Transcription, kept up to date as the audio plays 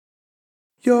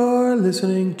You're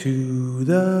listening to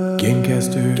the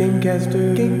Gamecasters.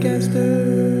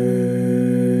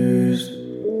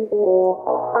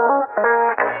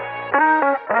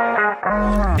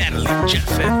 Natalie,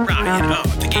 Jeff, and Ryan are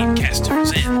the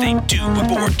Gamecasters, and they do a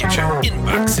board game show,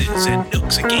 inboxes, and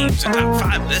nooks and games, and top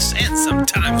 5 lists, and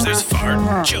sometimes there's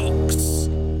fart jokes.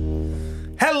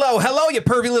 Hello, you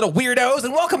pervy little weirdos,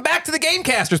 and welcome back to the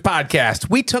Gamecasters Podcast.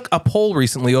 We took a poll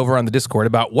recently over on the Discord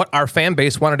about what our fan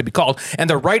base wanted to be called, and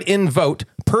the write-in vote,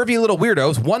 Pervy Little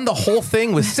Weirdos, won the whole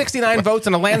thing with 69 votes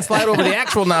and a landslide over the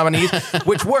actual nominees,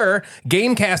 which were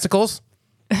Gamecasticles,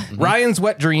 Ryan's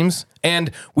Wet Dreams, and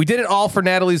we did it all for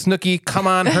Natalie's Nookie. Come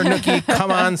on, her Nookie,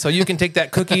 come on, so you can take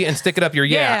that cookie and stick it up your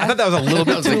I thought that was a little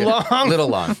bit too long. Little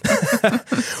long.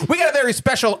 We got a very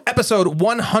special episode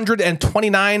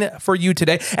 129 for you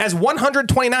today, as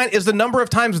 129 is the number of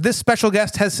times this special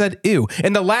guest has said ew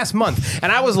in the last month.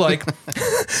 And I was like,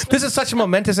 this is such a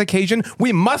momentous occasion.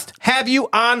 We must have you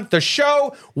on the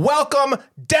show. Welcome,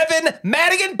 Devin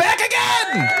Madigan, back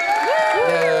again.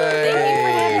 Thank you for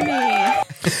having me.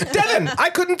 Devin, I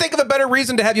couldn't think of a better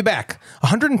reason to have you back.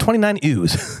 129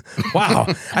 oohs. Wow.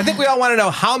 I think we all want to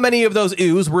know how many of those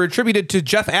oohs were attributed to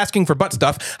Jeff asking for butt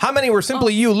stuff, how many were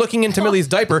simply you looking into Millie's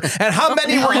diaper, and how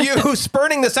many were you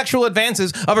spurning the sexual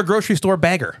advances of a grocery store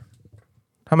bagger?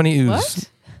 How many oohs? What?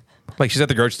 Like she's at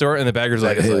the grocery store and the bagger's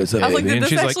like, hey, what's up, I was like, baby? did And this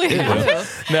she's actually like,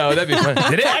 happen? no, that'd be fun.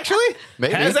 Did it actually?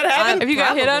 Maybe. Has that happened? Have you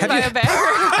got hit on by a bagger?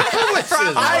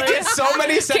 I get so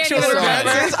many sexual even remember.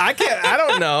 advances. I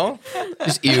don't know.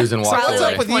 Just ears and walk What's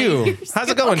away. up with you? How's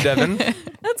it going, Devin?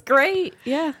 That's great.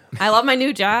 Yeah. I love my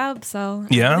new job, so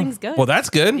Yeah. everything's good. Well, that's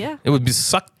good. Yeah. It would be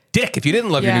suck dick if you didn't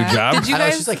love your new job. Did you I know,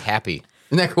 guys? she's like happy.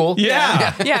 Isn't that cool?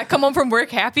 Yeah. Yeah, come home from work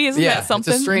happy. Isn't that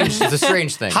something? It's a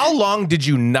strange thing. How long did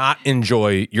you not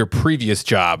enjoy your previous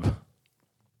job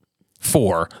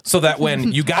for? So that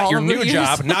when you got All your of the new years.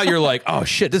 job, now you're like, oh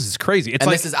shit, this is crazy. It's And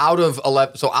like this is out of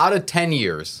 11. So out of 10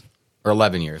 years or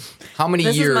 11 years, how many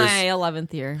This years? is my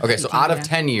 11th year. Okay, so out of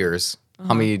 10 years,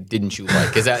 how many didn't you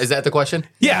like? Is that the question?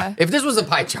 yeah. If this was a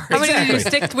pie chart, How many did you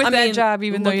Exactly. stick with that job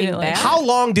even though you didn't like it? How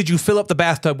long did you fill up the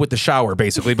bathtub with the shower,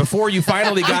 basically, before you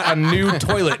finally got a new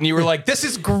toilet and you were like, this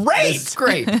is great? it's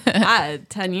great.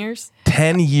 10 years.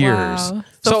 10 years. Wow.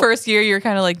 So first year, you're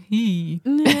kind of like,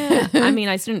 I mean,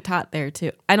 I student taught there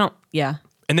too. Yeah.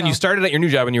 And then you started at your new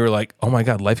job and you were like, oh my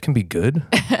God, life can be good.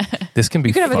 This can be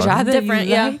you could have fun. a job that Different,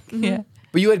 you yeah. like. Yeah.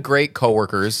 But you had great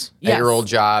coworkers at Yes. your old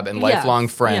job and lifelong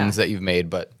friends Yeah. that you've made.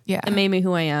 But Yeah. It made me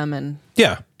who I am,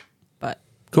 Yeah. but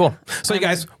Cool. So, you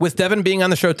guys, with Devin being on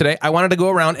the show today, I wanted to go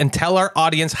around and tell our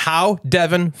audience how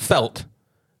Devin felt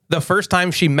the first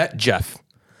time she met Jeff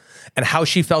and how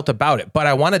she felt about it. But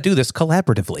I want to do this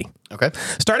collaboratively. okay.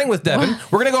 Starting with Devin,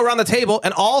 we're going to go around the table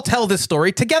and all tell this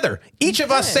story together. Each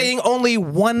of us saying only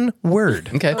one word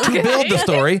Okay. to build the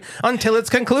story until its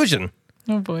conclusion.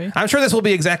 Oh boy. I'm sure this will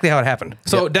be exactly how it happened.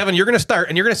 So, Devin, you're going to start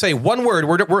and you're going to say one word.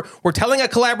 We're telling a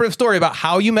collaborative story about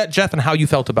how you met Jeff and how you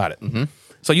felt about it. Mm-hmm.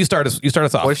 So you start us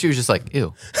off. What if she was just like,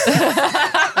 ew? Ew.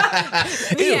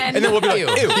 And then we'll be like, ew.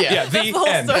 Ew. Yeah, the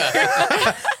end.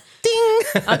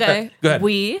 okay. Go ahead.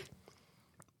 We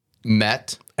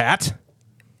Met At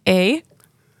A,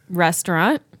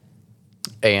 restaurant.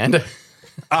 and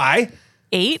I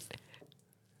 8.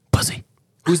 pussy.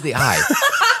 who's the I?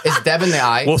 Is Devin the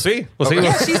I? We'll see.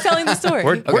 Okay. She's telling the story.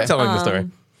 We're telling the story.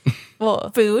 well,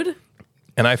 Food.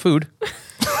 And I food.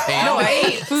 no, I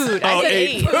ate food. I said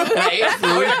 8.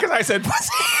 Because I said pussy.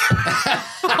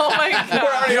 Oh my God.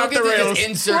 Already You off don't get the to rails. just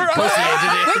insert pussy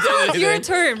into It's your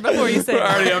turn before you say We're it.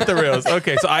 already off the rails.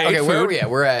 Okay, so I ate Okay, food. where are we at?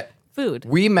 We're at. Food.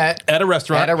 We met At a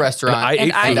restaurant. At a restaurant. And I ate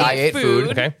And food. I ate food.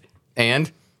 Okay.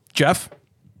 And Jeff.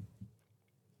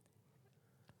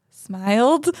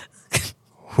 Smiled.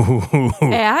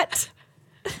 At.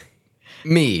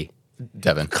 me,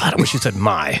 Devin. God, I wish you said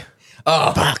my.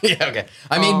 Oh, yeah, okay.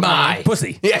 I mean, my.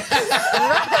 Pussy. Yeah,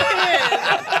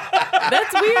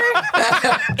 That's weird.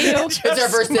 it's our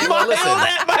first day. Well,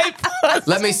 listen,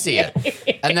 let me see it.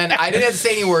 And then I didn't have to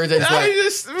say any words. I just I went,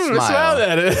 just smile. smiled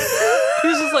at it. He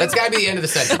was just like, That's got to be the end of the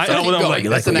sentence. I So know, keep well, I'm going. like, you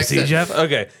like That's the what you next see, sentence. Jeff?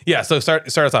 Okay. Yeah, so start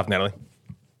us off, Natalie.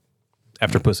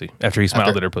 After pussy. After he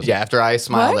smiled at her pussy. Yeah, after I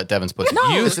smiled What? at Devin's pussy. No.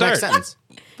 You That's the next start. sentence.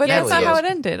 but that's Natalie not how is. it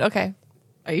ended. Okay.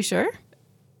 Are you sure?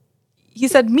 He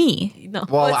said me. No.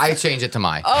 Well, I changed it to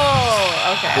my.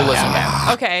 Oh, okay. We'll listen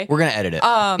back. Okay. We're going to edit it.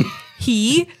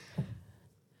 He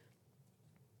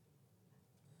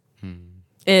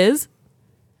Is.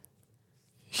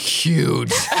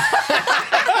 Huge.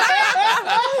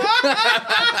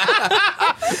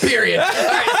 Period. All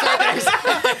right, start next.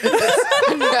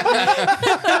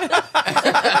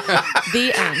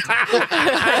 The end.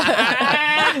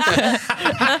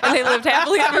 lived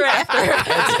happily ever after.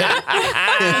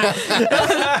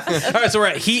 All right, so we're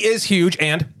at he is huge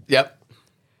and Yep.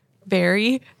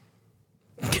 Very.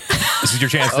 this is your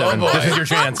chance, Devin. boy. This is your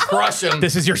chance. Crush him.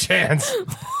 This is your chance.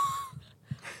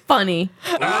 Funny.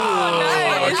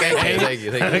 Okay, thank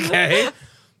you. Okay.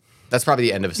 That's probably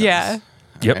the end of a Yeah. sentence.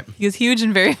 Yep. He was huge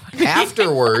and very funny.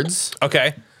 Afterwards,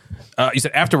 Okay. You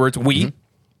said afterwards we.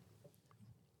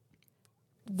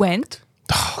 Went.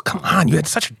 Oh, come on. You had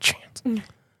such a chance.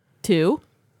 2.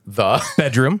 the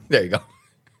Bedroom. there you go.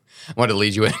 I wanted to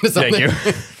lead you into something. Thank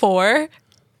you. 4.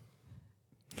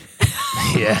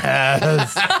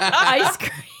 Yes. Ice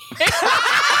cream.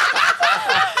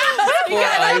 For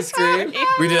ice cream.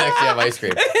 We did actually have ice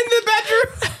cream. In the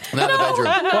bedroom. Not in the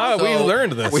bedroom. Wow, we So,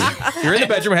 learned this. You're in the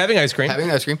bedroom having ice cream.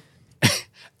 Having ice cream.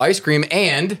 Ice cream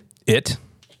and It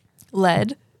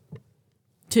Led.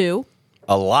 2.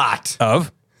 a lot.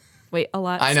 of Wait, a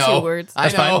lot. I know. 2 words. I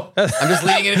know. I'm just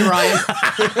leading it into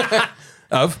Ryan.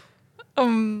 of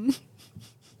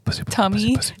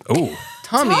Tummy. Oh.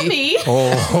 Tummy.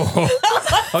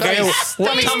 Okay.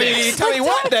 Tummy Tell me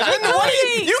what, Devin? What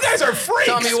are you guys are freaks.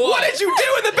 Tell me what? Did you do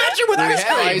in the bedroom with We ice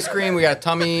had cream? ice cream. We got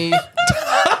tummy.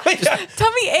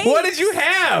 Tummy ache. What did you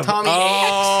have? Tummy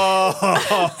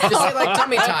Just say like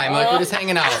tummy time. Like we're just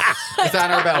hanging out. It's on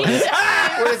our bellies.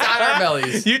 We're just on our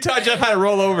bellies. You taught Jeff how to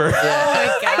roll over.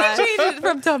 I changed it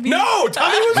from tummy. No,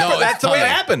 Tommy was No, that's it's the way it Tommy.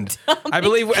 happened.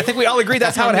 I think we all agree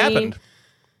that's how it Tommy. happened.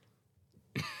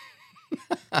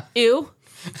 Ew.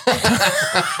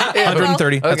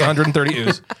 130. That's Okay. 130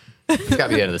 ooze. It's got to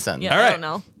be the end of the sentence. Yeah, All right. I don't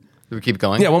know. Do we keep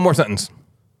going? Yeah, one more sentence.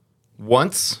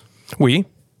 Once We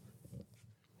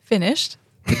Finished.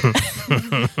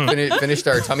 finished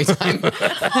our tummy time.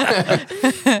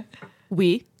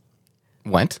 We.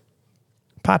 Went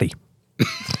potty.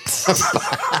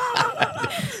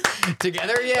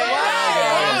 together.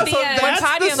 Yeah. The end. Went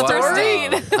potty on the story. first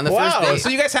date. On the Wow. first date. So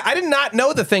you guys, I did not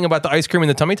know the thing about the ice cream and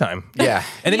the tummy time. Yeah.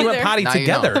 And then you went Neither. potty Now you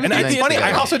together. know. And And it's then funny. I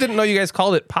together. also didn't know you guys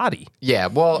called it potty. Yeah.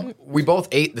 Well, we both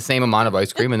ate the same amount of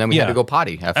ice cream, and then we had Yeah. to go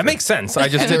potty after. That makes sense. I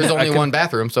just And there was didn't- I only couldn't one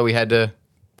bathroom, so we had to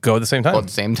go at the same go time. at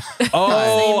the same time.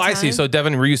 Oh, Same I see. time? So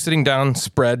Devin, were you sitting down,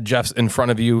 spread, Jeff's in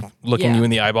front of you, looking Yeah. you in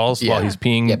the eyeballs while he's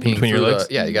peeing, between your through legs?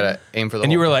 Yeah, you gotta aim for the.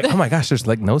 And you hole. were like, "Oh my gosh, there's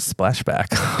like no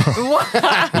splashback."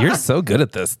 You're so good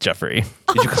at this, Jeffrey.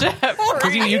 Did you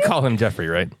call, you call him Jeffrey,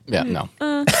 right? yeah, no.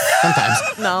 Sometimes.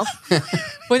 No.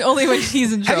 Only when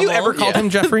he's in Have trouble. you ever called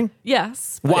him Jeffrey?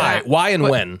 Yes. Why? Yeah. Why and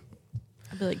when?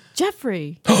 I'd be like,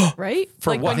 Jeffrey. Right? For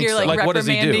Like what? when you're like what does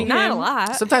he do? reprimanding Not a him.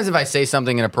 lot. Sometimes if I say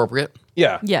something inappropriate,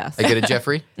 Yeah. Yes. I get a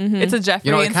Jeffrey. It's a Jeffrey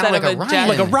You know, kinda instead like of a a Ryan. Jeff.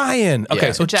 Like a Ryan. Okay,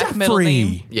 Yeah. so Jeff middle name.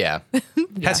 Jeffrey. Yeah.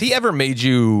 Has he ever made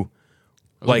you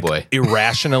like boy.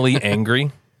 irrationally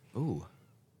angry?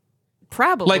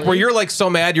 Probably. Like where you're like so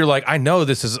mad, you're like, I know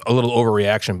this is a little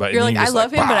overreaction, but You're and like, you I just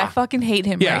love him, but I "Bah." fucking hate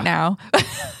him Yeah. right now.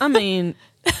 I mean,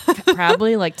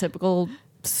 probably like typical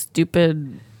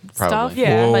stupid stuff. Probably.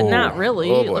 Yeah. But Whoa. not really.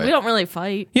 Oh, boy. We don't really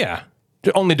fight Yeah,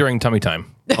 only during tummy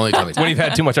time Only tummy when time. you've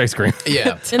had too much ice cream.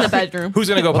 Yeah. in the bedroom. Who's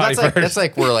gonna go potty That's like, first? that's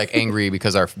like we're like angry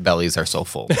because our bellies are so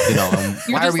full. You know,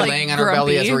 why are just, we like, laying on our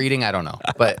belly as grumpy. we're eating? I don't know.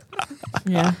 But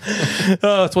Yeah.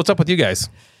 So what's up with you guys?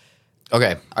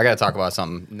 okay, I got to talk about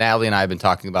something. Natalie and I have been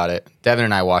talking about it. Devin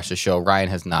and I watched the show. Ryan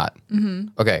has not.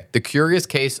 Okay, The Curious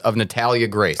Case of Natalia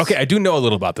Grace. Okay, I do know a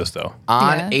little about this though.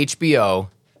 On Yeah. HBO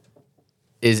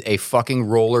is a fucking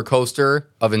roller coaster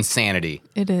of insanity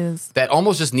It is. that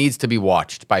almost just needs to be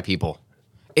watched by people.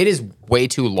 It is way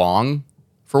too long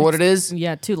for what it is.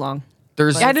 Yeah, too long.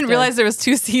 There's I didn't realize there was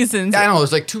 2 seasons. I don't know,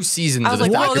 there's like 2 seasons I of was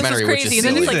this like, whoa, this is documentary, which crazy. is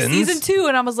And then silly. it's like Seasons? season 2,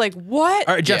 and I was like, what?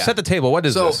 All right, Jeff, Yeah. set the table. What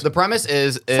is So this? the premise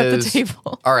is Set the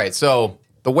table. All right, so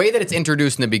the way that it's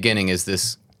introduced in the beginning is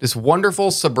this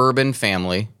wonderful suburban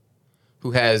family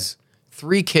who has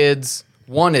 3 kids.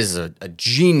 One is a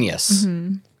genius.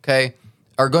 Okay,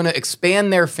 are going to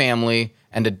expand their family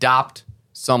and adopt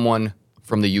someone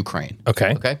from the Ukraine.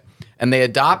 Okay. Okay, and they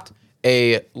adopt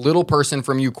a little person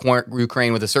from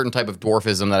Ukraine with a certain type of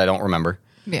dwarfism that I don't remember.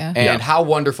 Yeah. And how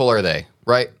wonderful are they?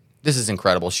 Right. This is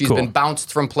incredible. She's Cool. been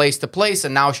bounced from place to place,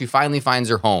 and now she finally finds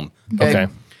her home. Okay.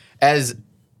 As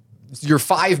you're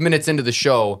 5 minutes into the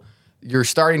show, you're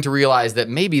starting to realize that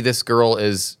maybe this girl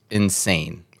is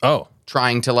insane, Oh,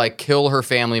 trying to like kill her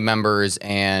family members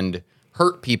and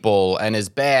hurt people, and is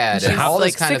bad, and She's all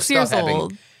this like kind of 6 stuff years happening.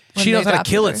 old. when she they knows how to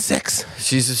adopted kill her. at 6.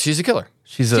 She's a killer.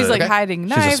 She's She's like okay. hiding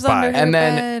She's a knives spy. under her And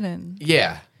then- bed. And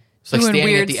Yeah. It's like Doing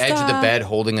standing at weird the edge of the stuff. bed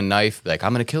holding a knife, like,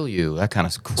 I'm going to kill you. That kind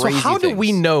of So crazy how do things.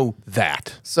 we know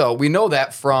that? So we know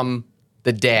that from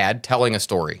the dad telling a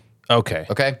story. Okay.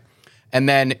 Okay. And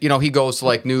then, he goes to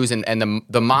like news and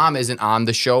the mom isn't on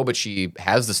the show, but she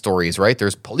has the stories, right?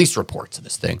 There's police reports of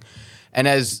this thing. And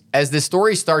as this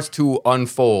story starts to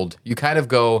unfold, you kind of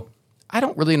go, I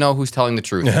don't really know who's telling the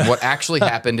truth and what actually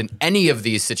happened in any of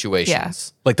these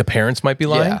situations. Like the parents might be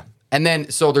lying? Yeah. And then,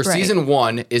 so their Right. season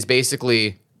 1 is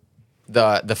basically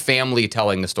the family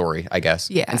telling the story, I guess.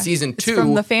 Yeah. And season It's 2,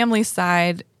 from the family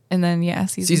side, and then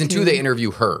season 2, they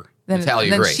interview her, Natalia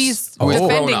then Grace. she's who is grown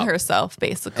defending up. herself,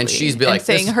 basically. And she's be like,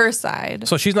 saying this- her side.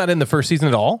 So she's not in the first season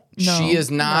at all? No. She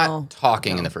is not No.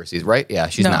 talking in the first season, right? Yeah,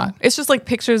 she's No. not. It's just like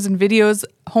pictures and videos,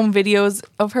 home videos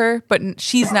of her, but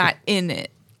she's not in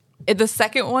it. The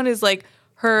second one is like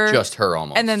her. Just her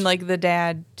almost. And then like the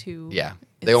dad too. Yeah.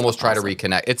 They almost try to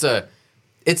reconnect.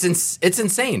 It's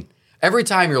insane. Every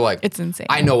time you're like, It's insane.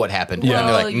 I know what happened. Yeah. And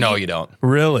they're like, Well, no, you don't.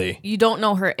 Really? You don't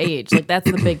know her age. Like that's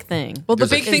the big thing. Well, the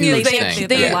There's a big thing huge is thing.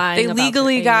 they Yeah. Lying about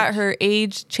legally their got age. her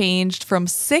age changed from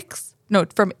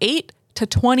 8 to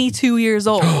 22 years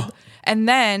old.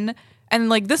 and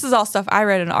like this is all stuff I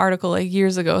read in an article like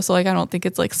years ago, so like I don't think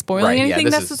it's like spoiling Right, yeah, anything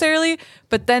this is- necessarily.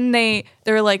 But then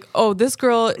they're like, oh, this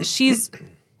girl, she's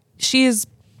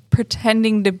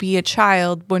pretending to be a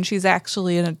child when she's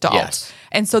actually an adult. Yes.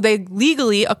 And so they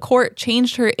legally, a court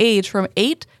changed her age from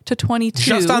 8 to 22.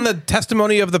 Just on the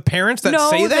testimony of the parents that no,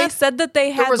 say they that? said that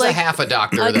they had There was like a half a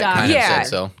doctor a that doctor. kind of Yeah. said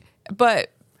so.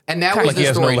 but And that was Like he the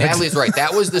has no story. legs. Natalie's right.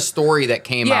 That was the story that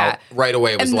came Yeah. out right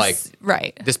away. It was and like,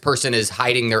 right. this person is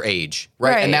hiding their age,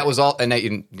 right? Right. And that was all. And that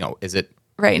is it?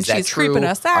 Right, Is and that she's true? creeping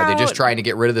us Are they just out. trying to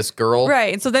get rid of this girl?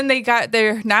 Right. And so then they got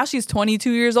there. Now she's 22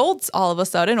 years old all of a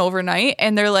sudden overnight.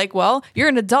 And they're like, well, you're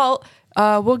an adult.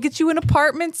 We'll get you an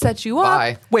apartment, set you up.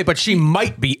 Bye. Wait, but she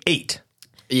might be 8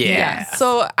 Yeah.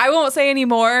 So I won't say any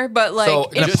more, but like, So,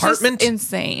 it's an apartment? just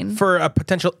insane. for a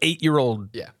potential 8-year-old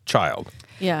Yeah. child.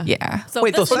 Yeah. Yeah. So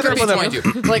Wait, this they'll is set her Could up be with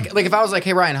a- 22. like if I was like,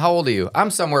 hey Ryan, how old are you?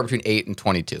 I'm somewhere between 8 and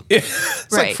 22.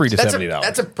 It's like Right. free to That's $70.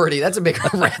 that's a big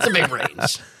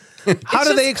range. How do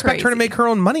it's they just expect her to crazy. make her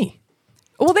own money?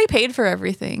 Well, they paid for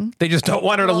everything. They just don't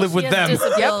want her to live with them.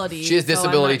 Disability, She has so I'm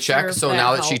disability not sure check. if So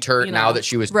now that she helped, turned, now that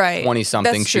she was 20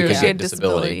 something, That's she true. could She get had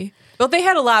disability. Well, they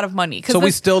had a lot of money. So we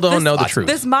still don't know the truth.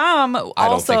 This mom don't think I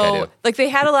also, do. like, they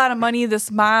had a lot of money. This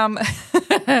mom,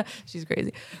 she's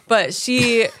crazy, but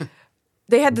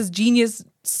they had this genius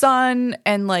son,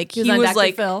 and like He was on was Dr.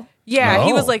 like, Phil. yeah,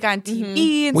 he Oh. was like on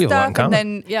TV and We have a lot in stuff, and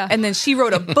common. then and then she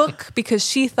wrote a book because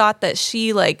she thought that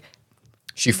she like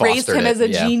She raised fostered him it. as a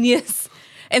yeah. genius.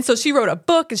 And so she wrote a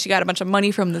book, and she got a bunch of money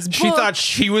from this book. She thought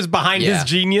she was behind Yeah. his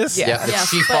genius? Yeah. Yeah, that Yes,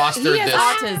 she but fostered he has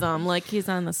this. autism. Like he's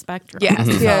on the spectrum. Yes,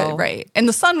 yeah, So- right. And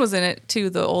the son was in it too,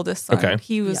 the oldest son. Okay.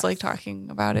 He was Yes. like talking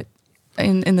about it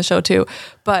in the show too.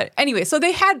 But anyway, so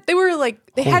they had good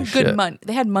shit. money.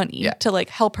 They had money Yeah. to like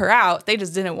help her out. They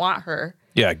just didn't want her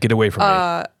Yeah, get away from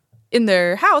me. in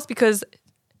their house because,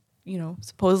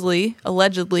 supposedly,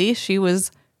 allegedly, she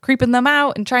was creeping them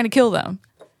out and trying to kill them.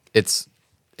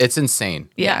 It's insane.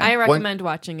 Yeah, I When- recommend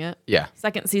watching it. Yeah.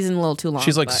 Second season a little too long.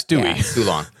 She's like but- Stewie. Too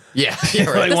long. Yeah. Yeah,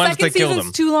 right. Like, The wants to second kill season's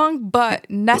them. too long, but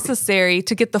necessary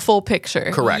to get the full picture.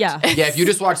 Correct. Yeah. Yeah. If you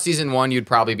just watch season 1, you'd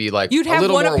probably be like You'd have a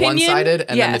little one more opinion, one-sided,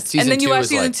 and then the season and then you 2 watch is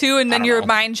season like, 2, and I then don't your know.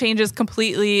 mind changes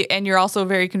completely, and you're also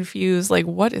very confused. Like,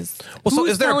 what is? Well, so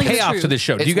who's is there a telling the payoff truth? to this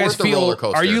show? Do It's you guys worth the feel? roller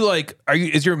coaster.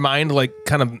 Is your mind like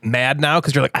kind of mad now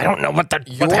because you're like, I don't know what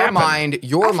Your happened. mind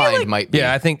like- might be.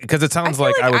 Yeah, I think because it sounds feel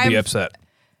like like I would be I'm- upset.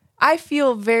 I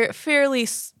feel fairly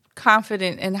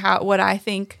confident in what I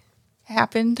think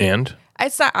happened. And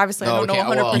It's not obviously I don't know Okay,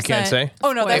 100%. well- You can't say?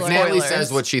 Oh no, that's If Natalie spoilers.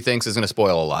 says what she thinks is going to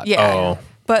spoil a lot. Yeah. Oh.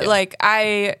 But like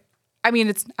I mean,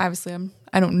 it's obviously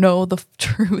I don't know the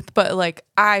truth, but like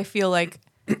I feel like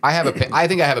I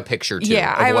think I have a picture too.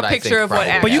 Yeah, of I have what a I picture think of what probably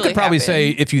happened. but you actually could probably say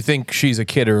happened. if you think she's a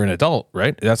kid or an adult,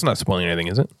 right? That's not spoiling anything,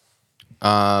 is it?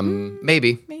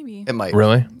 Maybe. Maybe. It might.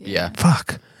 Really? Yeah.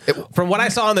 Fuck. From what I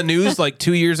saw on the news like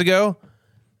 2 years ago,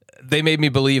 they made me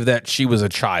believe that she was a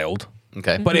child.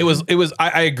 Okay. But it was.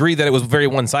 I agree that it was very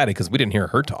one sided because we didn't hear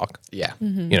her talk. Yeah.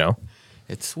 You know.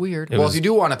 It's weird. Well, if you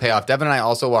do want to pay off, Devin and I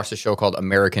also watched a show called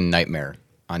American Nightmare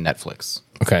on Netflix.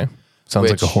 Okay. Sounds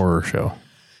like a Which- horror show.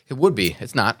 It would be.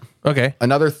 It's not. Okay.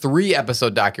 Another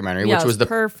 3-episode documentary, Yeah, which it was was the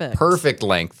perfect.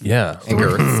 length Yeah. and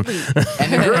girth.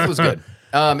 And the girth was good.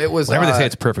 It was Whenever they say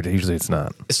it's perfect, usually it's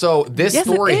not. so this Yes,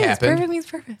 story it is. happened. Perfect means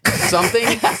perfect.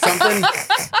 Something.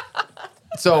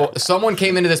 So someone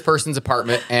came into this person's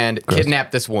apartment and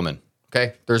kidnapped this woman.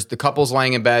 Okay, there's the couple's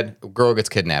lying in bed. A girl gets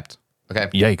kidnapped. Okay,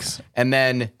 Yikes. and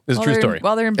then This is a true story.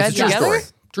 While they're in bed it's a true together. story.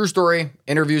 True story.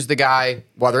 Interviews the guy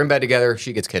while they're in bed together.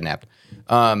 She gets kidnapped.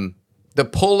 The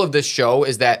pull of this show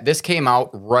is that this came out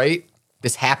right.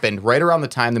 This happened right around the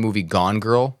time the movie Gone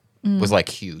Girl was like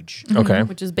huge. Okay.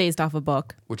 Which is based off a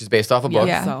book. Which is based off a book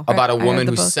Yeah. So- about a I read woman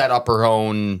the who book. set up her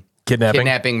own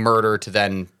Kidnapping? murder to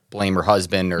then blame her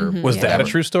husband or Was that a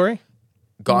true story?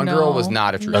 Gone Girl No. was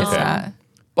not a true It's story. not.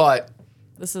 But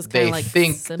This is They kind of like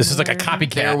think This is like a similar.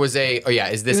 copycat. there was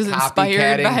is this It was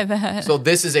inspired copycatting? by that. So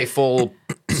this is a full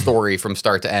story from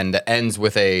start to end that ends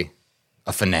with a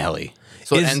finale.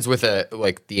 So it Is- ends with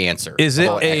the answer. Is of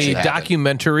it what a actually happened.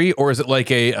 documentary or is it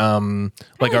like a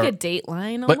Like a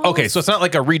Dateline. like okay, almost. so it's not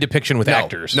like a redepiction with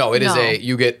actors. No, it is No.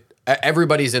 you get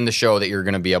everybody's in the show that you're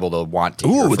going to be able to want to.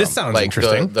 Ooh, hear this from. sounds like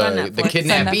interesting. The On Netflix.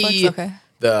 kidnappee, It's on Netflix?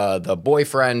 Okay. the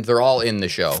boyfriend, they're all in the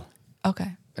show.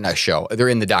 Okay. Not show. They're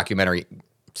in the documentary,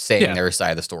 saying Yeah. their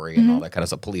side of the story and all that kind of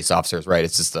stuff. Police officers, right?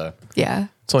 It's just a Yeah.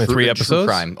 It's only 3 true episodes.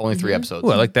 crime. Only 3 episodes.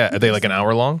 Ooh, I like that. Are they like an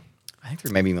hour long? I think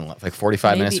they're maybe even like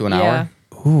 45 minutes to an Maybe, hour.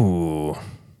 Ooh.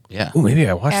 Yeah. Ooh, maybe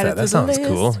I watched Add that. it That to the sounds list.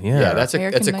 cool. Yeah. Yeah, that's a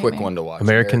American quick Nightmare. one to watch.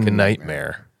 American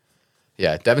Nightmare.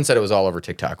 Yeah, Devin said it was all over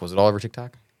TikTok. Was it all over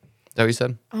TikTok? Is that what you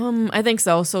said? I think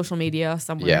so. Social media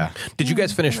somewhere. Yeah. Did you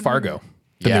guys finish Fargo?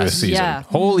 The Yes. newest season. Yeah.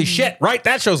 Holy shit! Right,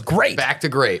 that show's great. Back to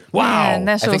great. Wow. Man,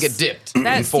 that I think show's- it dipped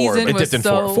that in 4. season It was dipped in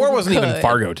so 4. 4 wasn't even good.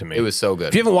 Fargo to me. It was so good.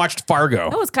 If you haven't watched Fargo,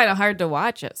 That was kind of hard to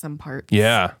watch at some parts.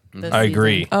 yeah, This I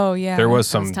agree. season. Oh, yeah. There was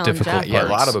I some was telling difficult Jeff. parts. Yeah,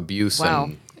 a lot of abuse. Wow.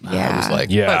 And Yeah. I was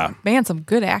like, Yeah. But man, some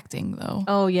good acting though.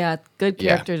 Oh yeah, good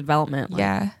Yeah. character development. Like,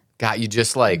 Yeah. God, you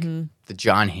just like the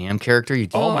John Hamm character. You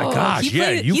Oh my gosh! he Yeah,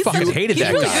 played- you he's fucking so- hated he's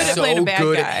that really guy. good at so playing a bad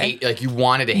good at guy. hate. Like you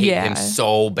wanted to hate Yeah. him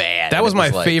so bad. That was It my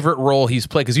like- favorite role he's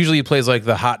played because usually he plays like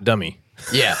the hot dummy.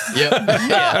 Yeah,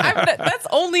 yeah. That's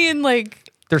only in like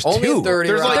There's Only two. 30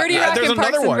 There's Rock. like 30 Rock there's and another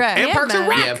Parks and one. Rec. And Yeah, Parks and man.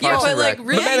 Rec. Yeah, yeah, Parks but and like Rec.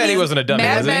 really, Mad Men, he wasn't a dummy,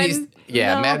 Mad was he? Men, He's,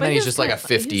 yeah, No, Mad but Men. He's he just was like a kind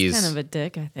of- 50s. He's kind of a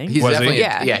dick, I think. He's Was definitely, he?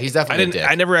 Yeah. He's I definitely a didn't. dick.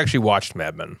 I never actually watched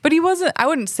Mad Men. but he wasn't. I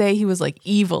wouldn't say he was like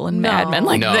evil in Mad Men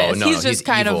like no, this. no, he's just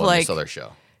kind evil of in like this other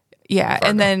show. yeah.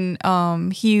 And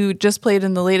then he just played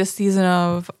in the latest season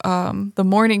of the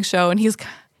morning show, and he's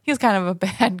kind of a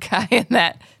bad guy in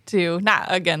that too. Not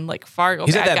again like Fargo.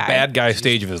 He's bad at that guy. bad guy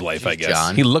stage of his life, I guess.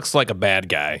 John. He looks like a bad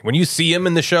guy. When you see him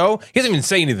in the show, he doesn't even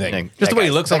say anything. That Just the way he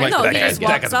guy's- looks, I'm like, No, that he guy's, just that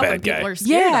walks guy's a up bad and people guy. are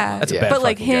scared of Yeah, him. That's a Yeah. bad but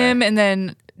like fucking guy. him, and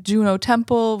then Juno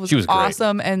Temple was She was great.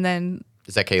 awesome, and then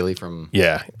Is that Kaylee from?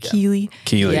 Yeah. Keely.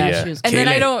 Keely, Yeah, yeah. she was And then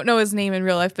I Kaylee. don't know his name in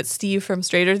real life, but Steve from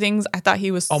Stranger Things, I thought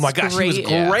he was Oh my gosh, he was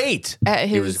great great. at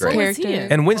his was great. What was he character.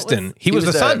 in? And Winston, he was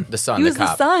the son. The son, He was the the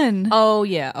cop. son. Oh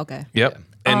yeah, okay. Yep.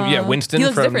 And yeah, Winston He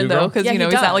looks from different New though, Girl. because Yeah, you know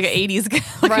he he's not like does. an '80s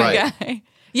looking Right. guy.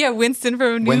 Yeah, Winston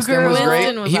from New Winston Girl. was great.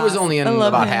 Winston was he was awesome. only in I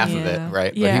love about him, half of yeah. it,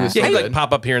 right? But Yeah. he was Yeah, so he good. like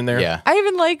pop up here and there. Yeah, I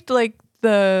even liked like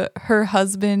her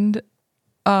husband.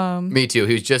 me too.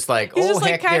 He was just like, He's oh just,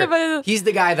 like, heck, kind there. of a- He's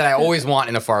the guy that I always want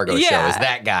in a Fargo show. Yeah. Is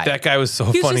that guy? That guy was so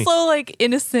He was funny. just so like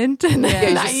innocent and Yeah,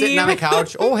 he's just sitting on the naive.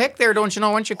 couch. Oh heck, there! Don't you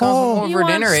know when you come over You for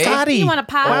want dinner, eh? Scotty? You want a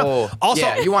pop? Oh, Also-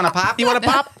 yeah. You want a pop? You want to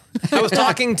pop? I was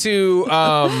talking to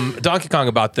Donkey Kong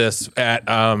about this at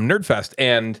Nerdfest,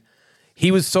 and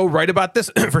he was so right about this.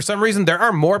 For some reason, there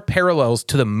are more parallels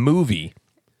to the movie,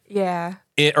 Yeah.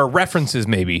 or references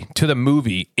maybe to the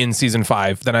movie in season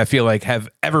 5 than I feel like have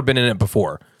ever been in it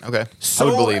before. Okay, So I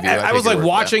would believe you. I I'd was take like your word for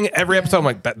watching every episode. I'm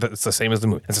like, that's the same as the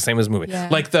movie. It's the same as the movie. Yeah.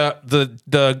 Like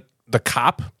the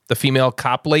cop, the female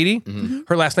cop lady.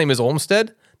 Her last name is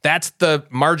Olmsted. That's the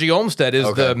Margie Olmsted is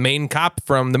Okay. the main cop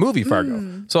from the movie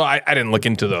Fargo. So I didn't look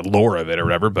into the lore of it or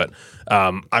whatever, but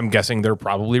I'm guessing they're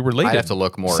probably related. I'd have to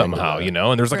look more somehow, into it. you know.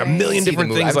 And there's like a Right. million See the different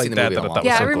movie. I things haven't like seen the that movie that in I a thought while. was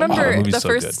Yeah, I so cool. remember The movie's the so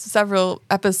first good. several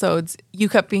episodes. You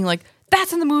kept being like,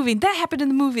 "That's in the movie. That happened in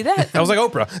the movie. That." I was like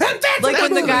Oprah. That's like in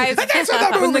when that the guys movie. That's in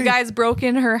that when the movie. guys broke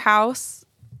in her house.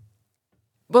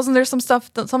 Wasn't there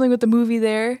something with the movie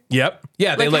there? Yep.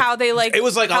 Yeah. Like how they, like, it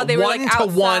was like how a they were, like,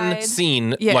 1-to-1 outside.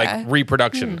 scene, Yeah. like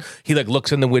reproduction. He like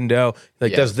looks in the window,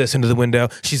 like Yeah. does this into the window.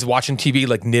 She's watching TV,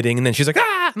 like knitting, and then she's like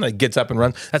and like gets up and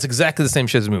runs. That's exactly the same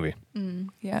shit as the movie.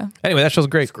 Yeah. Anyway, that show's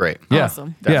great. It's great. Yeah.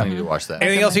 Awesome. Definitely Yeah. need to watch that.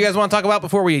 Anything else you guys want to talk about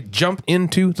before we jump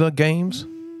into the games?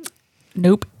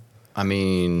 Nope. I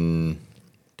mean,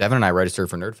 Devin and I registered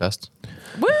for Nerdfest.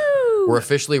 Woo! We're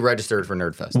officially registered for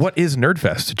Nerdfest. What is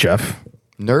Nerdfest, Jeff?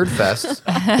 Nerdfest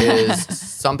is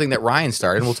something that Ryan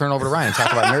started. We'll turn over to Ryan and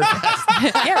talk about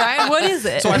Nerdfest. Yeah, Ryan. What is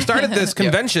it? So I started this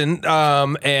convention,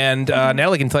 and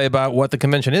Natalie can tell you about what the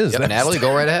convention is. Yep, Natalie,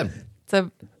 go right ahead.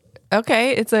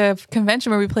 It's a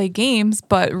convention where we play games,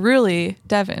 but really,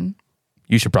 Devin.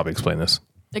 You should probably explain this.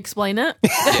 Explain it.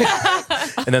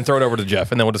 And then throw it over to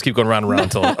Jeff, and then we'll just keep going round and round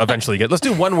until eventually you get. Let's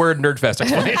do one word Nerdfest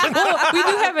explanation. We do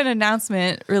have an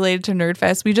announcement related to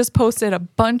Nerdfest. We just posted a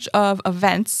bunch of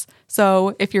events.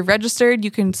 So if you're registered,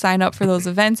 you can sign up for those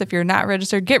events. If you're not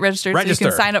registered, get registered. So you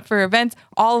can sign up for events.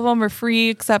 All of them are free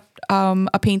except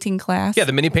a painting class. Yeah,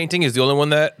 the mini painting is the only one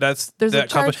that's a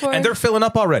charge for it. and they're filling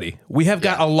up already. We have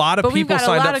got a lot of people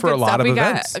signed up for a lot of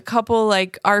events. We got a couple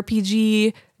like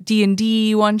RPG,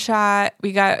 D&D one shot.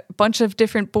 We got a bunch of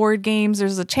different board games.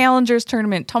 There's a Challengers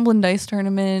tournament, Tumbling Dice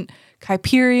tournament,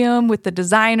 Kyperium with the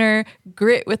designer,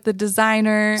 Grit with the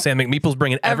designer. Sam McMeeple's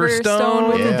bringing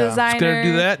Everstone with the designer. He's going to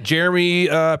do that. Jeremy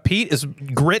Pete is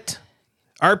Grit.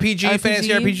 RPG, Fantasy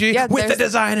RPG with the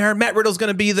designer. Matt Riddle's going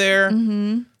to be there.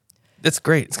 Mm-hmm. That's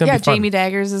great. It's going to be fun. Jamie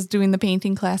Daggers is doing the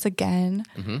painting class again.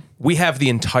 Mm-hmm. We have the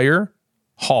entire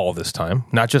hall this time,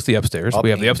 not just the upstairs. We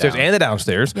have the upstairs and the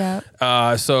downstairs.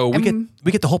 Yeah. So we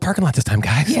get the whole parking lot this time,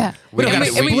 guys. Yeah. We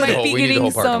might be getting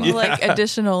some like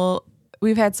additional.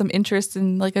 We've had some interest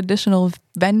in like additional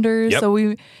vendors. Yep. So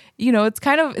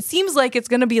it seems like it's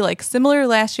going to be like similar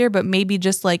last year, but maybe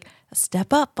just like a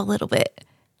step up a little bit.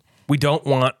 We don't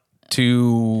want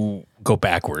to go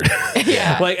backward.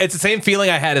 Yeah. Like it's the same feeling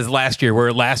I had as last year,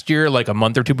 where last year, like a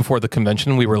month or two before the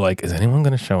convention, we were like, is anyone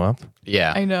going to show up?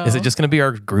 Yeah. I know. Is it just going to be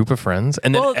our group of friends?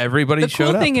 And then everybody showed up.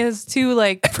 The cool thing is too,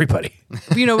 like everybody,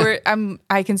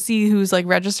 I can see who's like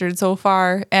registered so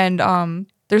far. And,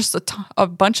 there's a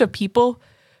bunch of people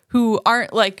who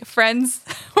aren't like friends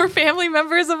or family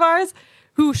members of ours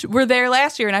who were there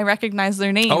last year, and I recognize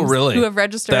their names. Oh, really? Who have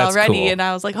registered That's already, cool. and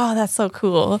I was like, "Oh, that's so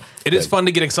cool!" It is fun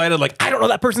to get excited. Like I don't know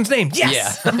that person's name.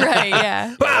 Yes, Yeah. Right?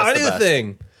 Yeah. wow, I knew the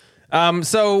thing.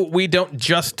 So we don't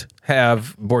just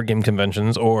have board game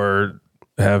conventions or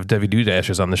have Debbie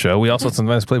Doodashes on the show. We also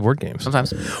sometimes play board games.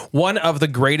 Sometimes. One of the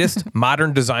greatest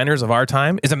modern designers of our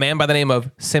time is a man by the name of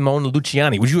Simone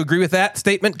Luciani. Would you agree with that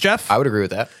statement, Jeff? I would agree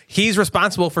with that. He's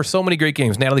responsible for so many great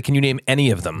games. Natalie, can you name any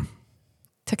of them?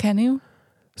 Takenu,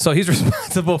 So he's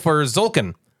responsible for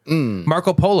Zulkin,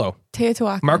 Marco Polo,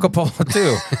 Teotihuacan. Marco Polo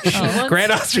 2,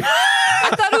 Grand Austria.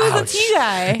 I thought it was a T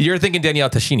guy. You're thinking Danielle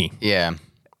Tashini. Yeah.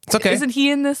 It's okay. Isn't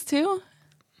he in this too?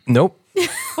 Nope.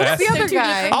 What's the other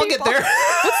guy? I'll get there.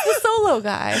 What's the solo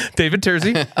guy? David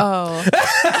Terzi. Oh,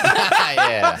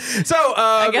 Yeah. So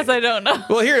I guess I don't know.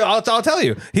 well, here I'll tell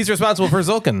you. He's responsible for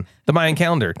Zulkin, the Mayan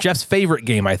calendar. Jeff's favorite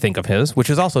game, I think, of his, which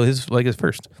is also his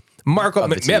first. Marco,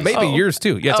 the yeah, T's. maybe yours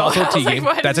too. Yeah, it's also a T game.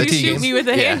 Like, That's a T shoot game. me with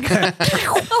a handgun.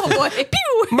 Oh boy!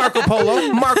 Pew!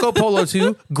 Marco Polo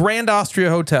 2, Grand Austria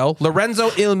Hotel,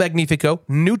 Lorenzo Il Magnifico,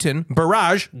 Newton,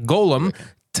 Barrage, Golem,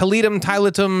 Toletum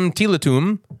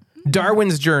Tilatum,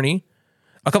 Darwin's Journey,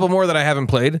 a couple more that I haven't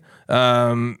played,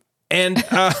 and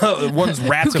one's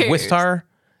Rats of cares? Wistar.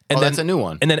 And that's a new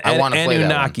one. And then I wanna play that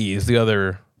one. Anunnaki is the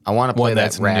other. I want to play one that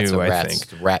that's Rats new, of I Rats.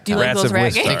 think. Rat Do you like time. Rats those of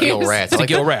rat Wistar. games? Sticky old rats.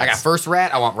 Sticky old rats. I got first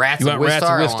rat. I want Rats You of want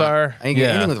Wistar. Rats of Wistar? I didn't get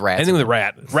anything with rats. Anything with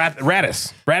rat.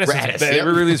 Radis. Radis, They yep.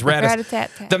 released Radis.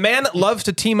 Rat-a-tat-tat. The man loves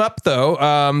to team up, though.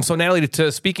 So, Natalie,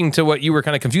 speaking to what you were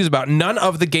kind of confused about, none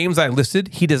of the games I listed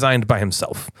he designed by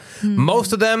himself.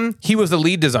 Most of them, he was the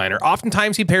lead designer.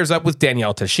 Oftentimes, he pairs up with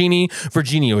Danielle Tashini,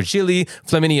 Virginio Gilli,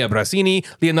 Flaminia Brasini,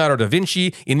 Leonardo da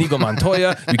Vinci, Inigo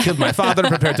Montoya. You killed my father,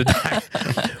 prepare to die.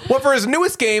 Well, for his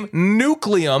newest game,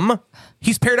 Nucleum,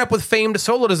 he's paired up with famed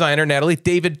solo designer, Natalie,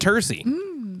 David Terzi.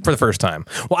 For the first time.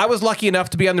 Well, I was lucky enough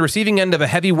to be on the receiving end of a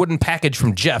heavy wooden package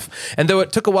from Jeff, and though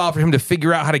it took a while for him to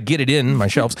figure out how to get it in my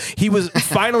shelves, he was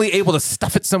finally able to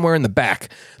stuff it somewhere in the back.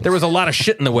 There was a lot of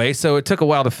shit in the way, so it took a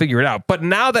while to figure it out. But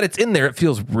now that it's in there, it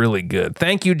feels really good.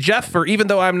 Thank you, Jeff, for even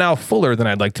though I'm now fuller than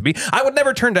I'd like to be, I would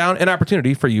never turn down an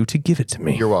opportunity for you to give it to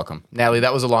me. You're welcome. Natalie,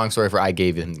 that was a long story for I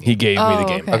gave him. He gave me the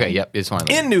game. okay. Okay, yep, it's fine.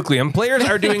 In Nucleum, players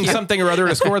are doing something or other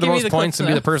to score the Give me most the points and clips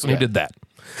be the now. person who did that.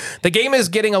 The game is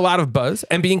getting a lot of buzz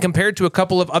and being compared to a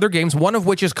couple of other games, one of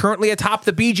which is currently atop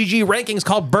the BGG rankings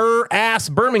called Burr-Ass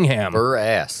Birmingham.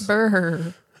 Burr-ass.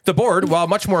 Burr. The board, while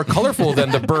much more colorful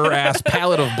than the Burr-Ass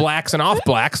palette of blacks and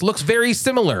off-blacks, looks very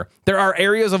similar. There are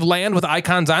areas of land with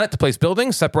icons on it to place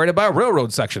buildings separated by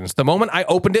railroad sections. The moment I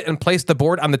opened it and placed the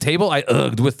board on the table, I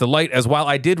ugged with delight, as while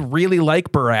I did really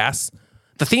like Burr-Ass,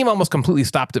 the theme almost completely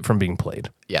stopped it from being played.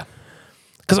 Yeah.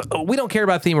 Because we don't care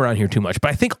about theme around here too much, but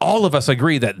I think all of us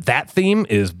agree that theme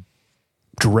is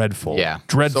dreadful. Yeah.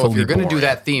 Dreadfully So if you're going to boring. do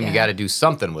that theme, you got to do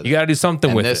something with it. You got to do something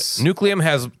And with this- it. Nucleum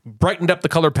has brightened up the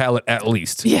color palette at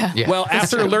least. Yeah. Yeah. Well,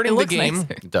 after learning It the looks game,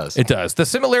 nicer. It does. it does. The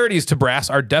similarities to Brass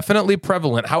are definitely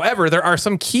prevalent. However, there are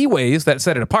some key ways that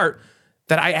set it apart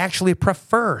that I actually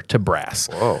prefer to Brass.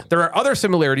 Whoa. There are other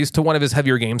similarities to one of his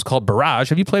heavier games called Barrage.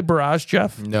 Have you played Barrage,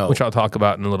 Jeff? No. Which I'll talk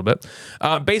about in a little bit.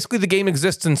 Basically, the game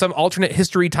exists in some alternate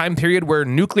history time period where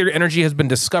nuclear energy has been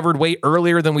discovered way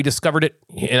earlier than we discovered it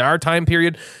in our time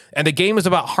period. And the game is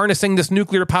about harnessing this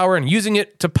nuclear power and using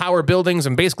it to power buildings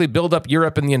and basically build up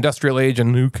Europe in the industrial age.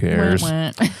 And who cares?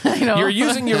 I know. You're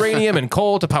using uranium and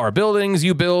coal to power buildings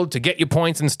you build to get you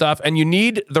points and stuff. And you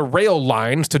need the rail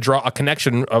lines to draw a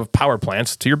connection of power plants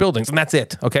to your buildings. And that's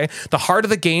it. Okay. The heart of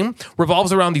the game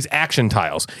revolves around these action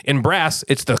tiles. In Brass,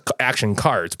 it's the action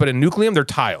cards. But in Nucleum, they're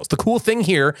tiles. The cool thing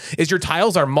here is your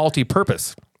tiles are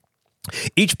multi-purpose.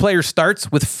 Each player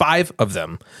starts with 5 of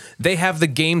them. They have the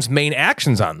game's main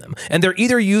actions on them, and they're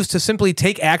either used to simply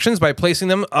take actions by placing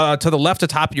them to the left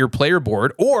atop of your player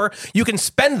board, or you can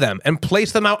spend them and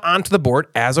place them out onto the board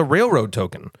as a railroad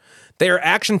token. They are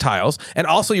action tiles and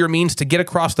also your means to get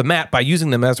across the map by using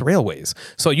them as railways.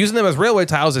 So using them as railway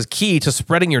tiles is key to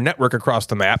spreading your network across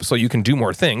the map so you can do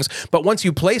more things. But once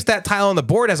you place that tile on the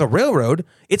board as a railroad,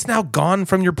 it's now gone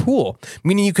from your pool,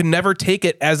 meaning you can never take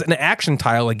it as an action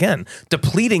tile again,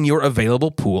 depleting your available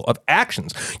pool of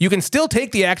actions. You can still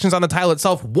take the actions on the tile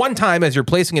itself one time as you're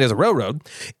placing it as a railroad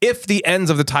if the ends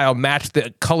of the tile match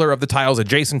the color of the tiles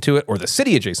adjacent to it or the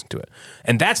city adjacent to it.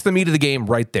 And that's the meat of the game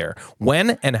right there.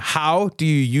 When and how do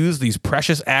you use these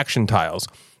precious action tiles?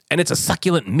 And it's a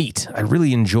succulent meat I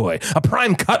really enjoy. A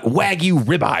prime cut Wagyu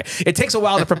ribeye. It takes a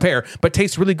while to prepare, but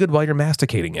tastes really good while you're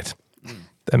masticating it.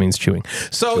 That means chewing.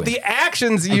 So the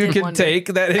actions you can take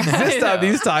that exist on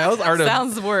these tiles are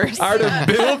Sounds worse. to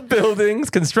build buildings,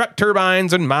 construct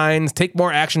turbines and mines, take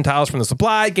more action tiles from the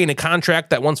supply, gain a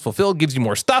contract that once fulfilled gives you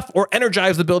more stuff, or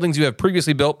energize the buildings you have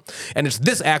previously built. And it's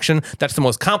this action that's the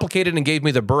most complicated and gave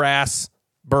me the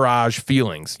Barrage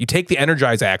feelings. You take the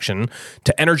energize action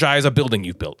to energize a building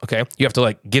you've built, okay? You have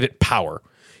to give it power.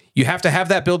 You have to have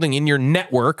that building in your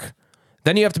network.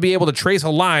 Then you have to be able to trace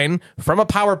a line from a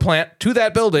power plant to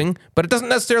that building, but it doesn't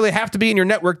necessarily have to be in your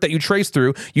network that you trace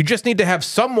through. You just need to have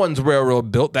someone's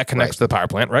railroad built that connects to the power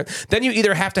plant, right? Then you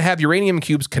either have to have uranium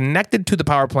cubes connected to the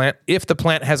power plant if the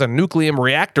plant has a nucleum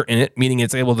reactor in it, meaning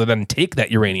it's able to then take that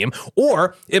uranium,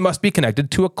 or it must be connected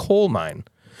to a coal mine.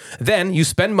 Then you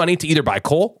spend money to either buy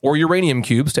coal or uranium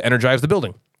cubes to energize the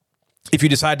building. If you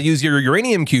decide to use your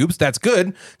uranium cubes, that's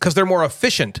good because they're more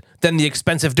efficient than the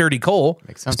expensive dirty coal,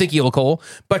 sticky little coal.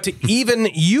 But to even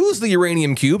use the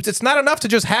uranium cubes, it's not enough to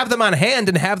just have them on hand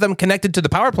and have them connected to the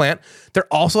power plant. There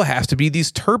also has to be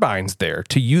these turbines there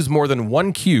to use more than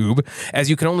one cube, as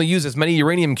you can only use as many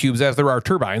uranium cubes as there are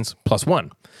turbines plus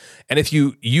one. And if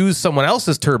you use someone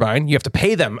else's turbine, you have to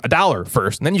pay them $1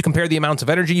 first. And then you compare the amounts of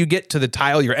energy you get to the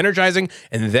tile you're energizing,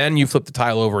 and then you flip the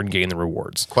tile over and gain the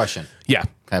rewards. Question. Yeah.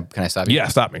 Can I stop you? Yeah,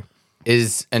 stop me.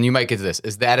 And you might get to this,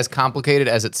 is that as complicated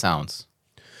as it sounds?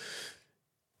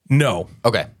 No.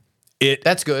 Okay.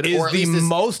 That's good. It is the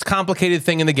most complicated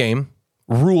thing in the game,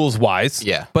 rules-wise.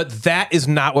 Yeah. But that is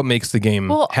not what makes the game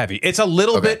heavy. It's a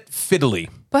little bit fiddly.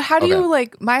 But how do you,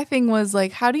 my thing was,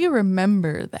 how do you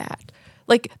remember that?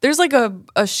 There's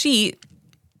a sheet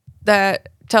that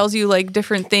tells you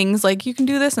different things, you can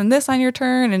do this and this on your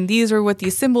turn, and these are what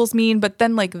these symbols mean. But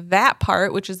then that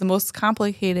part, which is the most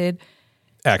complicated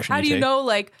action, how do you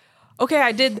know okay,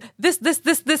 I did this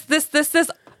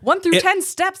 1 through 10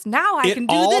 steps, now I can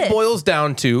do this. It all boils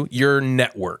down to your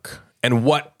network and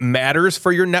what matters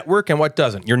for your network and what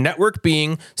doesn't. Your network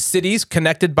being cities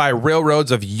connected by railroads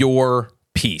of your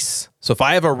piece. So if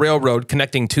I have a railroad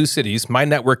connecting 2 cities, my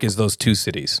network is those 2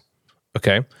 cities.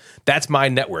 Okay? That's my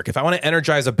network. If I want to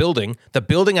energize a building, the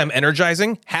building I'm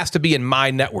energizing has to be in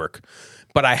my network.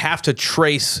 But I have to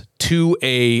trace to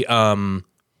a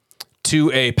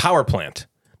power plant.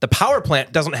 The power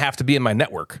plant doesn't have to be in my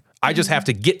network. I just have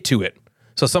to get to it.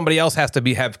 So somebody else has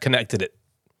to have connected it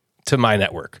to my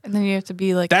network. And then you have to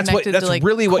be that's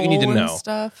really what you need to know.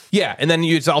 Stuff. Yeah, and then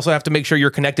you also have to make sure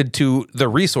you're connected to the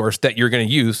resource that you're going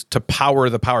to use to power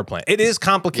the power plant. It is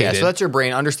complicated. Yeah, so that's your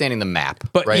brain understanding the map,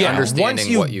 but right? Yeah,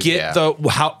 understanding once you get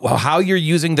how you're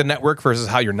using the network versus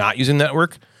how you're not using the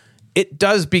network, it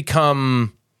does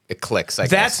become it clicks. I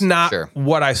guess that's not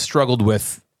what I struggled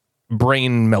with.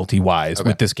 Brain melty wise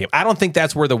with this game. I don't think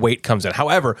that's where the weight comes in.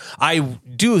 However, I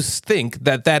do think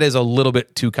that is a little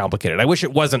bit too complicated. I wish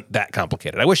it wasn't that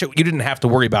complicated. I wish you didn't have to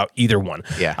worry about either one.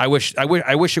 Yeah. I wish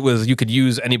it was you could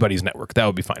use anybody's network. That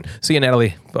would be fine. See you,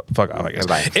 Natalie. Fuck off, I guess.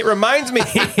 Bye. It reminds me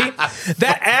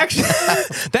that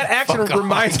action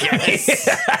reminds me.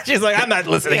 She's like, I'm not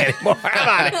listening anymore. I'm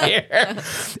out of here.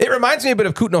 It reminds me a bit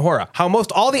of Kutna Hora. How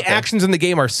most all the actions in the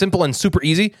game are simple and super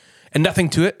easy. and nothing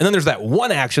to it. And then there's that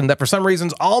one action that for some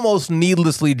reason's almost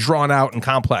needlessly drawn out and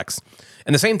complex.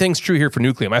 And the same thing's true here for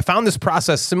Nucleum. I found this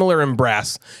process similar in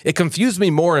Brass. It confused me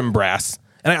more in Brass,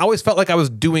 and I always felt like I was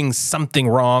doing something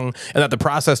wrong and that the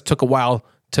process took a while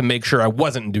to make sure I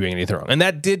wasn't doing anything wrong. And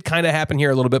that did kind of happen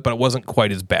here a little bit, but it wasn't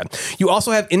quite as bad. You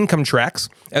also have income tracks,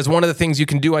 as one of the things you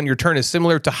can do on your turn is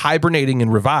similar to hibernating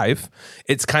and revive.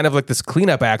 It's kind of like this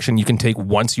cleanup action you can take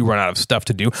once you run out of stuff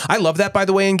to do. I love that, by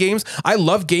the way, in games. I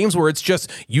love games where it's just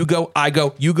you go, I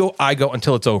go, you go, I go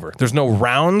until it's over. There's no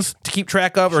rounds to keep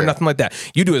track of or nothing like that.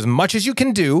 You do as much as you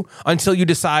can do until you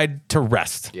decide to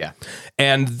rest. Yeah.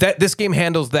 And this game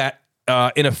handles that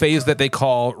in a phase that they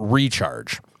call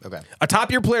recharge. Okay.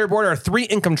 Atop your player board are 3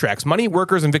 income tracks: money,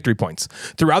 workers, and victory points.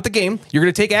 Throughout the game, you're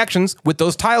going to take actions with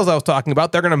those tiles I was talking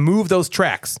about. They're going to move those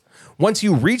tracks. Once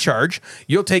you recharge,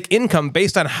 you'll take income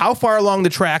based on how far along the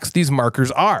tracks these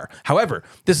markers are. However,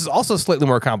 this is also slightly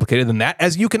more complicated than that,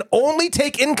 as you can only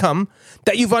take income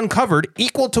that you've uncovered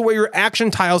equal to where your action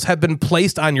tiles have been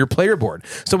placed on your player board.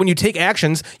 So when you take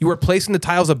actions, you are placing the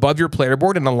tiles above your player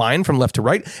board in a line from left to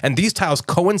right, and these tiles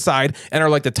coincide and are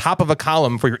like the top of a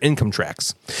column for your income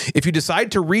tracks. If you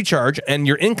decide to recharge and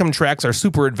your income tracks are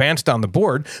super advanced on the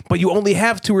board, but you only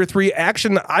have 2 or 3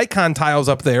 action icon tiles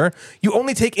up there, you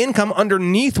only take income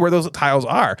underneath where those tiles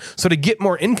are. So to get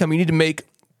more income, you need to make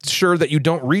sure that you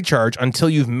don't recharge until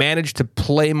you've managed to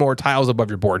play more tiles above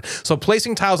your board. So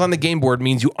placing tiles on the game board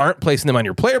means you aren't placing them on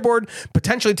your player board,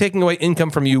 potentially taking away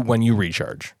income from you when you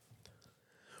recharge.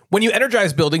 When you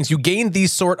energize buildings, you gain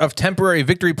these sort of temporary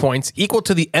victory points equal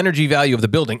to the energy value of the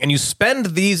building, and you spend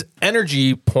these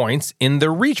energy points in the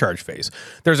recharge phase.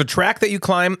 There's a track that you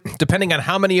climb depending on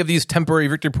how many of these temporary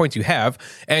victory points you have,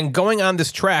 and going on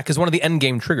this track is one of the end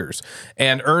game triggers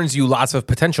and earns you lots of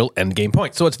potential end game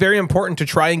points. So it's very important to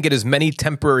try and get as many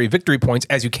temporary victory points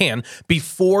as you can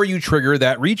before you trigger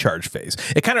that recharge phase.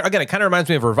 It kind of reminds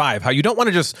me of Revive, how you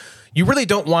really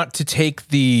don't want to take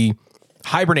the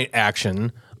hibernate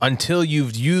action until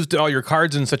you've used all your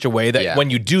cards in such a way that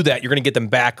when you do that, you're going to get them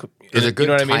back. There's a good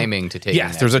timing I mean? to take.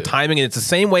 Yes, there's a timing, and it's the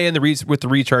same way with the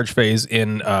recharge phase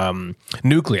in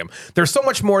Nucleum. There's so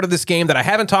much more to this game that I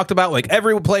haven't talked about, like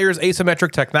every player's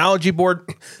asymmetric technology board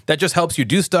that just helps you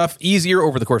do stuff easier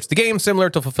over the course of the game, similar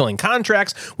to fulfilling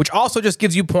contracts, which also just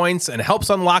gives you points and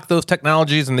helps unlock those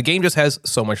technologies, and the game just has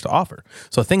so much to offer.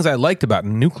 So things I liked about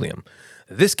Nucleum.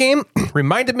 This game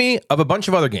reminded me of a bunch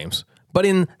of other games. But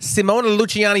in Simone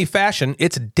Luciani fashion,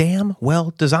 it's damn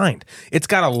well designed. It's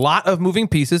got a lot of moving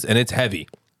pieces, and it's heavy.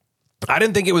 I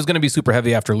didn't think it was going to be super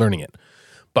heavy after learning it.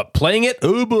 But playing it,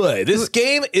 oh boy, this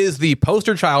game is the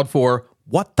poster child for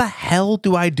what the hell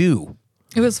do I do?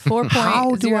 It was 4.08,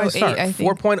 How do I start? I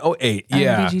think. 4.08,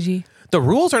 yeah. BGG. The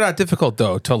rules are not difficult,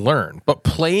 though, to learn. But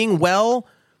playing well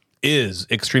is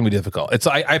extremely difficult.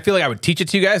 I feel like I would teach it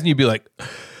to you guys, and you'd be like...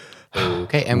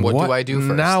 Okay, and what do I do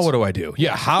first? Now what do I do?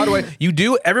 Yeah, how do I...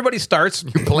 Everybody starts...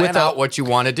 You plan out what you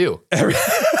want to do.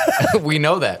 We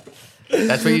know that.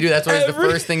 That's what you do. That's what the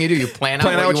first thing you do. You plan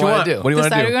out what you want to do. What do you want to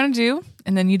Decide do? what you're going to do,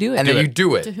 and then you do it. And then you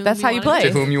do it. That's how you play.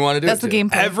 To whom you want to do That's it the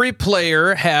gameplay. Every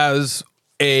player has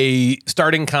a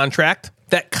starting contract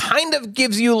that kind of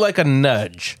gives you like a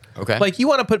nudge. Okay. Like you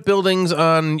want to put buildings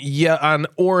on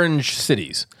orange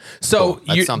cities. So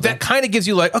Cool. that kind of gives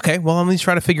you like, okay, well, I'm going to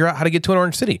try to figure out how to get to an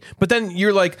orange city. But then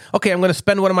you're like, okay, I'm going to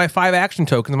spend one of my 5 action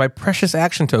tokens, my precious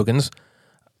action tokens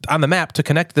on the map to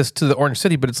connect this to the orange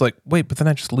city. But it's like, wait, but then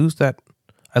I just lose that.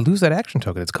 I lose that action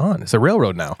token. It's gone. It's a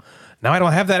railroad now. Now I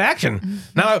don't have that action.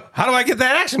 Now, how do I get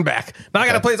that action back? Now I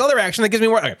got to play this other action that gives me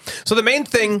more. Okay. So the main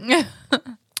thing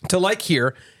to like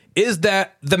here is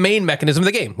that the main mechanism of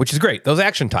the game, which is great. Those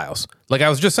action tiles. Like I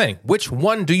was just saying, which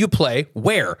one do you play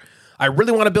where? I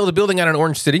really want to build a building on an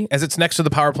orange city as it's next to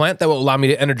the power plant that will allow me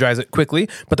to energize it quickly.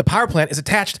 But the power plant is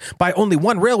attached by only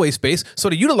one railway space. So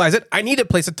to utilize it, I need to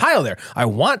place a tile there. I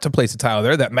want to place a tile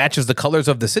there that matches the colors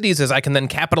of the cities as I can then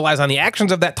capitalize on the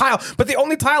actions of that tile. But the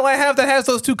only tile I have that has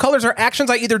those 2 colors are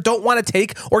actions I either don't want to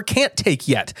take or can't take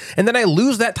yet. And then I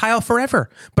lose that tile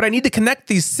forever. But I need to connect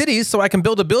these cities so I can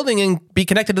build a building and be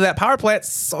connected to that power plant.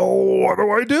 So what do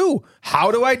I do?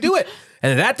 How do I do it?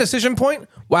 And that decision point,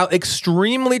 while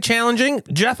extremely challenging,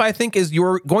 Jeff, I think is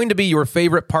going to be your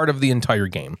favorite part of the entire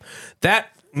game. That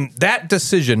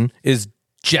decision is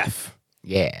Jeff.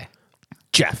 Yeah.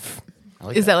 Jeff.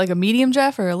 Is that like a medium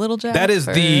Jeff or a little Jeff? That is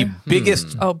the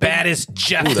biggest, baddest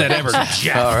Jeff that ever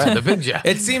Jeff. All right, the big Jeff.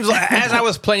 It seems like, as I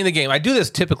was playing the game, I do this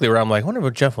typically where I'm like, I wonder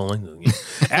what Jeff will like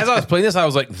this game. As I was playing this, I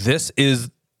was like,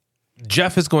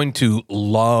 Jeff is going to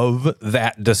love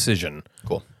that decision.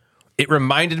 Cool. It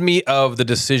reminded me of the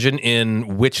decision in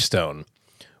Witchstone,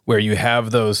 where you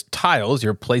have those tiles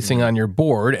you're placing on your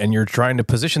board and you're trying to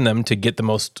position them to get the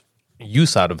most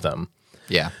use out of them.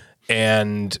 Yeah.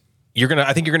 And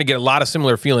I think you're gonna get a lot of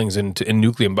similar feelings in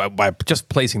Nucleum by just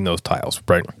placing those tiles,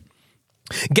 right?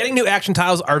 Getting new action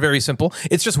tiles are very simple.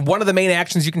 It's just one of the main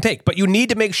actions you can take, but you need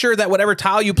to make sure that whatever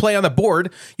tile you play on the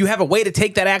board, you have a way to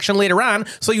take that action later on.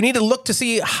 So you need to look to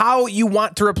see how you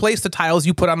want to replace the tiles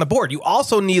you put on the board. You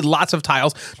also need lots of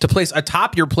tiles to place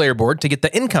atop your player board to get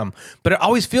the income. But it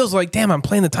always feels like, damn, I'm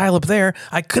playing the tile up there.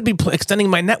 I could be extending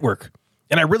my network.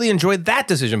 And I really enjoyed that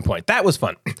decision point. That was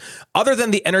fun. Other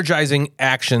than the energizing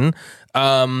action,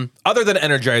 I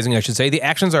should say, the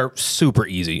actions are super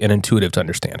easy and intuitive to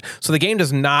understand. So the game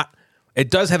it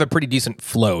does have a pretty decent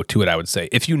flow to it, I would say.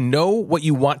 If you know what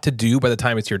you want to do by the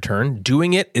time it's your turn,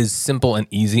 doing it is simple and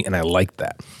easy, and I like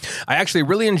that. I actually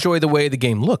really enjoy the way the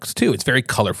game looks, too. It's very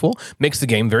colorful, makes the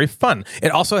game very fun.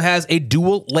 It also has a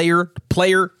dual-layered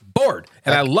player board.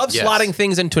 And I love slotting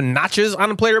things into notches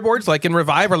on player boards, like in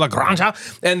Revive or La Granja.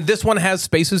 And this one has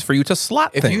spaces for you to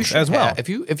slot things as well. If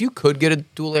you could get a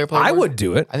dual layer player board, I would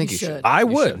do it. I think you should. I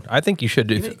would. I think you should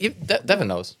do it. Devin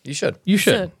knows. You should. You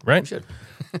should, right? You should.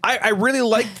 I really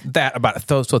liked that about it.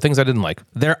 So things I didn't like.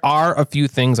 There are a few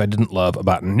things I didn't love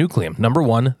about Nucleum. Number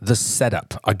one, the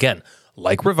setup. Again,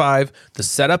 like Revive, the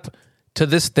setup to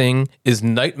this thing is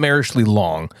nightmarishly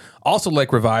long. Also,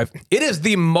 like Revive, it is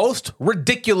the most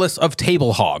ridiculous of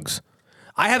table hogs.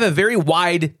 I have a very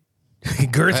wide,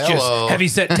 girthious,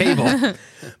 heavy-set table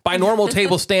by normal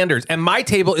table standards, and my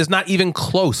table is not even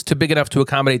close to big enough to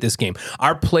accommodate this game.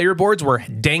 Our player boards were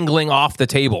dangling off the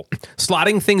table.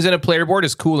 Slotting things in a player board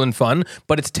is cool and fun,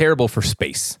 but it's terrible for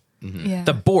space. Yeah.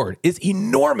 The board is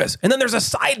enormous. And then there's a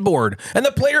sideboard. And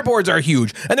the player boards are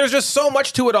huge. And there's just so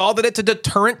much to it all that it's a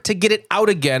deterrent to get it out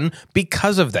again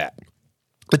because of that.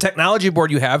 The technology board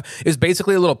you have is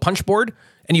basically a little punch board.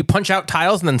 And you punch out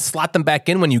tiles and then slot them back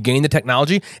in when you gain the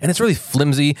technology. And it's really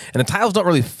flimsy. And the tiles don't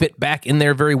really fit back in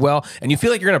there very well. And you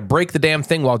feel like you're going to break the damn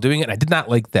thing while doing it. And I did not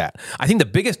like that. I think the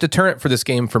biggest deterrent for this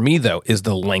game for me, though, is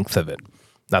the length of it,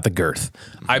 not the girth.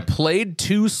 I played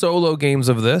 2 solo games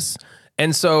of this.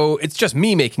 And so it's just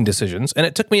me making decisions. And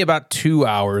it took me about 2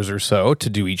 hours or so to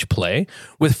do each play.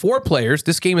 With 4 players,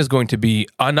 this game is going to be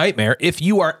a nightmare if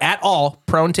you are at all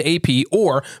prone to AP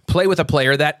or play with a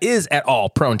player that is at all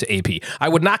prone to AP. I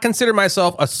would not consider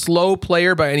myself a slow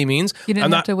player by any means. You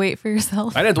didn't have to wait for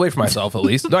yourself? I didn't have to wait for myself, at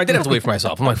least. No, I did have to wait for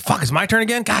myself. I'm like, fuck, it's my turn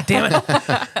again? God damn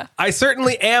it. I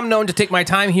certainly am known to take my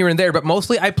time here and there, but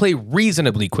mostly I play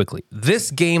reasonably quickly. This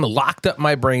game locked up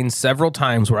my brain several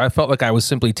times where I felt like I was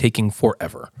simply taking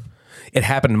forever. It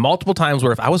happened multiple times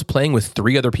where if I was playing with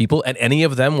 3 other people and any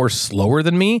of them were slower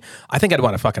than me, I think I'd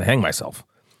want to fucking hang myself.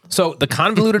 So the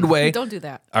convoluted way... Don't do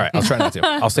that. All right, I'll try not to.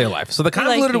 I'll stay alive. So the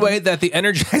convoluted way that the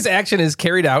energized action is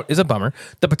carried out is a bummer.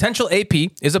 The potential AP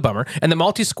is a bummer. And the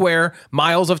multi-square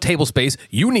miles of table space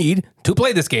you need to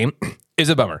play this game is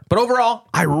a bummer. But overall,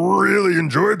 I really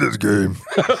enjoyed this game.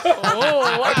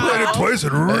 I played it twice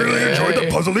and really enjoyed the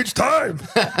puzzle each time.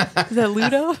 Is that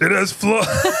Ludo? It has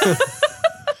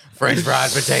French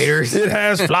fried potatoes. It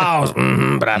has flaws,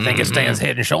 but I think it stands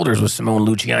head and shoulders with Simone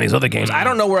Luciani's other games. I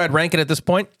don't know where I'd rank it at this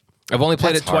point. I've only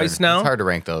played it twice now. It's hard to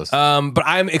rank those. But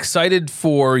I'm excited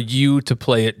for you to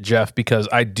play it, Jeff, because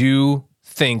I do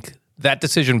think that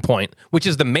decision point, which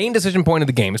is the main decision point of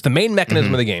the game, it's the main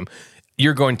mechanism of the game.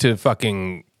 You're going to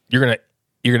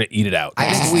eat it out.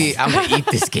 I'm gonna eat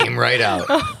this game right out.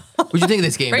 What'd you think of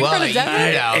this game? Right well, in front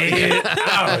of eat it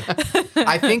out.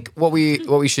 I think what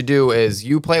we should do is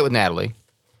you play it with Natalie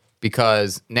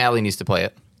because Natalie needs to play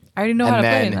it. I already know how to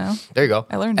play it now. There you go.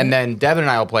 I learned and it. then Devin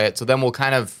and I will play it. So then we'll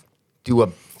kind of do a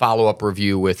follow-up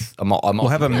review with a We'll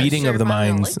have a meeting of the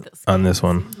minds on this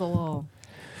one.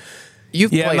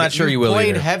 You've Yeah, I'm played not it. sure you will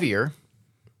played either. heavier.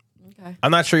 Okay.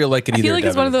 I'm not sure you'll like it either. I feel like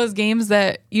it's one of those games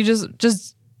that you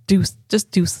just do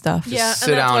stuff. Yeah, sit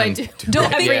and that's down what I and do.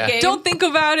 Don't Every think, game. don't think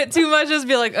about it too much. Just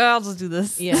be like, oh, I'll just do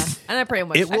this. Yeah, and I pretty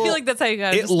much. I feel like that's how you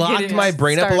got. It locked my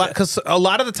brain up a lot because a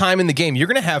lot of the time in the game, you're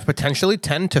going to have potentially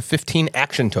 10 to 15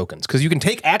 action tokens because you can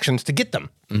take actions to get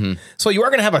them. So you are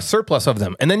going to have a surplus of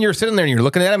them. And then you're sitting there and you're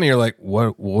looking at them and you're like,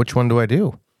 what? Which one do I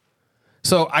do?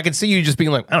 So I could see you just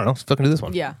being like, I don't know, let's fucking do this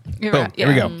one. Yeah. You're Boom, right. here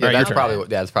we go. Yeah. All right, That's your turn.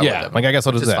 probably Yeah, what like I guess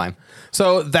I'll just do that. Fine.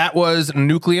 So that was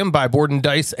Nucleum by Board and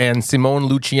Dice and Simone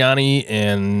Luciani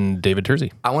and David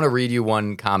Terzi. I want to read you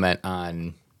one comment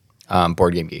on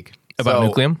Board Game Geek About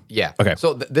Nucleum? Yeah. Okay.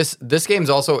 So this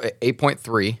game's also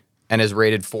 8.3 and is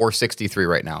rated 463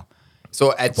 right now.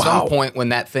 So at some point when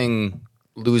that thing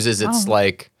loses its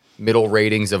like middle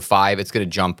ratings of 5, it's going to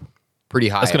jump pretty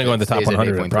high. It's gonna go in the top Stays at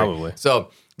 100 8.3. probably.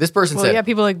 So This person Well, said, yeah,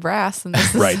 people like brass. And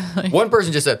this Right. Is like, one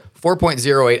person just said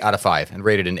 4.08 out of 5 and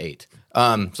rated an 8.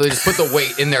 So they just put the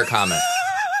weight in their comment.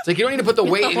 It's like, you don't need to put the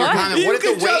weight in your comment. What if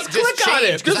the weight just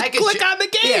changed? Just click on the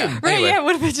game. Yeah. right, Anyway. yeah,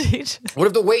 what if it changes? What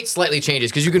if the weight slightly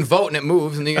changes? Because you can vote and it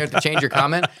moves, and then you have to change your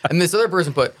comment. And this other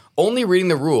person put, only reading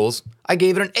the rules, I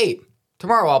gave it an 8.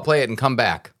 Tomorrow I'll play it and come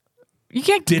back. You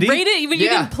can't Did he? rate it, even you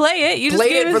Yeah. didn't play it. You just Played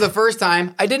gave it for the first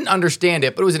time. I didn't understand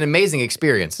it, but it was an amazing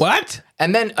experience. What?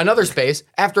 And then another space.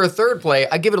 After a third play,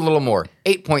 I give it a little more.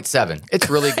 8.7. It's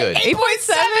really good.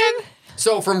 8.7.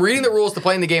 So from reading the rules to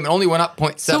playing the game, it only went up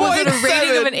 0.7. So was it a rating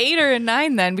 0.7? of an 8 or a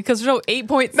 9 then? Because there's no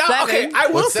 8.7. No, okay. I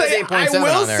will Well, it says say.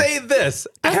 8.7 on there. This.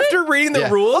 After reading the Yeah.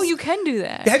 rules, Oh, you can do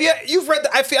that. have you? You've read.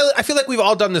 I feel like we've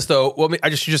all done this though. Well,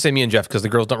 I just should just say me and Jeff because the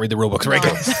girls don't read the rule books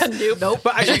regularly. Nope.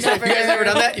 But I should say, You guys never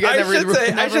done that? You guys I never read the rules?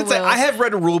 should say will. I have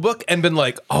read a rule book and been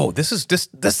like, oh, this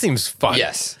seems fun.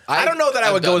 Yes. I don't know that I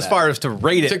I've would go done as that. far as to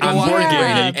rate To it go on on board and game.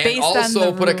 Yeah. and based on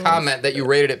also the put a rules. comment that you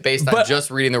rated it based on But just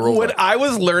reading the rule When book. I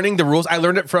was learning the rules, I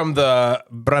learned it from the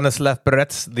Branislav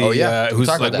Beretz, who's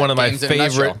Talk about like that. one of my Games in a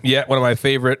favorite, nutshell. one of my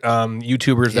favorite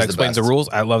YouTubers that the explains the best. rules.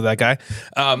 I love that guy.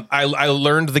 I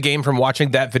learned the game from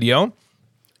watching that video,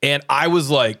 and I was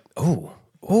like, ooh.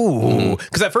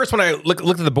 Because at first when I looked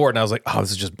at the board and I was like, oh,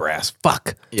 this is just brass.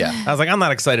 Fuck. Yeah. I was like, I'm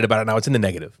not excited about it now. It's in the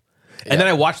negative. And then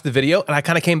I watched the video and I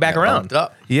kind of came back around. bumped it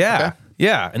up. Yeah. Okay.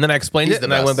 Yeah. And then I explained He's it the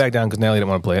and I best. went back down because Natalie didn't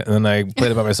want to play it. And then I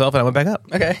played it by myself and I went back up.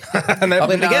 Okay. And I Up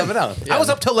played and it down, again. up and down. Yeah. I was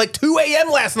up till like 2 a.m.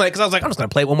 last night because I was like, I'm just going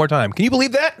to play it one more time. Can you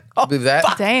believe that? Oh, Believe that?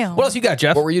 fuck. Damn. What else you got,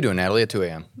 Jeff? What were you doing, Natalie, at 2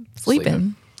 a.m.?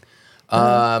 Sleeping.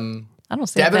 I don't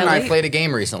say Devin that and I late. played a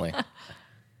game recently.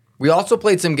 We also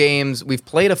played some games. We've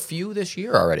played a few this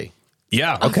year already.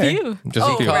 Yeah. Okay. few. Just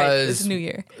a Oh, few. right. Because- It's New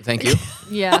Year. Thank you.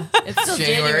 Yeah. It's still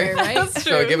January. January, right?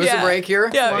 So give us a break here.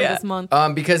 Yeah, yeah. Longest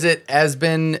month. Because it has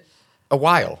been a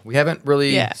while. We haven't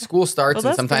really. Yeah. School starts, Well, and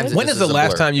that's sometimes good. it When just is the a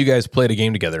last blur. time you guys played a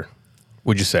game together?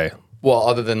 Would you say? Well,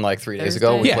 other than like 3 days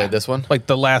ago, we Thursday. played this one. Like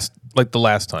the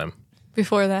last time.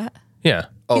 Before that. Yeah.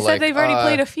 Oh, He said they've already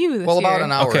played a few this Well, about year.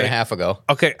 an hour Okay. and a half ago.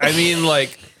 Okay. I mean,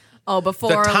 like Oh, the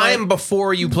before time like,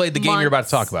 before you played the game you're about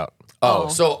to talk about. Oh,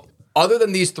 so other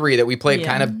than these 3 that we played Yeah.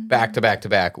 kind of back to back to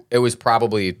back, it was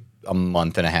probably a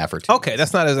month and a half or 2. Okay,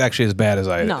 that's not actually as bad as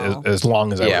No. as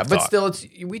long as I would Yeah, have but thought.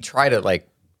 still, we try to like.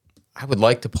 I would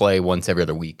like to play once every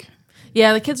other week.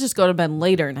 Yeah, the kids just go to bed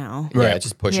later now. Right. Yeah,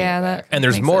 just pushing Yeah, it that- back. And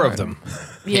there's Makes more it of them.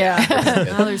 Yeah.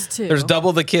 Now there's 2. There's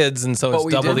double the kids, and so But it's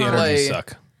we double did the energy play-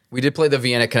 suck. We did play the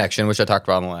Vienna Connection, which I talked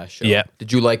about on the last show. Yeah.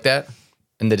 Did you like that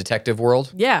in the detective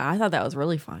world? Yeah, I thought that was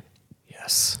really fun.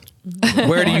 Yes.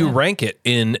 Where do you rank it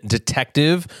in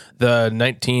detective? The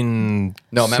 19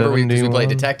 No, remember we played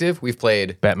detective. We've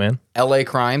played Batman L.A.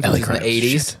 Crimes, which is in the Crimes,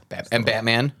 80s, and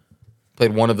Batman.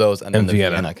 Played one of those, and then and the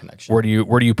Vienna Connection. Where do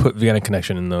you put Vienna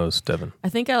Connection in those, Devin? I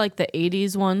think I like the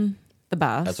 80s one the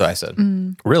best. That's what I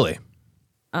said. Really?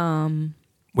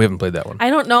 We haven't played that one. I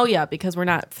don't know yet because we're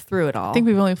not through it all. I think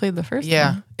we've only played the first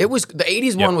Yeah, one. it was the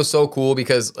 80s one was so cool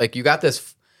because like you got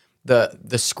this the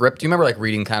script. Do you remember like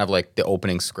reading kind of like the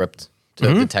opening script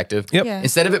to detective? Yep. Yeah.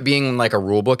 Instead of it being like a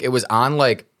rule book, it was on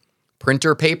like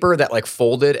printer paper that like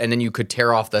folded and then you could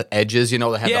tear off the edges, that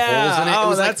had Yeah. the holes in it. Oh, It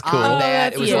was that's like cool. on Oh,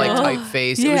 that. It was like cute.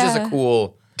 typeface. It was just a Yeah.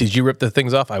 cool. Did you rip the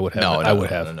things off? I would have. No, I would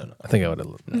no, have. no. I think I would have.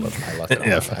 I left it.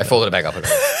 I folded it back up.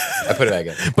 I put it back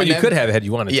in. But And you then- could have had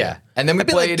you wanted to. Yeah, and then we It'd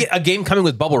be like played. a game coming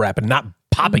with bubble wrap and not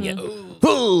popping it.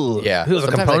 Ooh. Yeah, It was a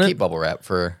sometimes I component. keep bubble wrap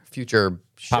for future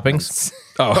Poppings? shipments.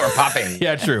 Oh. or popping.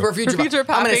 Yeah, true. For future, For future I'm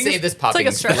going to poppings. save this It's popping.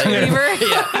 like a stress for later. reliever.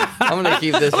 Yeah, I'm going to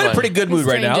keep this I'm in one. a pretty good mood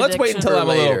right now. Strange Let's wait addiction. until I'm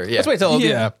a little. For later, yeah. Let's wait till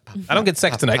Yeah. I don't get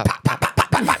sex tonight. Pop, pop, pop,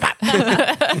 pop, pop, pop, pop.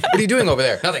 What are you doing over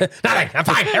there? Nothing. Nothing. I'm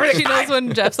fine. Everything's She knows fine.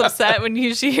 when Jeff's upset when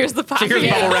she hears the popping. She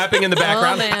hears bubble wrapping in the Oh,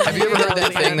 background. man. Have you ever heard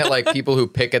that thing that like people who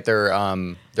pick at their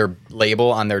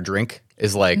label on their drink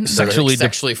is like Sexually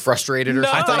sexually frustrated or I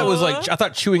something? thought it was like I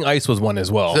thought chewing ice was one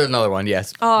as well. There's another one.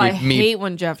 Yes. Oh, I Me- hate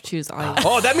when Jeff chews ice.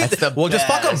 Oh, that means That's the well, just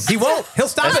fuck him. best. He won't. He'll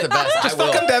stop That's it. the best. Just I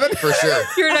fuck will. him, Devin. For sure.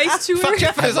 You're an ice chewer. Fuck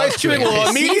Jeff and his love ice chewing chewing will ice.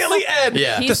 immediately end.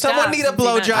 Yeah. He Does someone stopped. need a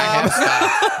blowjob? I have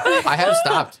stopped. I have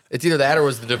stopped. It's either that or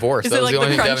was the divorce. Is That it was like the the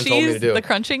only thing Devin told me to crunchies? do. The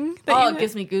crunching? That Oh, you it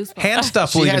gives me goosebumps. Hand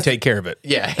stuff will She even has- take care of it.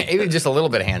 Yeah, maybe just a little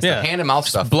bit of hand stuff. Yeah. Hand and mouth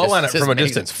stuff. blow on it Just from a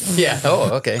makes distance. Yeah.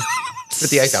 Oh, okay. Spit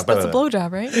the ice out. That's a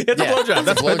blowjob, right? It's a blowjob.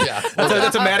 That's a blowjob.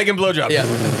 That's a Madigan blowjob. Yeah.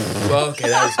 Well, okay,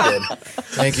 that was good.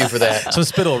 Thank you for that. Some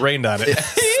spittle rained on it.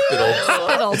 Spittle.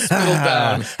 Little Spittle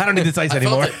down. I don't need this ice I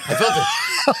anymore. felt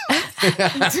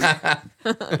it.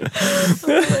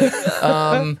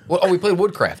 We played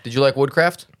Woodcraft. Did you like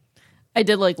Woodcraft? I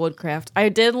did like Woodcraft. I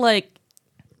did like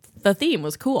the theme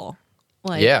was cool.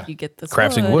 Like Yeah. you get this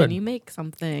Crafting wood. and you make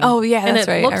something. Oh, yeah, and that's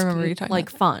it right. I looks remember you talking like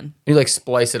about fun. You like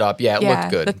splice it up. Yeah, it looked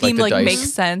good. The theme like the dice.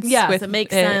 makes sense. Yes, with it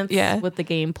makes it. sense Yeah. with the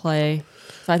gameplay.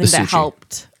 So I think The that sushi.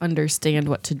 helped understand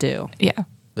what to do. Yeah.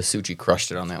 The Suchi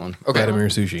crushed it on that one. Okay. Vladimir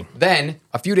Sushi. Then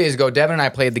a few days ago, Devin and I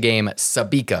played the game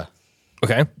Sabika.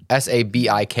 Okay.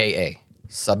 Sabika.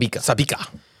 Sabika. Sabika.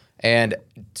 And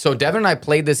so Devin and I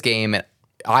played this game,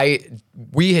 and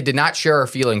we did not share our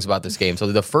feelings about this game. So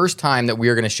the first time that we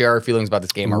are going to share our feelings about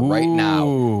this game are right now.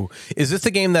 Ooh. Is this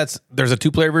the game there's a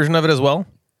 2-player version of it as well?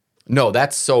 No,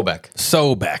 that's Sobek.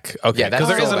 Sobek. Okay. Yeah, that's Because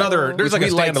there is Sobek. another. There's Which like a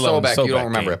we liked standalone Sobek. You don't Sobek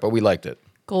remember game. it, but we liked it.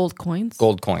 Gold coins.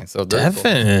 Gold coins. So very cool.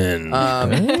 Devin. Boom,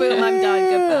 I'm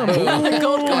done. Goodbye.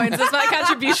 Gold coins. That's my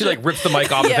contribution. She like rips the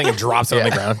mic off the thing and drops it on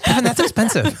the ground. Devin, that's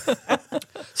expensive.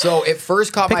 So it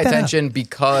first caught my that up. attention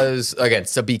because, again,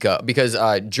 Sabika, because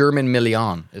German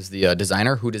Million is the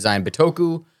designer who designed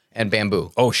Bitoku and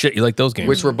Bamboo, Oh shit, you like those games?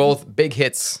 which were both big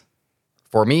hits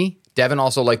for me. Devin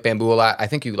also liked Bamboo a lot. I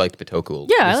think you liked Bitoku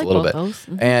Yeah, I just like a little both bit. those.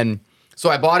 Mhm. And so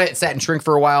I bought it, sat in shrink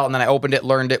for a while, and then I opened it,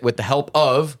 learned it with the help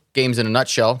of Games in a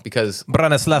Nutshell because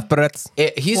Branislav Perez.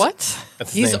 he's What?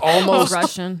 That's his he's name. almost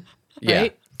Russian. yeah.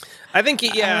 Right? I think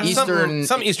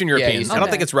some Eastern European. Eastern. I don't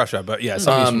think it's Russia, but yeah,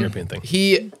 some Eastern European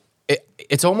thing.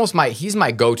 It's almost he's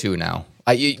my go-to now.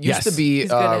 It used Yes. to be He's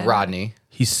good at it. Rodney.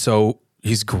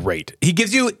 He's great. He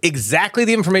gives you exactly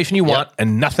the information you want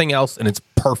and nothing else, and it's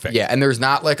perfect. Yeah, and there's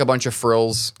not like a bunch of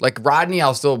frills. Like Rodney,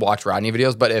 I'll still watch Rodney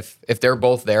videos, but if they're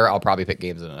both there, I'll probably pick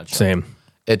Games in a Nutshell. Same.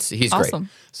 He's Awesome. great.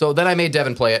 So then I made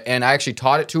Devin play it, and I actually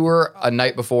taught it to her a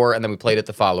night before, and then we played it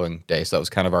the following day. So that was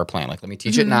kind of our plan. Like, let me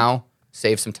teach it now,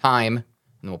 save some time, and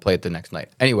then we'll play it the next night.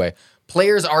 Anyway,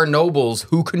 players are nobles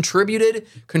who contributed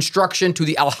construction to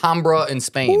the Alhambra in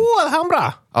Spain. Ooh,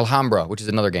 Alhambra. Alhambra, which is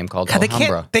another game called God,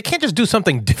 Alhambra. they can't just do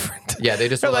something different. Yeah, they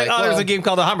just They're were like, like, oh, there's well- a game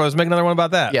called Alhambra. Let's make another one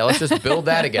about that. Yeah, let's just build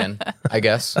that again, I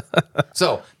guess.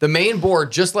 So the main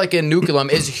board, just like in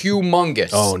Nucleum, is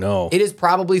humongous. Oh, no. It is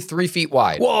probably 3 feet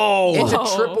wide. Whoa. It's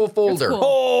a triple folder. cool.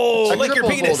 Oh, A like your triple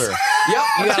penis. folder. Yep,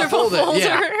 you gotta fold it.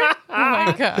 Yeah. Oh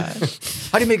my god.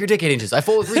 How do you make your dick 8 inches? I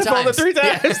fold it 3 Fold times. it 3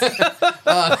 times.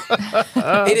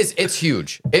 It's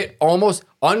huge. It almost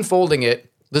unfolding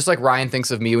it, just like Ryan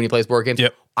thinks of me when he plays board games.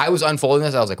 Yep. I was unfolding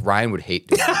this. I was like, Ryan would hate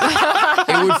doing it.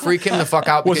 It would freak him the fuck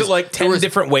out. Was it because like 10 there was-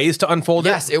 different ways to unfold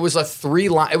Yes, it was a 3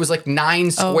 line. It was like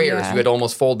 9 squares. yeah. You had to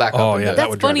almost fold back Oh, up. yeah, into. that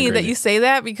would That's drive me funny that crazy. you say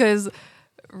that because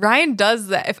Ryan does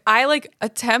that. If I like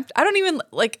attempt, I don't even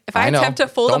like if I know. attempt to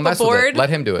fold Don't up a mess with it. board, Let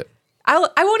him do it. I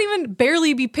won't even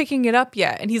barely be picking it up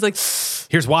yet. And he's like,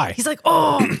 Here's why.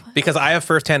 oh, Because I have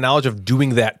firsthand knowledge of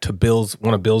doing that to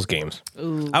one of Bill's games. I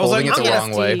was Folding it I'm the gonna-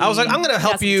 wrong way. I was like, I'm going to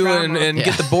help some you trauma. and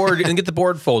get the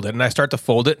board folded, and I start to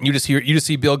fold it, and you just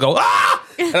see Bill go ah,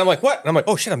 and I'm like, what? And I'm like,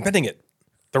 oh shit, I'm bending it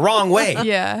the wrong way.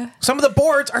 yeah. Some of the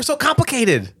boards are so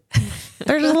complicated.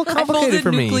 They're just a little I complicated folded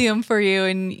for me. Nucleum for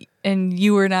you, and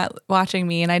you were not watching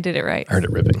me, and I did it right. I heard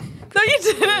it ripping. No, you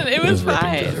didn't. It was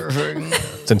fine.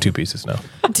 It's in 2 pieces now.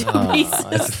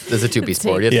 There's a 2-piece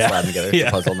board. You have to Yeah. slap them together. It's Yeah.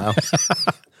 a puzzle now.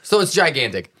 So it's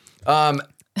gigantic.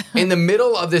 In the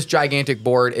middle of this gigantic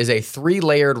board is a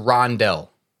 3-layered rondelle.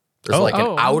 There's like an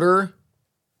Oh. outer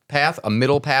path, a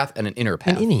middle path, and an inner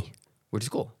path. Innie. Which is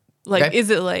cool. Like, Okay. is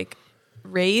it like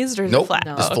raised or is Nope, it flat?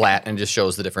 just flat and just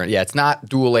shows the different. Yeah, it's not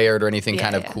dual layered or anything Yeah,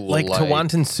 kind of yeah. cool. Like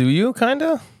Tawantin Suyu, kind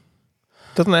of?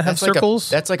 Doesn't that have that's like circles?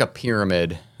 that's like a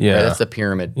pyramid. Yeah. Right? That's the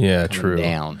pyramid. Yeah, coming true.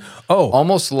 Down. Oh.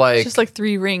 Almost like Just like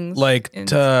 3 rings. like in-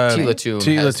 Tila Tomb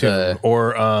has Tomb.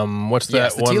 Or what's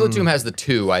yes, that the one? Tila Tomb has the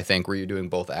 2, I think, where you're doing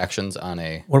both actions on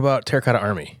a. What about Terracotta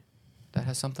Army? That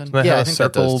has something. That Yeah, I has a think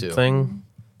that circle does too. thing.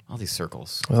 All these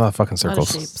circles. There's a lot of fucking A lot of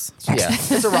circles. shapes. Yeah,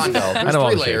 it's a rondelle. There's know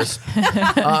all 3 the layers.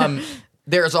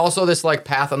 There's also this like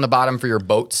path on the bottom for your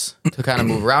boats to kind of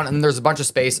move around, and then there's a bunch of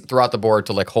space throughout the board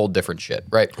to like hold different shit,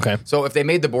 right? Okay. So if they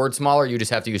made the board smaller, you just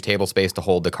have to use table space to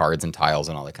hold the cards and tiles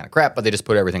and all that kind of crap. But they just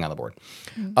put everything on the board.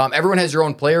 Everyone has your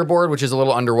own player board, which is a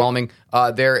little underwhelming.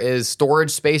 There is storage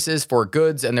spaces for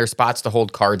goods, and there's spots to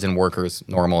hold cards and workers.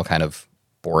 Normal kind of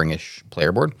boringish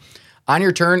player board. On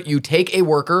your turn, you take a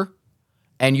worker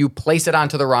and you place it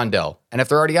onto the rondelle. And if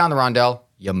they're already on the rondelle,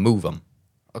 you move them.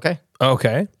 Okay?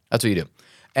 Okay. That's what you do.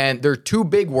 And their 2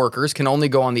 big workers can only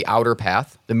go on the outer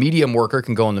path. The medium worker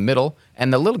can go in the middle.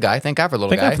 And the little guy, thank God for little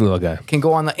Thank guy, God for the little guy. can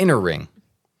go on the inner ring.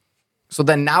 So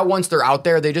then now once they're out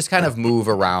there, they just kind of move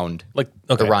around Like,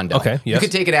 the okay. rondelle. Okay, You yes.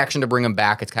 could take an action to bring them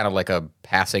back. It's kind of like a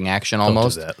passing action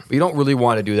almost. that. But you don't really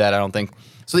want to do that, I don't think.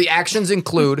 So the actions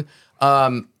include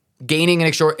gaining and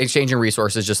exchanging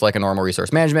resources just like a normal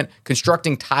resource management,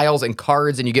 constructing tiles and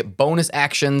cards, and you get bonus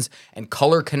actions and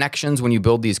color connections when you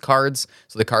build these cards.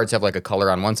 So the cards have like a color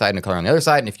on one side and a color on the other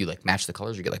side, and if you like match the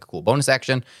colors, you get like a cool bonus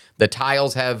action. The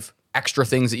tiles have extra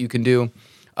things that you can do.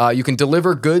 You can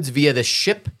deliver goods via the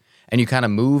ship, and you kind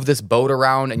of move this boat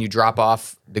around, and you drop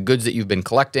off the goods that you've been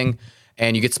collecting,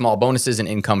 and you get small bonuses and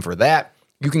income for that.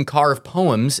 You can carve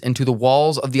poems into the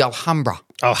walls of the Alhambra.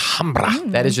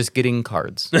 That is just getting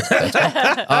cards. That's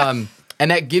right. And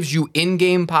that gives you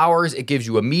in-game powers. It gives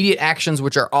you immediate actions,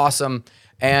 which are awesome.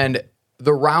 And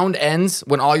the round ends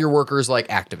when all your workers like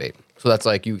activate. So that's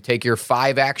like you take your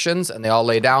 5 actions and they all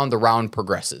lay down. The round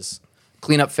progresses.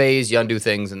 Cleanup phase, you undo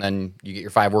things, and then you get your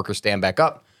 5 workers stand back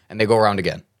up, and they go around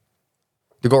again.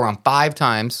 They go around 5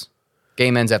 times.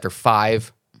 Game ends after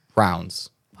 5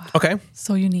 rounds. Okay.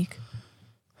 So unique.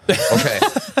 Okay.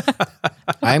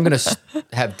 I am going to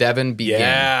have Devin begin.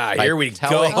 Yeah, by here we go.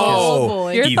 telling Oh,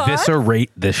 boy. Your thoughts?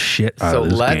 Eviscerate the shit out So of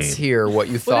this let's game. hear what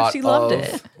you What thought if she loved of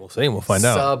it? We'll see. We'll find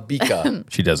out. Sabika.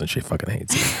 She doesn't. She fucking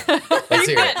hates it. Let's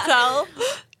hear it. Tell.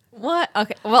 What?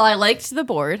 Okay. Well, I liked the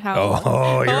board. How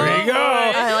Oh, here we go.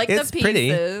 I like It's the pretty.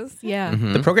 pieces. Yeah.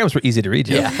 The programs were easy to read.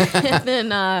 Yeah. And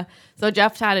then, so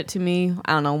Jeff taught it to me,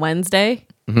 I don't know, Wednesday,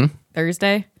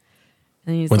 Thursday.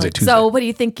 And he's Wednesday, like, Tuesday. so what do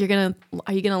you think are you going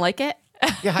to like it?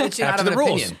 Yeah, how did she not After have the an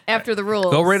rules. opinion? After the rules.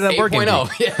 Go rate it on Boardgame.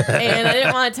 8.0. Yeah. And I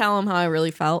didn't want to tell him how I really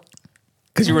felt.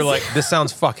 Because you were like, this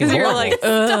sounds fucking You're horrible. like,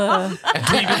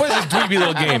 Dweeby, what is this dweeby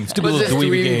little game? Stupid What's little this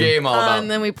dweeby dweeby game all about?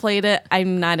 And then we played it.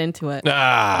 I'm not into it.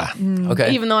 Ah.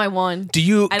 Okay. Even though I won. Do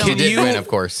you, I don't can You did you, win, of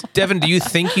course. Devin, do you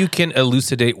think you can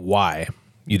elucidate why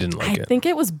you didn't like I it? think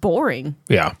it was boring.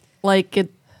 Yeah. Like,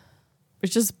 it was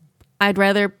just, I'd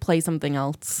rather play something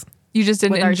else. you just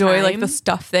didn't With our enjoy like time? the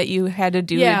stuff that you had to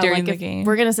do Yeah, during like the if game.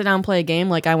 we're going to sit down and play a game,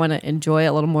 like, I want to enjoy it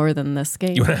a little more than this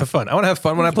game. You want to have fun. I want to have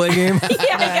fun when I play a game.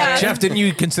 Jeff, didn't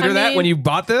you consider I that mean- when you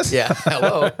bought this? Yeah.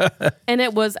 Hello. And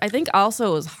it was, I think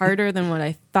also it was harder than what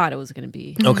I thought it was going to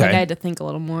be. Okay. Like I had to think a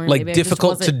little more. Like Maybe I just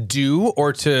difficult to wasn't- do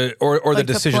or the Like the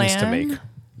decisions to plan? make?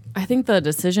 I think the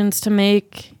decisions to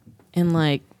make and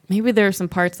like maybe there are some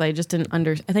parts that I just didn't I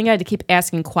think I had to keep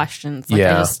asking questions. Like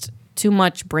Yeah. I just, too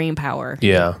much brain power.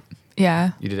 Yeah.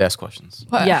 yeah. You did ask questions.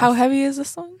 What, Yes. How heavy is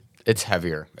this one? It's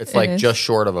heavier. It's It like is. just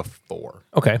short of a 4.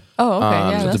 Okay. Oh, okay. Yeah,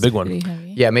 so it's a that's big one. pretty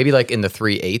heavy. Yeah, maybe like in the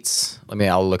 3/8.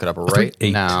 I'll look it up right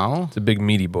 3/8. now. It's a big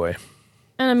meaty boy.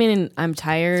 And I mean, I'm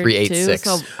tired 3/8/6. too,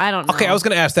 so I don't know. Okay, I was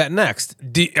going to ask that next.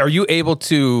 Are you able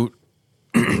to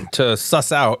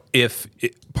suss out if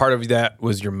part of that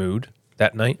was your mood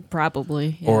that night?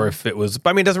 Probably. Yeah. Or if it was,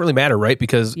 I mean, it doesn't really matter, right?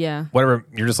 Because Yeah. whatever,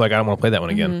 you're just like, I don't want to play that one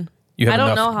again. You have I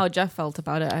don't enough- know how Jeff felt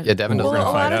about it. Yeah, Devin doesn't Well, a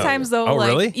know. lot of out. times though, Oh, like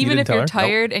really? You even didn't if tell you're her?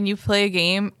 tired and you play a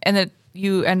game and then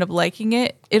you end up liking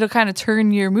it, it'll kind of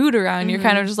turn your mood around. You're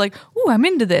kind of just like, "Ooh, I'm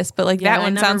into this." But like Yeah, that I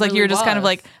one never sounds like really you're just kind of was.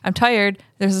 like, "I'm tired.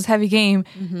 There's this heavy game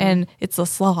and it's a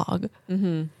slog." This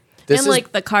and is,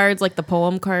 like the cards, like the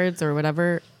poem cards or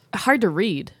whatever, hard to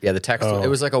read. yeah, the text. Oh. It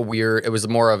was like it was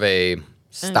more of a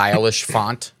stylish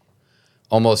font.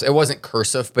 Almost, it wasn't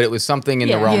cursive, but it was something in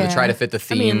the Yeah. realm Yeah. to try to fit the I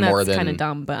theme mean, more that's than. kind of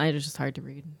dumb, but it's just hard to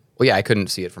read. Well, yeah, I couldn't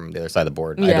see it from the other side of the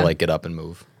board. I had Yeah. to like get up and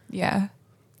move. Yeah.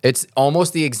 It's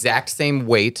almost the exact same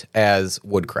weight as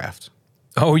Woodcraft.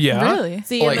 Oh, yeah. Really?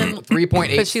 See, Like and then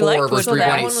 3.84 But she liked versus so that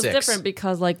one was 3.86. different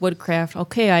because like woodcraft.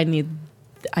 Okay, I need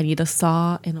a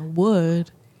saw and a wood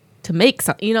to make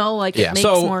something. You know, like Yeah. it makes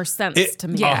So more sense it- to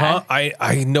me. Yeah. Uh-huh.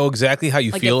 I know exactly how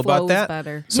you Like, feel it about flows that.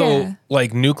 better. So Yeah.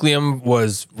 like Nucleum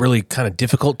was really kind of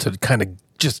difficult to kind of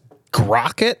just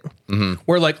grok it.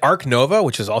 Where like Arc Nova,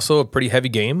 which is also a pretty heavy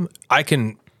game, I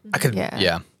could Yeah.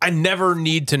 Yeah. I never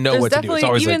need to know There's what to do. definitely It's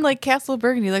always even like Castle of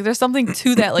Burgundy, like there's something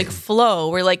to that like flow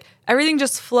where like everything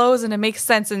just flows and it makes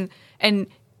sense and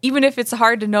even if it's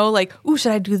hard to know like, ooh,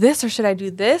 should I do this or should I do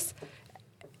this?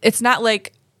 It's not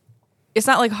like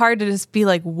hard to just be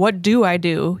like, what do I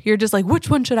do? You're just like, which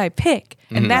one should I pick?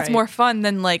 And that's Right. more fun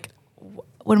than like,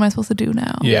 what am I supposed to do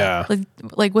now? Yeah.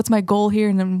 Like what's my goal here?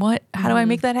 And then what? How do I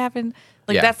make that happen?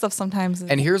 Like Yeah. that stuff sometimes.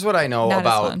 And here's what I know Not as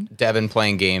about fun. Devin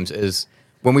playing games is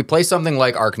when we play something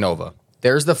like Arc Nova,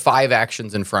 there's the 5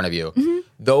 actions in front of you. Mm-hmm.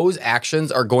 Those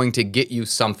actions are going to get you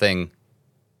something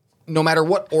no matter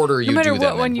what order you matter do what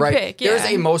them one in, you right? pick, There's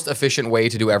yeah. a most efficient way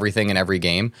to do everything in every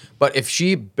game. But if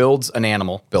she builds an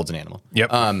animal, Yep.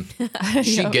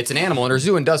 she gets an animal in her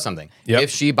zoo and does something. Yep. If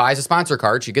she buys a sponsor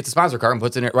card, she gets a sponsor card and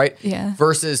puts it in it, right? Yeah.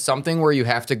 Versus something where you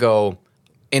have to go,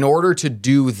 in order to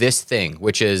do this thing,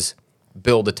 which is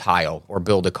build a tile or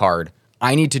build a card,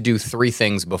 I need to do 3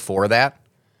 things before that.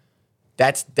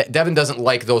 Devin doesn't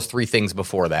like those 3 things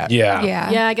before that. yeah.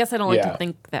 yeah. Yeah, I guess I don't like Yeah. to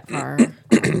think that far.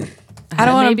 I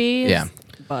don't want to maybe. Yeah.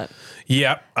 but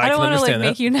Yep, I don't want to like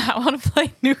make you not want to play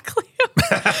Nucleum. But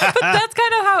that's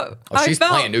kind of how I she's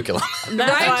felt. playing Nucleum.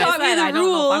 that's Ryan why taught me the I don't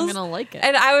know if I'm rules, gonna like it.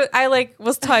 and I like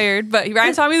was tired, but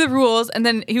Ryan taught me the rules, and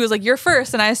then he was like, "You're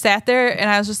first," and I sat there, and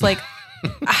I was just like,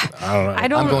 I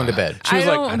don't. I'm going to bed. She was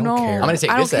like, I don't know. care. I'm going to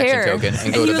take this action token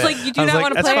and go he to was bed. like, "You do I was not like,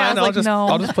 want to that's play." fine, I was like, "No."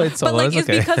 I'll just play it solo. But like, It's it's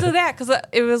okay. because of that, because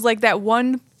it was like that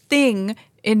one thing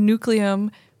in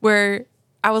Nucleum where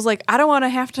I was like, I don't want to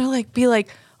have to like be like,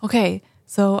 okay,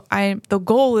 so the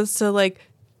goal is to like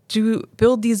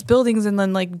build these buildings and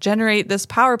then like generate this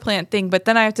power plant thing, but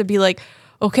then I have to be like,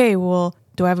 okay, well,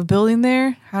 do I have a building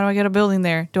there? How do I get a building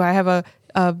there? Do I have a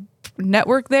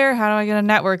network there? How do I get a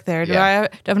network there? Do I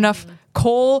have enough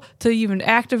coal to even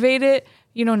activate it?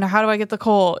 Now how do I get the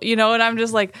coal? And I'm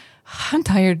just like, I'm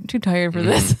too tired for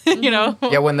this.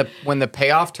 Yeah, when the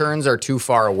payoff turns are too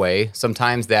far away,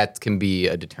 sometimes that can be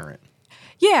a deterrent.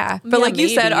 Yeah, but Yeah, like you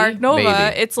said, maybe. Arc Nova,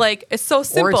 Maybe. it's like it's so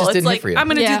simple. just It's didn't hit like for you. I'm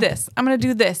gonna Yeah. do this. I'm gonna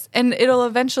do this, and it'll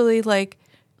eventually like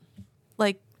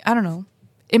I don't know.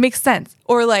 It makes sense.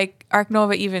 Or like Arc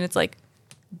Nova, even it's like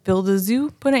build a zoo,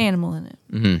 put an animal in it.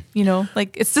 Mm-hmm.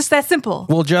 Like it's just that simple.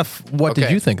 Well, Jeff, what did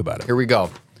Okay. you think about it? Here we go.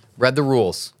 Read the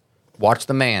rules. Watch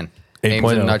the man. Names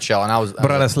in a 8.0. nutshell. And I was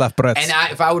Brothers left breaths.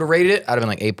 and if I would have rated it, I'd have been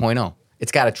like 8.0.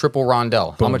 It's got a triple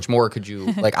rondelle. How much more could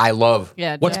you like? I love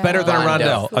yeah, What's better than a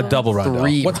Rondell. rondelle? A double rondelle.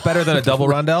 Three. What's better than a double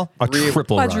rondelle? A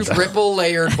triple rondelle. triple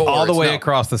layered boards. All the way No.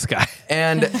 across the sky.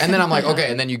 And then I'm like,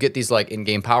 okay, and then you get these like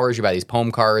in-game powers. You buy these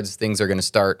poem cards. Things are going to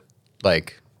start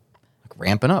like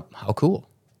ramping up. How cool!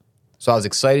 So I was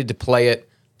excited to play it.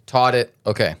 Taught it.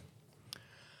 Okay.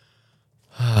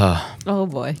 Oh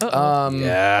boy.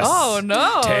 Yes. Oh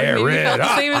no! Tear Maybe you it felt the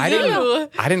up. same as I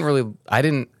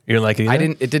didn't. You didn't like it either? I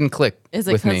didn't. It didn't click. Is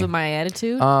it with because me. of my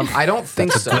attitude? I don't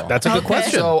think so. That's a good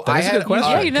question. So That I is a had good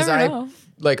question. Yeah, you 'cause never I know.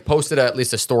 like posted at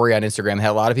least a story on Instagram.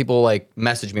 Had a lot of people like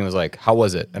message me and was like, "How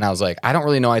was it?" And I was like, "I don't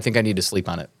really know. I think I need to sleep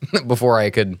on it before I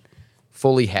could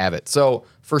fully have it." So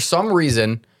for some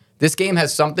reason, this game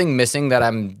has something missing that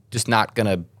I'm just not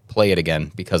gonna play it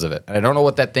again because of it. And I don't know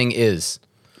what that thing is.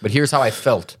 But here's how I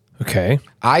felt. Okay.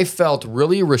 I felt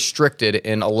really restricted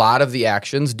in a lot of the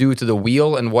actions due to the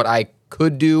wheel and what I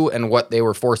could do and what they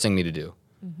were forcing me to do.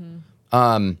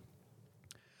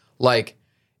 Like,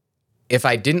 if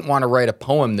I didn't want to write a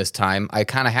poem this time, I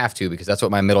kind of have to because that's what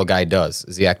my middle guy does,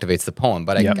 is he activates the poem.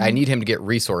 But Yep. I need him to get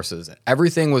resources.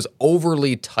 Everything was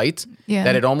overly tight Yeah.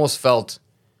 that it almost felt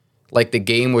like the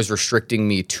game was restricting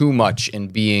me too much in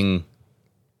being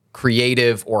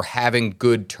creative or having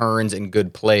good turns and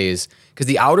good plays, because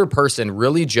the outer person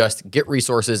really just get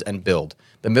resources and build.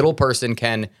 The middle person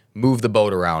can move the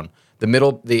boat around.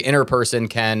 The inner person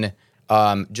can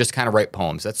just kind of write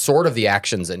poems. That's sort of the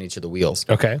actions in each of the wheels.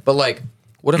 Okay. But like,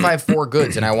 what if I have 4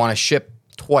 goods and I want to ship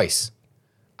twice?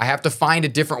 I have to find a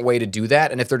different way to do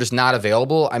that, and if they're just not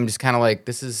available, I'm just kind of like,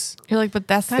 this is... You're like, but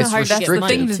that's kind of It's hard. That's the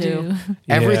restricted. thing to do.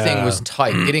 Everything Yeah. was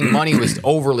tight. Getting money was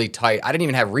overly tight. I didn't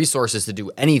even have resources to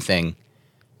do anything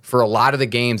for a lot of the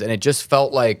games, and it just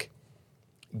felt like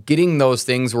getting those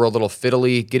things were a little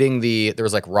fiddly. There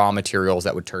was like raw materials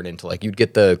that would turn into like, you'd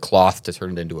get the cloth to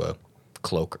turn it into a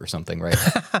cloak or something, right?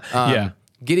 Yeah.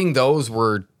 Getting those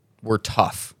were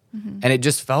tough, and it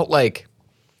just felt like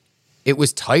it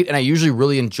was tight. And I usually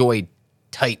really enjoy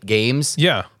tight games.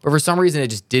 Yeah. But for some reason, it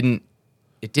just didn't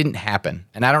happen.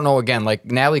 And I don't know, again, like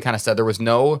Natalie kind of said, there was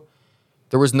no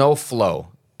flow.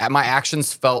 My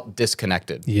actions felt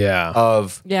disconnected. Yeah.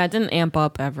 Yeah, it didn't amp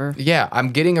up ever. Yeah, I'm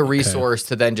getting a resource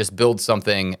to then just build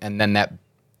something, and then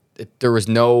there was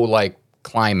no like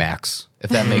climax,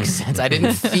 if that makes sense. I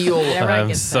didn't feel. Ryan I'm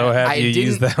gets so that. happy you didn't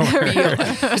used that word.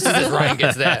 feel. This is as Ryan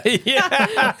gets that.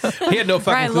 Yeah. He had no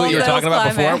fucking Ryan clue what you were loves talking about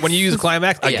before. climax. When you use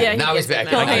climax, I get Yeah, it. now he's back.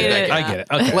 gets it. I get it. He'll hate I get it.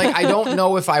 Okay. Like, I don't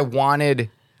know if I wanted.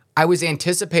 I was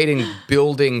anticipating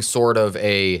building sort of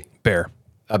a Bear.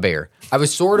 bear. I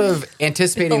was sort of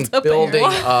anticipating Build a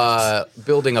bear.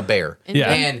 building a bear. Yeah,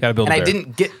 and gotta build a I bear.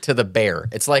 didn't get to the bear.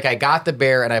 It's like I got the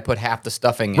bear and I put half the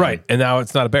stuffing in. Right. And now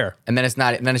it's not a bear. And then it's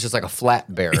not. And then it's just like a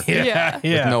flat bear Yeah.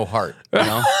 Yeah. with no heart. You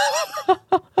know.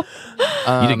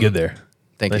 You did good there.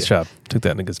 Thank Nice you. job. Took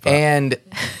that in a good spot. And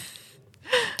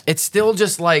it's still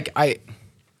just like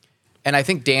and I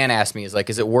think Dan asked me, is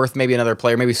it worth maybe another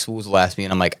player? Maybe Swooz will ask me,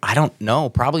 and I'm like, I don't know.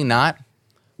 Probably not.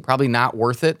 Probably not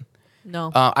worth it.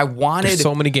 No. I wanted There's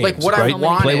so many games. Like what right? I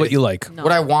wanted. Play what you like. No.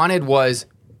 What I wanted was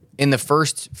in the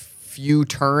first few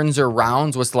turns or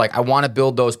rounds was like, I want to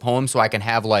build those poems so I can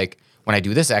have like, when I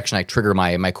do this action, I trigger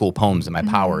my cool poems and my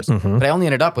powers. But I only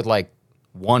ended up with like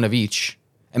one of each.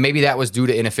 And maybe that was due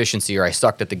to inefficiency or I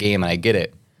sucked at the game and I get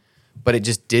it. But it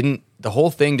just didn't, the whole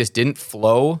thing just didn't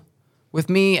flow with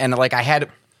me. And like I had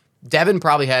Devin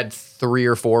probably had 3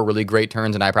 or 4 really great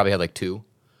turns, and I probably had like 2,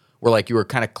 where like you were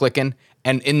kind of clicking.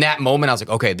 And in that moment, I was like,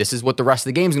 okay, this is what the rest of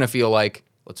the game's gonna feel like.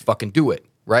 Let's fucking do it,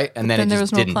 right? And then it there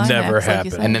just was no didn't. climax, Never like you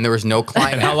happened. said. And then there was no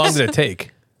climax. And how long did it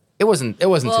take? It wasn't too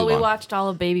Well, we long. watched all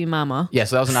of Baby Mama. Yeah,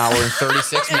 so that was an hour and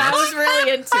 36 I minutes. was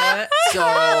really into it.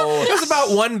 So It was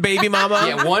about one baby mama.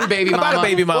 yeah, one baby mama. About a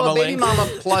baby mama Well, a baby length.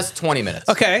 mama plus 20 minutes.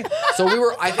 Okay. So we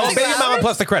were. I think Oh, baby mama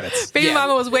plus the credits. Baby Yeah.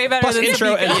 Mama was way better Plus than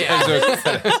intro Sabika.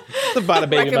 and it's about a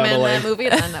baby mama Recommend that length. movie.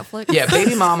 It's on Netflix. Yeah,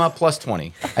 baby mama plus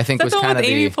 20. I think was That's the one kind with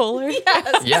of Amy the. Poehler.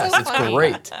 Yes, it's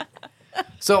great.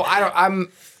 So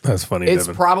I'm. That's funny, It's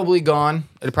Devin. probably gone.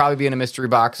 It'll probably be in a mystery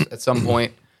box at some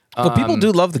point. Well, people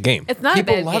do love the game. It's not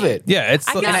People a bad love game. it. Yeah, it's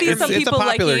I can see some it's people a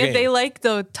popular liking it. game. They like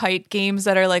the tight games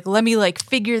that are like, let me like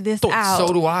figure this out.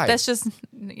 so do I. That's just,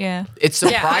 yeah. It Yeah,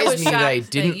 I surprised was me shocked that I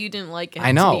didn't. you didn't like it.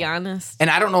 I know. To be honest. And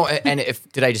I don't know. And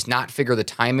if did I just not figure the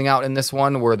timing out in this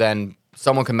one, where then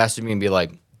someone can message me and be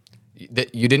like,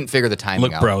 "You didn't figure the timing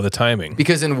Look, out." bro, the timing.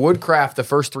 Because in Woodcraft, the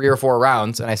first 3 or 4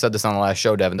 rounds, and I said this on the last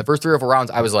show, Devin, the first 3 or 4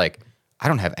 rounds, I was like, I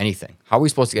don't have anything. How are we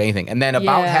supposed to get anything? And then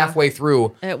about Yeah. halfway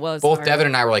through, It was both hard. Devin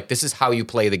and I were like, this is how you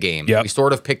play the game. Yep. We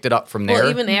sort of picked it up from there.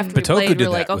 Well, even after we Batoku played, did we're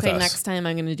like, that with okay, us. next time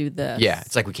I'm going to do this. Yeah,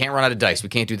 it's like we can't run out of dice. We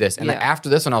can't do this. And then Yeah. after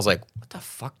this one, I was like, what the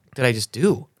fuck did I just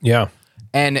do? Yeah.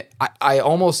 And I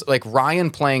almost like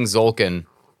Ryan playing Zolkin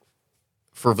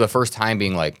for the first time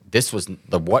being like, this was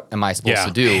the what am I supposed Yeah,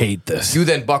 to do? hate this. You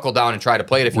then buckle down and try to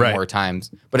play it a few Right. more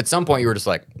times. But at some point you were just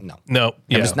like, no. No.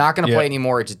 Yeah. I'm just not going to Yeah. play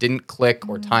anymore. It just didn't click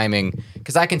or timing.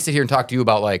 Because I can sit here and talk to you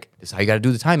about like, this is how you got to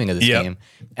do the timing of this Yep. game.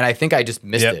 And I think I just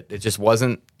missed Yep. it. It just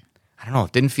wasn't, I don't know,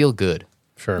 it didn't feel good.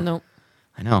 Sure. Nope.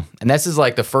 I know. And this is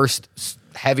like the first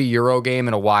heavy Euro game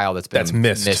in a while that's been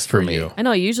That's missed for me. you. I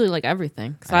know. I usually like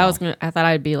everything. So I thought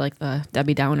I'd be like the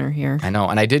Debbie Downer here. I know,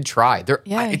 and I did try.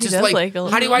 Yeah, he it's just does like, like a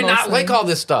how do I not mostly. like all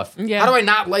this stuff? Yeah. How do I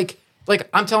not like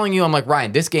I'm telling you, I'm like,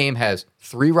 Ryan, this game has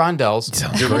 3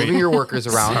 rondelles. You're moving your workers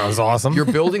around. Sounds awesome. You're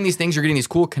building these things. You're getting these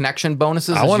cool connection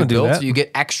bonuses. I as wanna you do build, that. So you get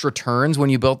extra turns when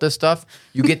you build this stuff.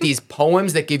 You get these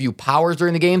poems that give you powers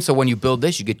during the game. So when you build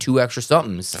this, you get 2 extra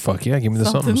somethings. Fuck yeah, give me the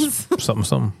somethings.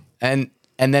 something.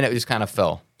 And then it just kind of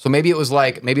fell. So maybe it was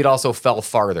like, maybe it also fell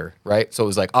farther, right? So it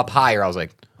was like up higher. I was like,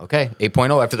 okay,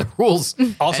 8.0 after the rules.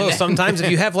 Also, sometimes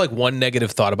if you have like one negative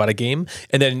thought about a game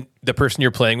and then the person you're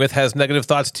playing with has negative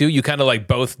thoughts too, you kind of like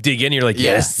both dig in. You're like,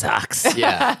 yeah, Yeah. this sucks.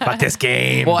 Yeah. Fuck this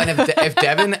game. Well, and if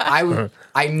Devin,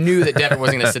 I knew that Devin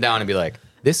wasn't going to sit down and be like,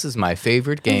 this is my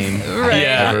favorite game Right.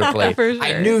 Yeah. I've ever played. For sure.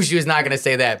 I knew she was not going to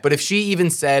say that. But if she even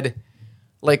said,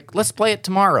 like, let's play it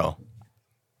tomorrow,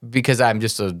 because I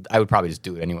would probably just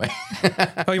do it anyway.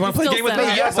 Oh, you want to play a Still game with me?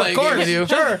 sound Yes, play of a game course. with you.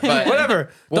 Sure. But Whatever.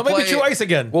 we'll Don't make me play- chew ice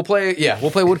again. We'll play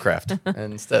Woodcraft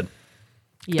instead.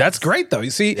 Yes. That's great though.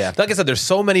 You see, Yeah. like I said, there's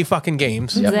so many fucking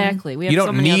games. Exactly. We have You so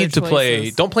don't many other need to play.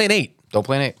 choices. Don't play an 8. Don't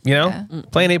play an 8. You know,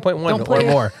 play an 8.1 Don't or play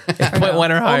more. 8.1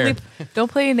 or higher. Only,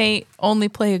 don't play an 8, only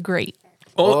play a great.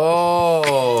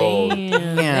 Oh,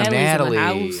 Damn, Natalie's Natalie's in in the the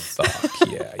house. Fuck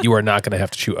yeah. You are not going to have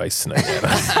to chew ice tonight,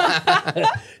 Anna.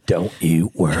 Don't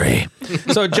you worry.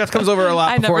 So Jeff comes over a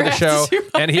lot I before never the show, have to chew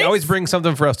and he always brings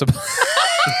something for us to play.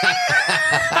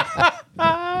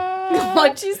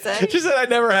 What'd you say? She said I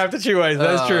never have to chew ice.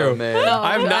 That's true. man. No,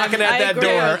 I'm knocking at I that agree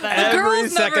door with that. every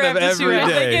Girls second never of have to chew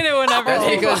every it. They day. get it whenever.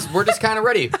 That's because we're just kind of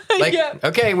ready. Like, Yeah.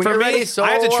 okay, when For you're me, ready, so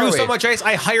I have to are chew we. so much ice.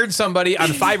 I hired somebody on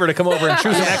Fiverr to come over and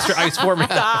chew some extra ice for me.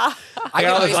 I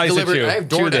got all got this ice ice to delivered. chew. I have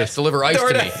Chew DoorDash this. deliver ice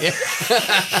to me. Yeah.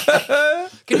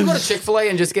 Can you go to Chick-fil-A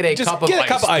and just get a Just cup of get ice, a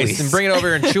cup of ice please? and bring it over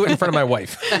here and chew it in front of my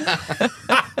wife.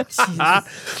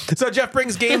 So Jeff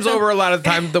brings games over a lot of the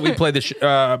time that we play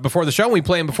before the show. We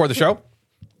play them before the show.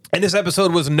 And this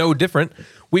episode was no different.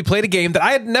 We played a game that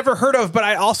I had never heard of, but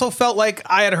I also felt like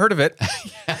I had heard of it,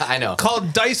 I know.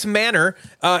 called Dice Manor.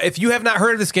 If you have not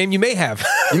heard of this game, you may have.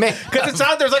 You may. Because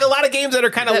there's like a lot of games that are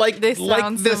kind of That- like they like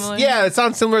sound this. similar. Yeah, it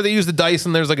sounds similar. They use the dice,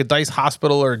 and there's like a dice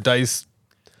hospital or a dice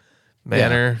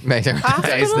manor. Yeah. Dice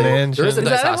Hospital? thing. There is a Is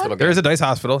dice that a hospital. one? There is a dice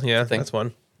hospital. Yeah, Think. that's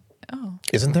one. Oh.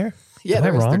 Isn't there? Yeah, Am I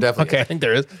there is. There wrong? definitely Okay, I is. think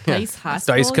there is. Dice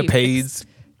hospital. Dice capades,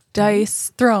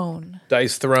 Dice thrown.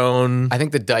 dice thrown I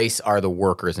think the dice are the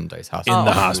workers in Dice Hospital. in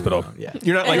the hospital. Yeah.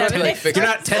 You're not like Yeah, but they- you're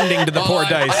not tending to the poor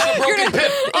dice. Broken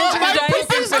pip.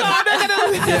 Yeah.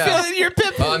 Your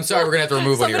pip. Oh, I'm sorry. We're gonna have to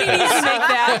remove one of your Somebody needs pips. to make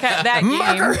that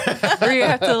game where you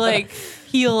have to like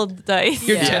healed dice.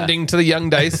 You're tending to the young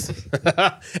dice.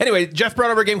 Anyway, Jeff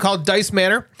brought over a game called Dice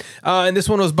Manor, and this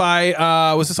one was by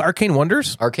was this Arcane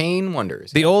Wonders? Arcane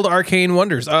Wonders. The old Arcane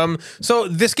Wonders. So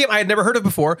this game I had never heard of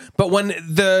before, but when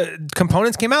the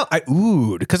components came out, I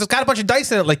oohed because it's got a bunch of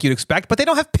dice in it like you'd expect, but they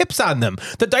don't have pips on them.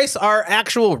 The dice are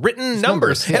actual written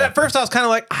numbers. yeah. And at first I was kind of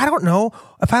like, I don't know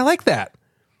if I like that.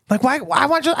 Like, why?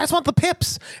 I just want the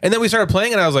pips. And then we started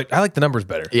playing, and I was like, I like the numbers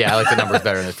better. Yeah, I like the numbers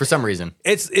better for some reason.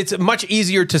 It's much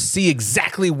easier to see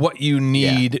exactly what you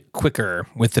need quicker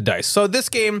with the dice. So this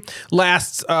game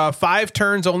lasts 5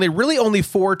 turns only, really only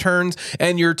 4 turns,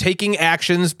 and you're taking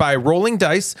actions by rolling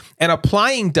dice and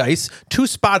applying dice to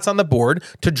spots on the board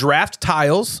to draft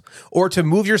tiles or to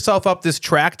move yourself up this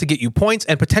track to get you points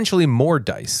and potentially more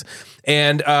dice.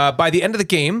 And by the end of the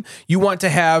game, you want to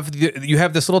have you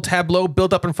have this little tableau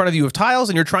built up in front of you of tiles,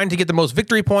 and you're trying to get the most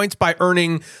victory points by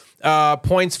earning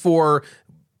points for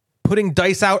putting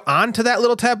dice out onto that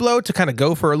little tableau to kind of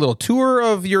go for a little tour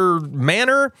of your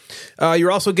manor.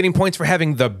 You're also getting points for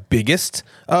having the biggest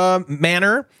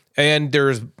manor. And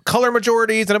there's color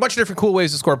majorities and a bunch of different cool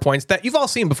ways to score points that you've all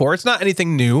seen before. It's not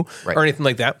anything new or anything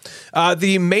like that.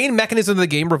 The main mechanism of the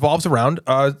game revolves around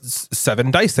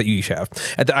 7 dice that you each have.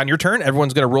 On your turn,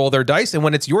 everyone's going to roll their dice. And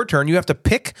when it's your turn, you have to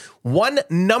pick one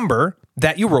number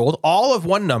that you rolled, all of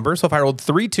one number. So if I rolled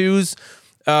 3 2s,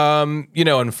 and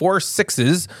 4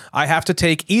 6s, I have to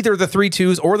take either the 3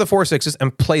 2s or the 4 6s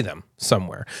and play them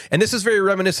somewhere. And this is very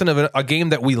reminiscent of a game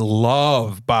that we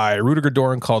love by Rudiger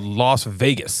Doran called Las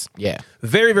Vegas. Yeah.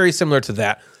 Very, very similar to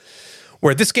that,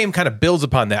 where this game kind of builds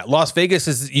upon that. Las Vegas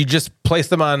is you just place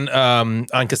them on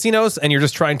casinos, and you're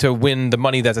just trying to win the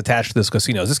money that's attached to those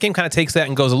casinos. This game kind of takes that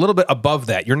and goes a little bit above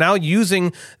that. You're now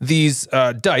using these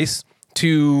dice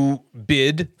to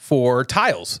bid for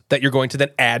tiles that you're going to then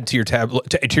add to your tableau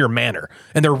to your manor,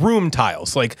 and they're room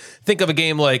tiles. Like, think of a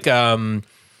game like Between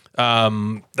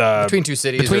Two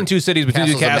Cities, between two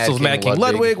castles, Mad King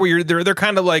Ludwig, where they're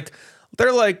kind of like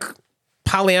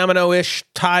polyomino-ish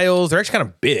tiles. They're actually kind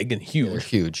of big and huge. They're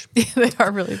huge. They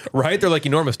are really big. Right? They're like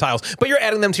enormous tiles, but you're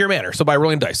adding them to your manor. So by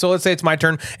rolling dice. So let's say it's my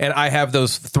turn and I have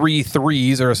those 3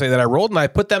 3s, or say that I rolled, and I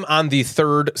put them on the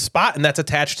 3rd spot, and that's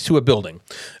attached to a building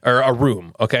or a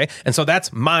room. Okay. And so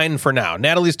that's mine for now.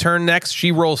 Natalie's turn next.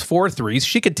 She rolls 4 3s.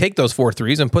 She could take those 4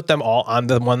 3s and put them all on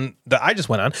the one that I just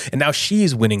went on. And now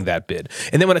she's winning that bid.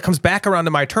 And then when it comes back around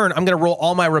to my turn, I'm going to roll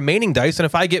all my remaining dice. And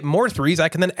if I get more 3s, I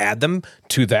can then add them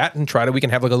to that and we can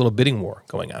have like a little bidding war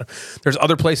going on. There's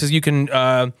other places you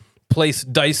can place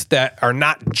dice that are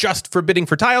not just for bidding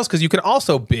for tiles, because you can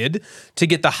also bid to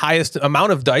get the highest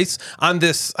amount of dice on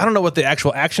this. I don't know what the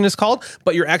actual action is called,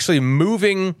 but you're actually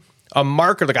moving a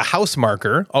marker, like a house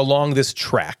marker, along this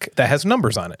track that has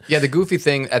numbers on it. Yeah, the goofy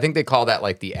thing, I think they call that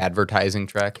like the advertising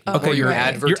track. Okay, you're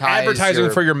advertising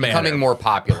for your manor. Becoming more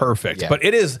popular. Perfect. Yeah. But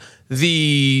it is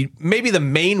maybe the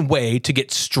main way to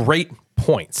get straight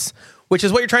points, which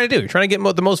is what you're trying to do. You're trying to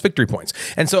get the most victory points.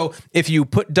 And so if you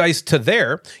put dice to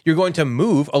there, you're going to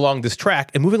move along this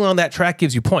track, and moving along that track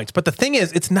gives you points. But the thing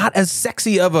is, it's not as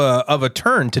sexy of a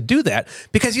turn to do that,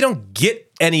 because you don't get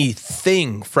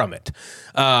anything from it.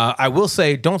 I will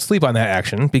say, don't sleep on that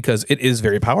action, because it is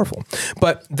very powerful.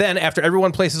 But then after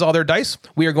everyone places all their dice,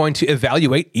 we are going to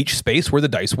evaluate each space where the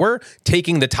dice were,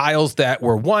 taking the tiles that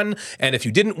were won. And if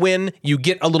you didn't win, you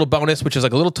get a little bonus, which is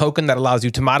like a little token that allows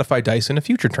you to modify dice in a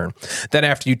future turn. Then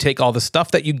after you take all the stuff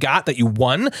that you got, that you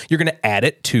won, you're going to add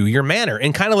it to your manor.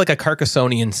 In kind of like a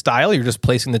Carcassonnean style, you're just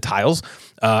placing the tiles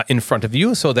in front of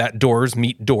you so that doors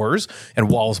meet doors and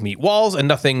walls meet walls and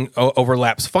nothing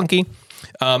overlaps funky.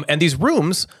 And these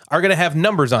rooms are going to have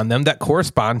numbers on them that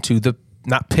correspond to the,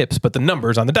 not pips, but the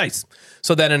numbers on the dice.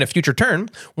 So then in a future turn,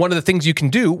 one of the things you can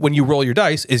do when you roll your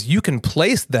dice is you can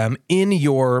place them in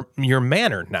your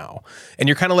manor now. And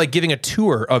you're kind of like giving a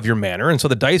tour of your manor. And so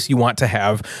the dice you want to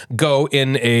have go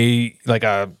in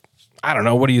I don't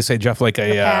know, what do you say, Jeff? Like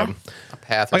a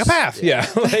path. Like a path, yeah.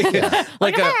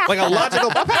 like a logical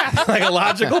path. Like a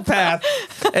logical path.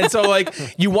 And so like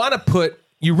you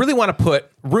really want to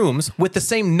put rooms with the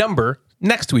same number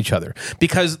next to each other,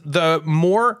 because the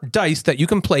more dice that you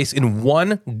can place in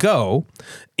one go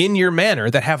in your manor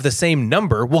that have the same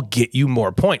number will get you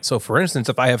more points. So for instance,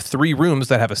 if I have 3 rooms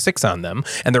that have a 6 on them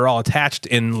and they're all attached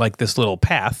in like this little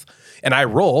path, and I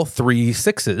roll 3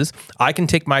 6s, I can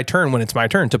take my turn when it's my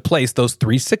turn to place those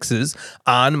 3 6s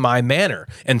on my manor.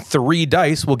 And 3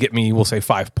 dice will get me, we'll say,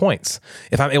 5 points.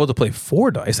 If I'm able to play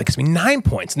 4 dice, that gives me 9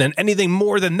 points. And then anything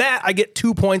more than that, I get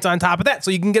 2 points on top of that.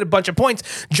 So you can get a bunch of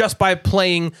points just by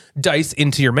playing dice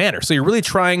into your manor. So you're really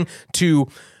trying to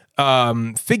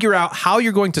figure out how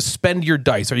you're going to spend your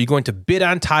dice. Are you going to bid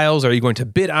on tiles? Are you going to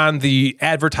bid on the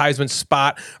advertisement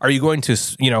spot? Are you going to,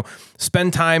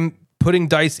 spend time putting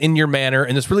dice in your manor?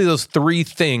 And it's really those three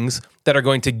things that are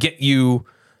going to get you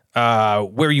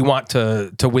where you want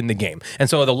to win the game. And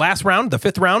so the last round, the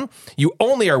fifth round, you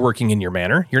only are working in your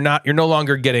manor. You're no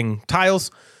longer getting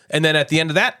tiles. And then at the end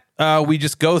of that, we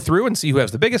just go through and see who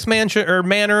has the biggest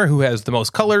manor, who has the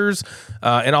most colors,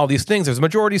 and all these things. There's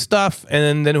majority stuff,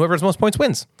 and then whoever has the most points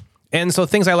wins. And so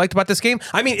things I liked about this game,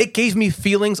 I mean, it gave me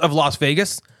feelings of Las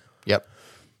Vegas. Yep.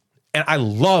 And I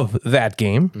love that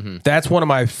game. Mm-hmm. That's one of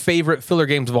my favorite filler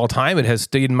games of all time. It has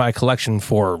stayed in my collection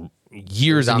for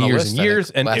years and years and years,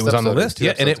 and it was on the list.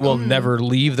 Yeah, and it will never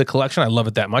leave the collection. I love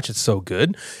it that much. It's so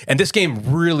good. And this game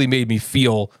really made me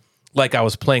feel like I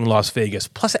was playing Las Vegas.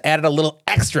 Plus, it added a little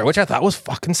extra, which I thought was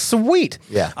fucking sweet.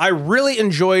 Yeah. I really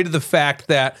enjoyed the fact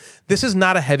that this is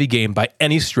not a heavy game by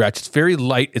any stretch. It's very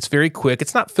light. It's very quick.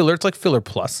 It's not filler. It's like filler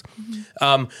plus.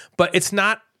 But it's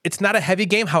not a heavy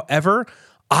game. However,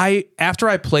 after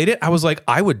I played it, I was like,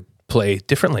 I would play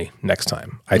differently next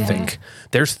time. I think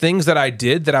there's things that I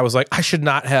did that I was like, I should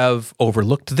not have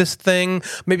overlooked this thing.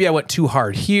 Maybe I went too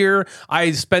hard here.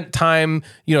 I spent time,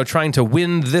 trying to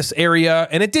win this area,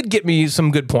 and it did get me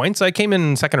some good points. I came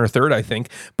in second or third, I think,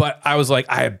 but I was like,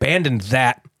 I abandoned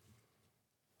that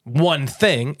one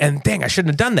thing, and dang, I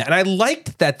shouldn't have done that. And I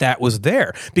liked that was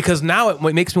there, because now it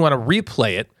makes me want to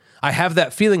replay it. I have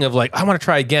that feeling of like, I want to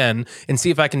try again and see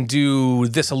if I can do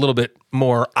this a little bit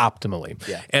more optimally.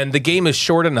 Yeah. And the game is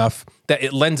short enough that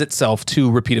it lends itself to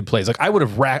repeated plays. Like I would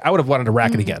have wanted to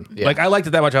rack it again. Yeah. Like I liked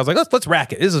it that much. I was like, let's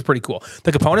rack it. This is pretty cool.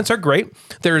 The components are great.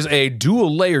 There's a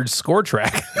dual layered score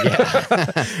track,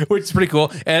 which is pretty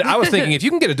cool. And I was thinking, if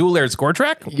you can get a dual layered score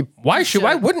track, why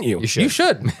wouldn't you? You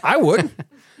should. I would.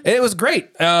 And it was great.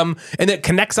 And it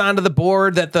connects onto the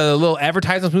board that the little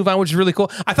advertisements move on, which is really cool.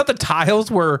 I thought the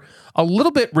tiles were a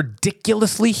little bit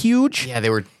ridiculously huge. Yeah, they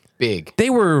were big. They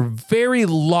were very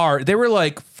large. They were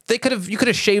like, you could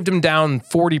have shaved them down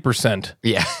 40%.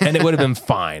 Yeah. And it would have been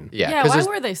fine. Yeah, why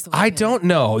were they so big? I don't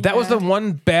know. That was the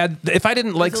one bad, if I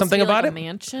didn't like something about it.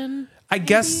 Mansion? I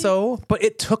guess so, but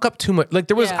it took up too much. Like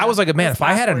there was, I was like, man, if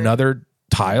I had another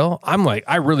tile, I'm like,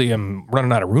 I really am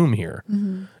running out of room here.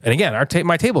 And again,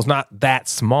 my table's not that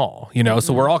small,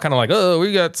 so we're all kind of like, oh,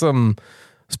 we got some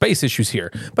space issues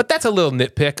here. But that's a little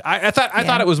nitpick. I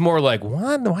thought it was more like,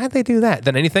 why'd they do that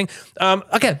than anything.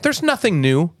 Again, there's nothing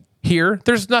new here.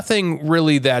 There's nothing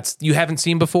really that's you haven't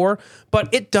seen before,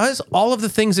 but it does all of the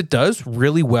things it does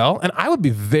really well. And I would be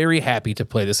very happy to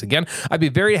play this again. I'd be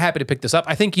very happy to pick this up.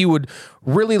 I think you would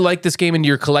really like this game into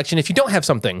your collection if you don't have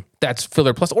something that's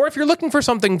filler plus, or if you're looking for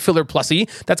something filler plusy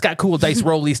that's got cool dice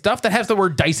rolly stuff that has the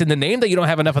word dice in the name that you don't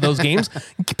have enough of those games.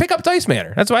 Pick up Dice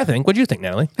Manor. That's what I think. What do you think,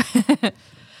 Natalie?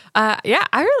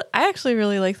 I actually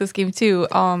really like this game too.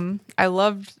 I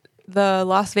loved the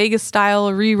Las Vegas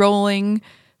style re-rolling,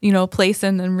 place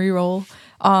and then re-roll.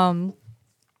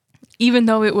 Even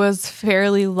though it was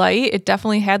fairly light, it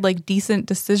definitely had like decent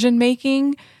decision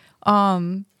making.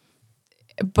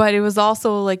 But it was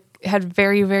also like had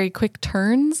very, very quick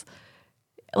turns.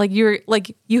 Like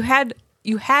you had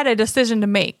a decision to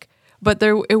make, but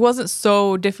it wasn't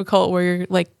so difficult where you're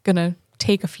like gonna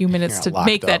take a few minutes to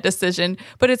make that decision.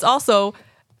 But it's also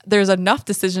there's enough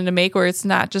decision to make where it's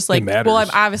not just like, well,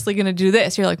 I'm obviously going to do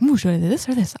this. You're like, should I do this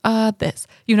or this? This.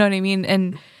 You know what I mean?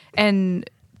 And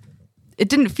it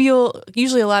didn't feel,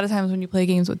 usually a lot of times when you play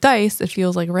games with dice, it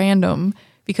feels like random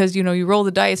because, you roll the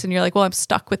dice and you're like, well, I'm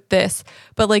stuck with this.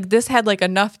 But like this had like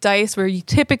enough dice where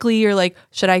you're like,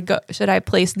 should I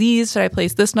place these? Should I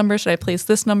place this number? Should I place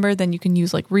this number? Then you can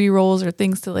use like re-rolls or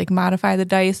things to like modify the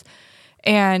dice.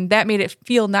 And that made it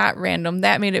feel not random.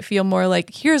 That made it feel more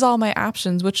like, here's all my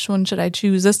options. Which one should I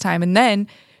choose this time? And then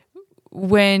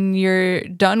when you're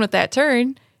done with that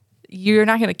turn, you're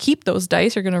not going to keep those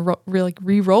dice. You're going to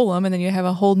re-roll them, and then you have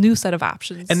a whole new set of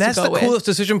options. And that's the coolest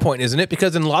decision point, isn't it?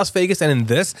 Because in Las Vegas and in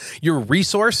this, your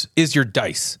resource is your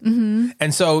dice.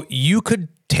 And so you could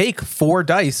take 4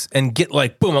 dice and get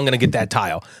like, boom, I'm going to get that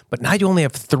tile. But now you only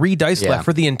have 3 dice left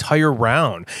for the entire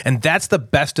round. And that's the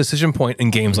best decision point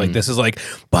in games like this is like,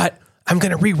 but I'm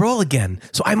going to re-roll again.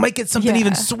 So I might get something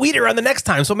even sweeter on the next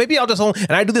time. So maybe I'll just,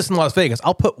 and I do this in Las Vegas,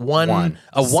 I'll put one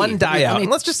die out and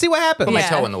let's just see what happens. Put my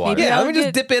toe in the water. Yeah, let me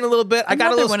just dip in a little bit. I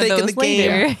got a little stake in the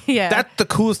game. That's the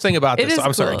coolest thing about this. So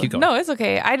I'm sorry, keep going. No, it's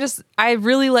okay. I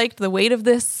really liked the weight of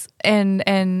this.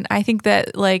 And I think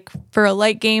that like for a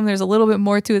light game, there's a little bit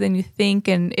more to it than you think.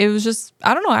 And it was just,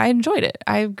 I don't know. I enjoyed it.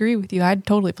 I agree with you. I'd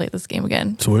totally play this game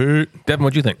again. Sweet. Devin,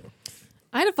 what'd you think?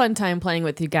 I had a fun time playing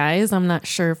with you guys. I'm not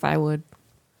sure if I would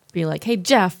be like, hey,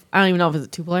 Jeff, I don't even know if it's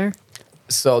a 2-player.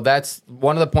 So that's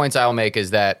one of the points I'll make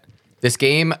is that this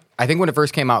game, I think when it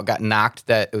first came out, got knocked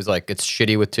that it was like, it's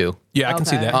shitty with 2. Yeah, I can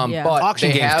see Okay. that. Yeah. But Auction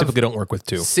they games have- typically don't work with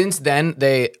 2. Since then,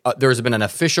 there's been an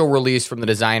official release from the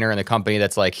designer and the company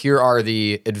that's like, here are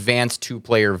the advanced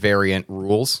 2-player variant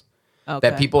rules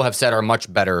that people have said are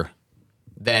much better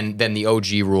than the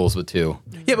OG rules with 2.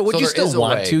 Yeah, but would So you there still is a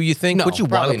want way. to, you think? No, would you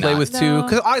want probably to play not. with 2?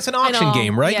 Because it's an auction know.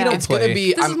 game, right? Yeah. You don't It's play. going to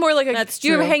be... This is more like That's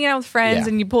you're true. hanging out with friends Yeah.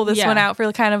 and you pull this Yeah. one out for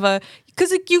kind of a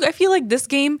because I feel like this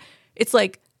game it's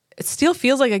like it still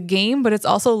feels like a game, but it's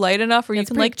also light enough where you It's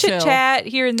can pretty like chit chat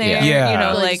here and there. Yeah. You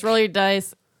know, Like, like just roll your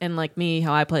dice, and like me,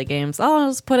 how I play games, I'll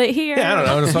just put it here. Yeah, I don't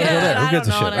know. Just fucking go there. Who I gives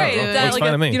a don't know shit? what I Oh, do. well, that, looks like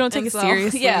fine to me. you don't take And it so,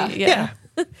 seriously. yeah.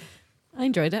 I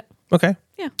enjoyed it. Okay.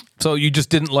 Yeah. So you just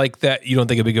didn't like that? You don't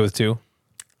think it'd be good with 2?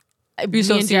 Me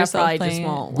still and see Jeff yourself probably just playing it?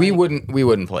 won't. We like-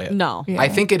 wouldn't play it. No. Yeah. I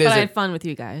think it is But I a had fun with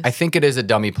you guys. I think it is a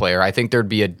dummy player. I think there'd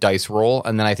be a dice roll,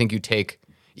 and then I think you take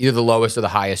either the lowest or the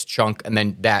highest chunk, and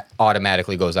then that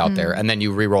automatically goes out there, and then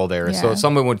you re-roll there. So Yeah.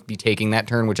 someone would be taking that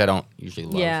turn, which I don't usually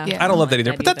love. Yeah. Yeah. I don't love that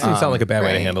either, but that doesn't sound like a bad way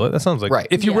to right. handle it. That sounds like Right.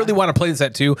 if you Yeah. really want to play this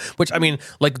at 2, which I mean,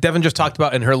 like Devin just talked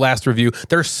about in her last review,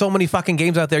 there's so many fucking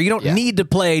games out there. You don't Yeah. need to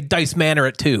play Dice Manor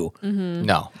at 2.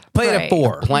 No. Play it at Right.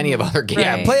 4. Plenty of other games.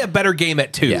 Yeah, Right. play a better game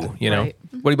at 2. Yeah. You know. Right.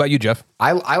 What about you, Jeff?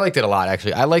 I liked it a lot,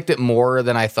 actually. I liked it more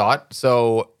than I thought.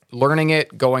 So learning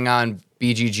it, going on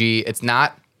BGG,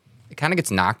 it kind of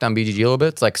gets knocked on BGG a little bit.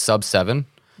 It's like sub 7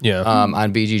 Yeah.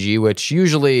 on BGG, which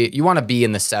usually you want to be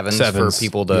in the sevens Sevens, for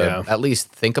people to yeah. at least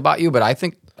think about you. But I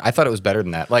thought it was better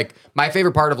than that. Like my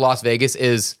favorite part of Las Vegas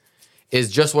is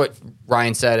just what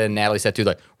Ryan said and Natalie said too,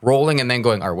 like rolling and then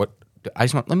going, all right,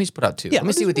 let me just put out 2. Let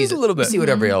me see what these a little bit. See what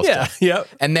everybody else Yeah. does. Yep.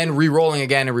 And then re-rolling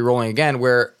again and re-rolling again,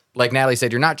 where like Natalie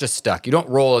said, you're not just stuck. You don't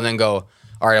roll and then go,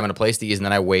 all right, I'm going to place these, and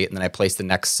then I wait, and then I place the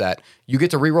next set. You get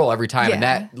to re-roll every time, and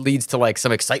Yeah. that leads to like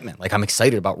some excitement. Like I'm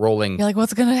excited about rolling You're like,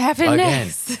 what's gonna happen again,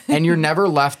 next? and you're never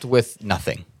left with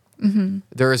nothing.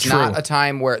 There is not a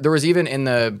time where there was even in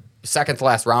the second to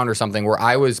last round or something where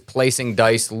I was placing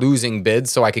dice, losing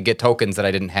bids, so I could get tokens that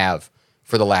I didn't have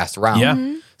for the last round.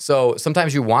 Yeah. So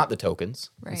sometimes you want the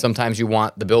tokens, and Right. sometimes you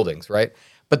want the buildings, right?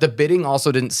 But the bidding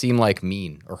also didn't seem like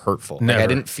mean or hurtful. Like, Never. I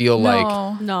didn't feel like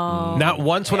No. Not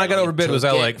once when I got overbid was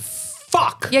I took it. like,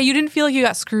 fuck. Yeah, you didn't feel like you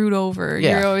got screwed over.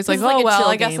 Yeah. You're always like, This is like oh a well, chill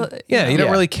I guess. game. Yeah, you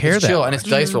don't really care it's that chill, much. and it's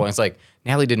dice rolling. It's like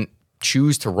Natalie didn't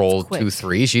choose to roll quick. 2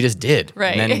 3s; she just did,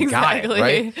 Right, And then got it, exactly.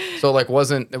 right? So like,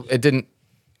 it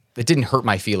didn't hurt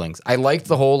my feelings. I liked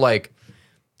the whole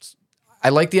I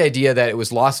liked the idea that it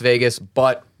was Las Vegas,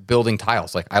 but building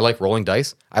tiles. Like I like rolling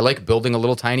dice. I like building a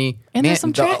little tiny And there's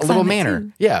some tracks a little on it, manor.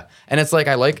 too. Yeah, and it's like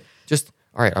I like just.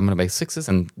 All right, I'm going to make 6s,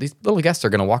 and these little guests are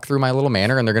going to walk through my little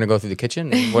manor, and they're going to go through the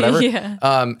kitchen, and whatever. Yeah.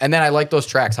 And then I like those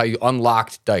tracks, how you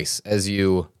unlocked dice as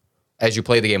you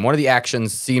play the game. One of the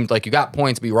actions seemed like you got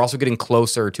points, but you were also getting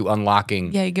closer to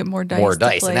unlocking Yeah, you get more dice. to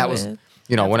play and that was, with.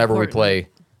 whenever we important. play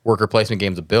worker placement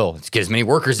games with Bill, just get as many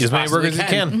workers As many possibly workers as you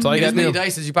can. That's all you Get as gotta many do.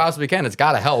 dice as you possibly can. It's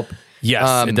got to help.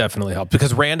 Yes, it definitely helps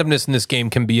because randomness in this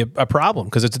game can be a problem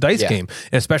because it's a dice Yeah. game,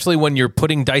 and especially when you're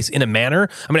putting dice in a manner.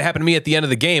 I mean, it happened to me at the end of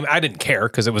the game. I didn't care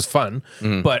because it was fun,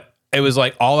 but it was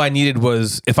like all I needed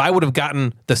was if I would have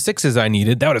gotten the 6s I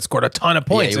needed, that would have scored a ton of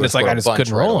points. you And would it's like score I a just bunch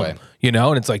couldn't right roll away. them,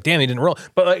 And it's like, damn, he didn't roll.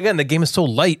 But like, again, the game is so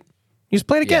light. You just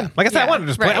play it again. Yeah. Like I said, I Yeah, wanted to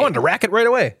just play. I right. wanted to rack it right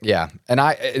away. Yeah, and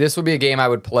this would be a game I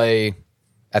would play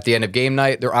at the end of game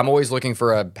night. I'm always looking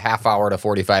for a half hour to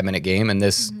 45-minute game, and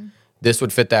this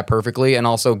would fit that perfectly, and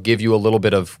also give you a little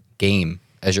bit of game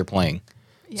as you're playing.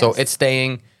 So Yes. it's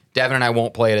staying. Devin and I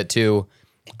won't play it at 2.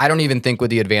 I don't even think with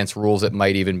the advanced rules it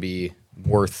might even be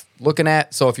worth looking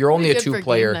at. So if you're only a Good for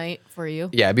 2-player, game night for you.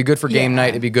 yeah, it'd be good for game Yeah. night.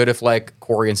 It'd be good if like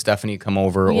Corey and Stephanie come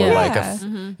over, or Yeah. like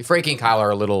Yeah. if Frankie and Kyle are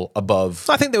a little above.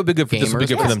 So I think that would be good for this. Would be Gamers,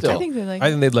 good for yeah, them still. too. I think they like I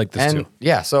think they'd like this And too.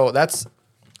 yeah, so that's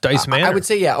Dice Manor. I would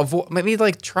say maybe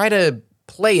like try to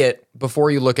play it before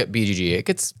you look at BGG. It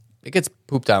gets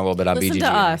pooped on a little bit on Listen BGG. to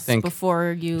I us think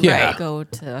before you Yeah. go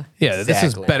to. Yeah, this is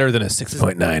Exactly. better than a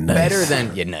 6.9. Nice. better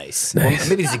than nice. Well,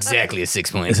 maybe it's exactly a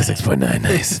 6.9. It's a 6.9.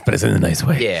 Nice, but it's in a nice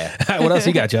way. Yeah. What else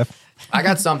you got, Jeff? I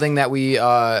got something that we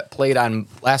played on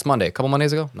last Monday, a couple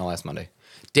Mondays ago. No, last Monday.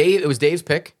 It was Dave's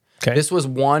pick. Okay. This was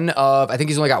one of, I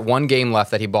think he's only got one game left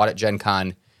that he bought at Gen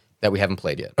Con that we haven't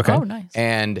played yet. Okay. Oh, nice.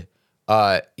 And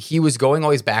he was going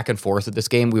always back and forth with this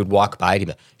game. We would walk by and he'd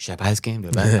be like, should I buy this game? Do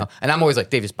I buy it? No. And I'm always like,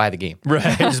 Dave, just buy the game.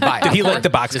 Right. Just buy it. Did he like the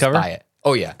box Just cover? buy it.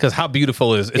 Oh, yeah. Because how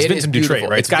beautiful is it's It Vincent is Dutrait, beautiful.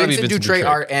 right? It's gotta Vincent Dutrait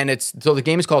art, and so the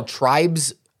game is called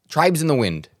Tribes in the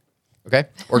Wind. Okay,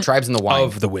 or Tribes in the Wind.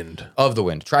 Of the Wind. Of the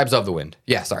Wind. Tribes of the Wind.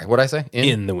 Yeah, sorry. What did I say?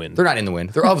 In the Wind. They're not in the wind.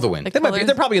 They're of the wind. They might be.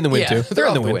 They're probably in the wind too. They're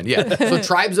in the wind. Yeah. So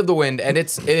Tribes of the Wind, and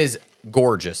it is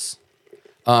gorgeous.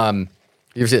 You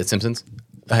ever see The Simpsons?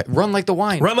 Run like the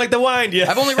wine. Run like the wind. Yeah.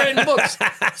 I've only read it in books.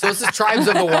 So this is Tribes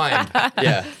of the Wind.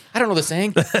 Yeah. I don't know the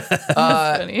saying.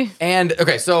 Funny. And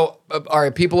okay, so all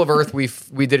right, people of Earth, we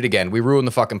did it again. We ruined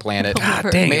the fucking planet.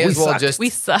 dang May it, as we well sucked. just We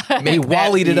suck. make that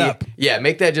Wallied it be- up. Yeah,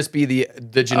 make that just be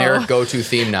the generic go-to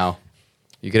theme now.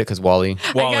 You get it because Wally.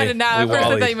 I got it now. At first,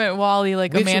 I thought you meant Wally,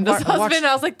 like We should Amanda's watch- husband.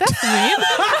 I was like, that's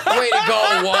mean. Way to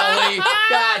go, Wally!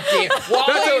 God damn,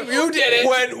 Wally, you did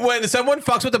it. When someone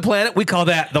fucks with the planet, we call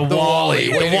that the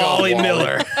Wally. Way to The go, Wally Wally.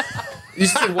 Miller. You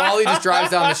see Wally just drives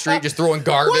down the street, just throwing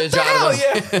garbage out of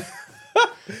him. Yeah.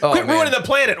 Oh, Quit man. ruining the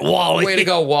planet, Wally. Way to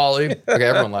go, Wally! Okay,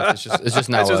 everyone left. It's just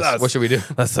now It's just us. us. What should we do?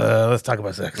 Let's talk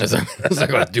about sex. Let's talk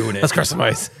about doing it. Let's crush some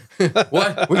ice.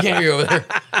 What? We can't hear you over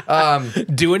there.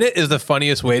 Doing it is the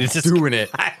funniest way to just Doing it.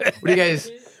 What do you guys?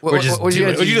 What, We're just what, doing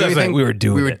it. What'd you do last night? anything? We were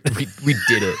doing it. We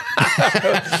did it.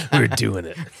 We were doing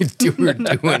it. We were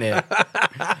doing it.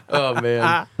 Oh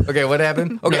man. Okay, what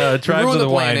happened? Okay, Tribes Ruin of the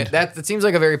Planet. Wind. That seems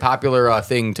like a very popular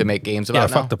thing to make games about. Yeah,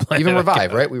 fuck now. the planet. Even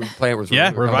Revive, right? We were playing it.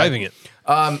 Yeah, reviving it.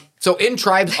 So in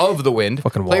Tribes of the Wind,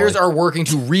 Fucking players Wally. are working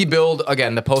to rebuild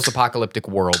again the post-apocalyptic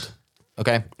world.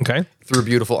 Okay. Okay. Through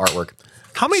beautiful artwork.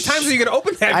 How many times are you going to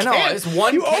open that I know, can? it's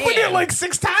one You opened can. it like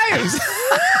 6 times.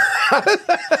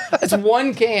 It's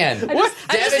one can. What?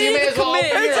 Devin, you may as well.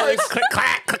 commit here. Click,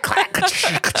 clack, click, clack.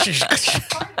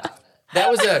 That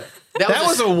was a. That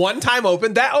was a one-time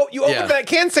open. You opened Yeah. that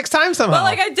can 6 times somehow. But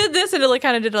like I did this, and it like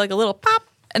kind of did like a little pop,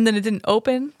 and then it didn't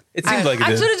open. It seemed like it I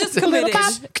did. should have just committed.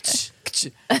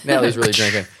 Natalie's really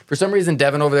drinking. For some reason,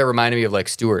 Devin over there reminded me of like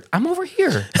Stuart. I'm over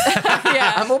here.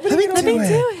 Yeah, I'm opening it. Let me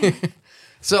do it.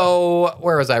 So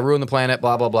where was I? Ruin the planet.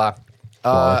 Blah blah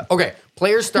blah. Okay.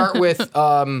 Players start with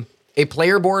a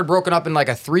player board broken up in like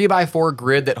a 3x4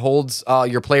 grid that holds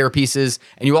your player pieces,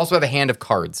 and you also have a hand of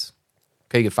cards.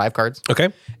 Okay, you get 5 cards. Okay.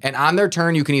 And on their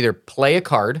turn, you can either play a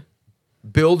card,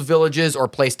 build villages, or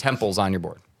place temples on your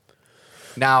board.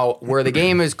 Now, where the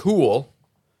game is cool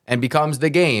and becomes the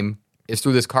game is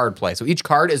through this card play. So each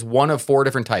card is one of 4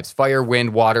 different types: fire,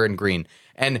 wind, water, and green.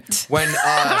 And when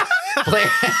play,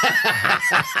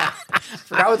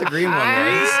 forgot what the green one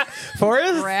was.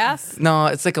 Forest? Grass. No,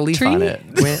 it's like a leaf Tree? on it.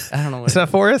 Wind, I don't know. What It's not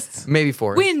forests? maybe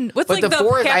forest. Wind. What's But like the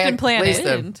forest, I Captain had Planet? placed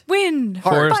them. Wind.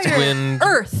 Forest, Fire. wind.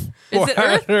 Earth. Is it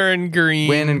Earth? Water and green.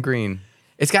 Wind and green.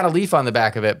 It's got a leaf on the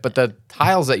back of it, but the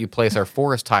tiles that you place are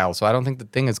forest tiles, so I don't think the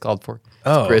thing is called forest.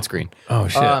 Oh. It's green. Oh,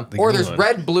 shit. The Or green there's one.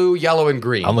 red, blue, yellow, and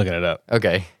green. I'm looking it up.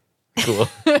 Okay. Cool.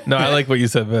 No, I like what you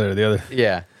said better. The other.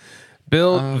 Yeah.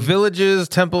 Build villages,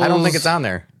 temples. I don't think it's on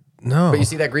there. No. But you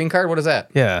see that green card? What is that?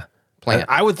 Yeah. Plant.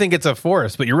 I would think it's a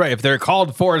forest, but you're right. If they're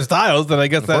called forest tiles, then I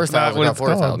guess that's Forest not tiles. what Not it's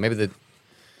forest called. tiles. Maybe the.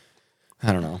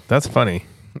 I don't know. That's funny.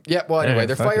 Yeah. Well, anyway, Yeah,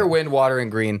 they're fuck fire, it. wind, water, and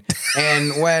green.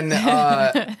 And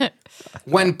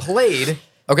when played,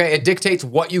 okay, it dictates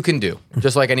what you can do,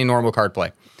 just like any normal card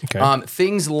play. Okay.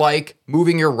 Things like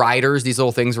moving your riders, these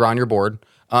little things are on your board.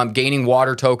 Gaining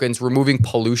water tokens, removing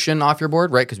pollution off your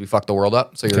board, right? Because we fucked the world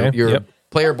up. So your Okay, your yep.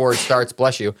 player board starts,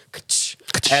 bless you,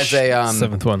 as a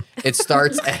 7th one. it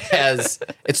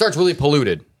starts really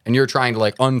polluted, and you're trying to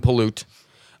like unpollute.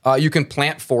 You can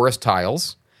plant forest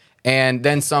tiles, and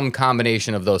then some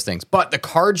combination of those things. But the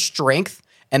card strength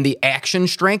and the action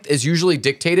strength is usually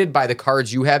dictated by the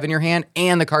cards you have in your hand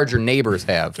and the cards your neighbors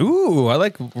have. Ooh, I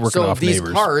like working So off these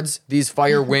neighbors. cards, these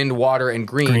fire, wind, water, and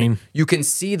green, you can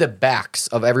see the backs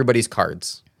of everybody's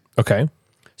cards. Okay.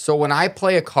 So when I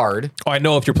play a card, Oh, I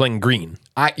know if you're playing green.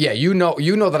 you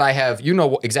know that I have,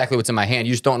 exactly what's in my hand.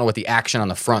 You just don't know what the action on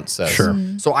the front says. Sure.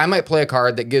 So I might play a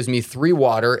card that gives me 3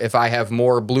 water if I have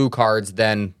more blue cards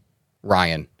than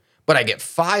Ryan, but I get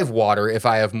 5 water if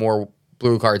I have more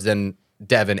blue cards than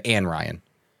Devin and Ryan.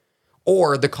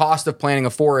 Or the cost of planting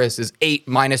a forest is 8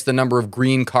 minus the number of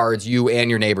green cards you and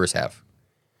your neighbors have.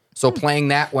 So playing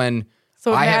that when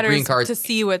So it I have matters green cards to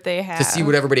see what they have. to see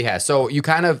what everybody has. So it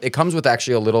comes with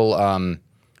actually a little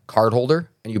card holder,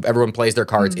 and everyone plays their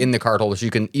cards in the card holder, so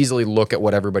you can easily look at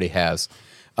what everybody has,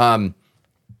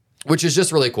 which is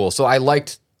just really cool. So I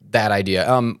liked that idea.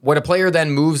 When a player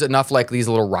then moves enough like these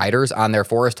little riders on their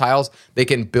forest tiles, they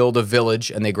can build a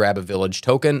village, and they grab a village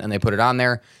token and they put it on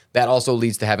there. That also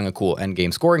leads to having a cool end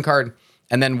game scoring card.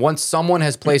 And then once someone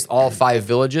has placed all 5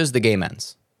 villages, the game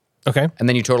ends. Okay. And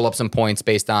then you total up some points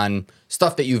based on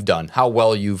stuff that you've done, how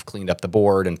well you've cleaned up the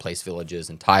board and placed villages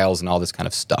and tiles and all this kind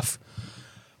of stuff.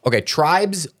 Okay,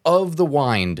 Tribes of the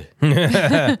Wind.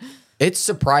 It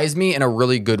surprised me in a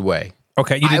really good way.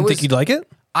 Okay. You didn't think you'd like it?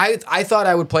 I thought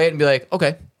I would play it and be like,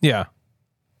 okay. Yeah.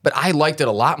 But I liked it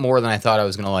a lot more than I thought I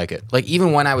was going to like it. Like,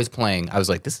 even when I was playing, I was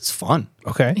like, this is fun.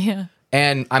 Okay. Yeah.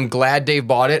 And I'm glad Dave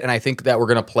bought it, and I think that we're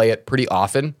going to play it pretty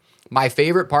often. My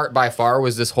favorite part by far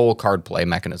was this whole card play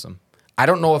mechanism. I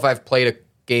don't know if I've played a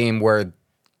game where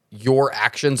your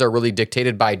actions are really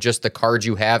dictated by just the cards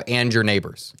you have and your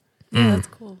neighbors. Yeah, that's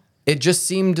cool. It just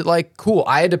seemed like cool.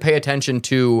 I had to pay attention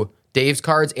to Dave's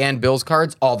cards and Bill's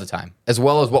cards all the time, as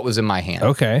well as what was in my hand.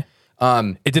 Okay.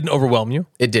 It didn't overwhelm you?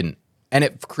 It didn't. And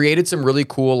it created some really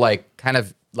cool, like, kind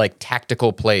of like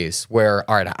tactical plays where,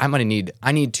 all right, I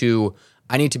need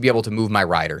to be able to move my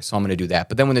rider, so I'm going to do that.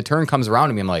 But then when the turn comes around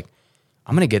to me, I'm like,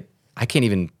 I can't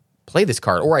even play this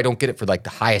card, or I don't get it for like the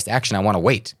highest action. I want to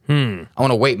wait. I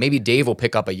want to wait. Maybe Dave will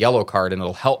pick up a yellow card and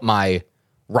it'll help my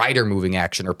rider moving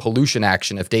action or pollution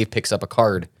action if Dave picks up a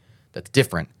card that's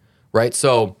different, right?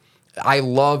 So I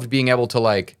loved being able to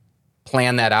like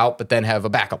plan that out, but then have a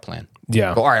backup plan.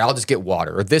 Yeah. Go, all right, I'll just get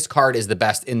water. Or this card is the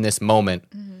best in this moment.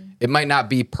 It might not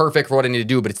be perfect for what I need to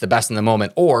do, but it's the best in the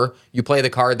moment. Or you play the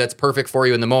card that's perfect for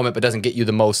you in the moment, but doesn't get you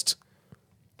the most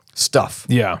stuff.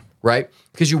 Yeah. Right?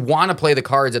 Because you want to play the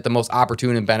cards at the most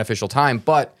opportune and beneficial time.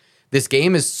 But this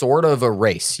game is sort of a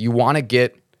race. You want to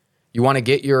get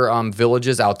your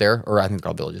villages out there, or I think they're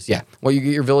called villages. Yeah. Well, you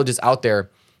get your villages out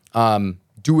there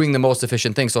doing the most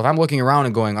efficient thing. So if I'm looking around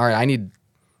and going, all right,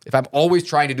 if I'm always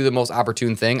trying to do the most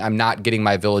opportune thing, I'm not getting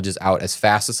my villages out as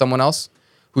fast as someone else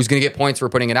who's going to get points for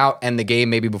putting it out and the game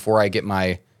maybe before I get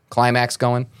my climax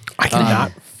going. I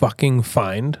cannot fucking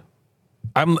find.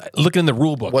 I'm looking in the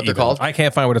rule book. What they're called? I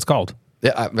can't find what it's called.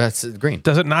 Yeah, that's green.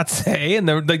 Does it not say? And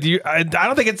like, I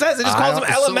don't think it says. It just calls them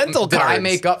elemental Did cards. I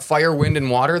make up fire, wind, and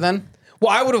water then?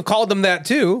 Well, I would have called them that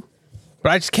too,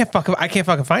 but I just can't fucking. I can't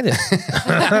fucking find it.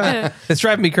 It's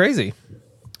driving me crazy.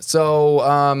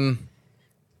 So,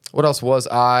 what else was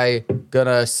I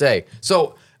gonna say?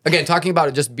 So again, talking about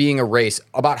it just being a race,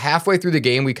 about halfway through the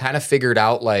game, we kind of figured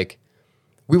out like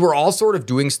we were all sort of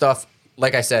doing stuff,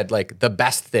 like I said, like the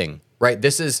best thing, right?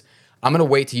 I'm gonna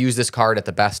wait to use this card at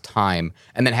the best time.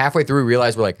 And then halfway through, we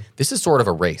realized we're like, this is sort of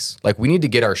a race. Like, we need to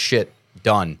get our shit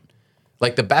done.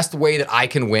 Like, the best way that I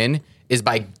can win is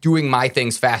by doing my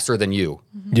things faster than you.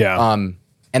 Yeah.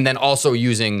 And then also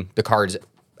using the cards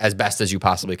as best as you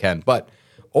possibly can. But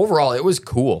overall, it was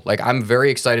cool. Like, I'm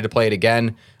very excited to play it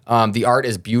again. The art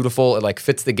is beautiful. It like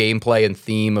fits the gameplay and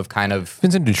theme of kind of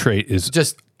Vincent Dutrait is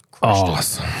just crushed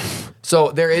awesome. it.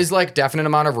 So there is like definite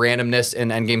amount of randomness,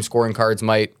 and endgame scoring cards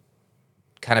might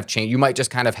kind of change. You might just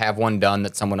kind of have one done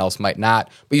that someone else might not,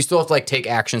 but you still have to like take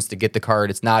actions to get the card.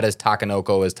 It's not as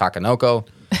Takanoko as Takanoko.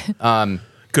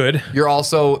 Good. You're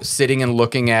also sitting and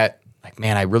looking at like,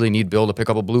 man, I really need Bill to pick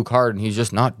up a blue card, and he's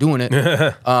just not doing it.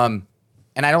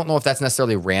 And I don't know if that's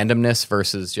necessarily randomness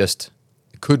versus just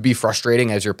it could be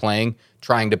frustrating as you're playing,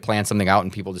 trying to plan something out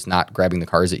and people just not grabbing the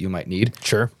cards that you might need.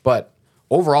 Sure. But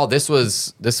overall, this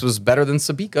was better than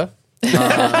Sabika.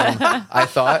 I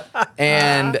thought,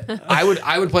 and I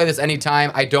would play this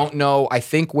anytime. I don't know. I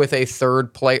think with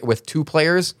with two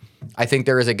players, I think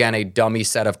there is again a dummy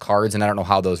set of cards, and I don't know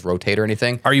how those rotate or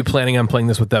anything. Are you planning on playing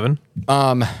this with Devin?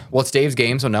 Well, it's Dave's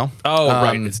game, so no. Oh,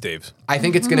 right, it's Dave's. I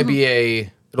think it's going to be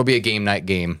it'll be a game night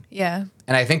game. Yeah.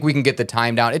 And I think we can get the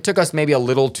time down. It took us maybe a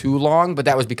little too long, but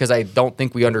that was because I don't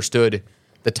think we understood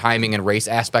the timing and race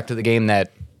aspect of the game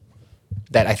that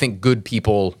I think good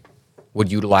people would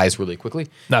utilize really quickly.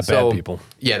 Not bad people.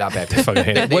 Yeah, not bad people. Fucking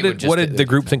hate it. What did the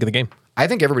group think of the game? I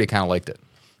think everybody kind of liked it.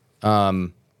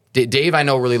 Dave, I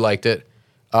know, really liked it.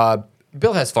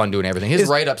 Bill has fun doing everything. His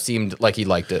write-up seemed like he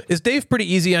liked it. Is Dave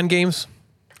pretty easy on games?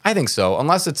 I think so.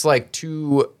 Unless it's like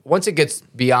once it gets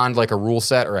beyond like a rule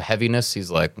set or a heaviness,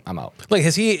 he's like, I'm out. Like,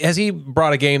 has he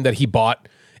brought a game that he bought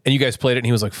and you guys played it and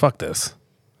he was like, fuck this?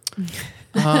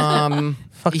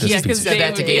 Fuck this. He piece of said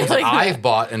that to Dave games like that that. I've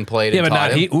bought and played. Yeah, and but not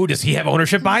taught he. him. Ooh, does he have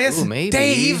ownership bias? Ooh, maybe.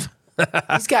 Dave.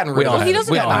 He's gotten rid all of Well, he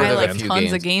doesn't We all buy have like a few tons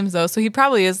games. of games though, so he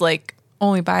probably is like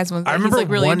only buys ones that I remember he's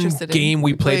like really one interested game in.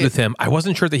 we played with him. I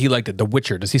wasn't sure that he liked it. The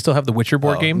Witcher. Does he still have the Witcher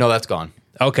board game? No, that's gone.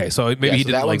 Okay, so maybe Yeah, he so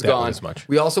didn't like one's that one as much.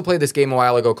 We also played this game a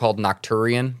while ago called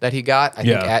Nocturian that he got, I think,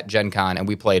 Yeah. at Gen Con, and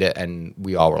we played it, and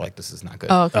we all were like, this is not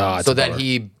good. Oh, okay. It's So a then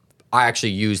bummer. I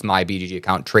actually used my BGG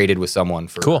account, traded with someone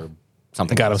for Cool.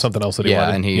 something Got him else. something else that he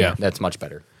wanted. And that's much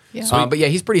better. Yeah. But yeah,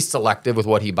 he's pretty selective with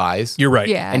what he buys. You're right.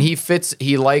 Yeah. And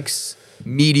he likes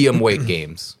medium weight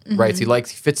games, right? So he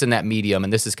fits in that medium,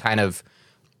 and this is kind of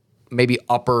maybe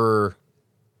upper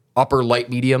light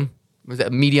medium, Was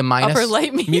that medium minus? Upper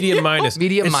light medium. Medium minus.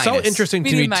 Medium it's so minus. interesting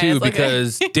to Medium me, too, minus, okay.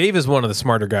 because Dave is one of the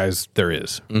smarter guys there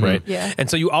is, right? Yeah. And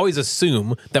so you always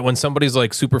assume that when somebody's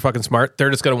like super fucking smart, they're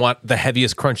just going to want the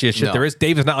heaviest, crunchiest shit No. there is.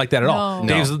 Dave is not like that at all.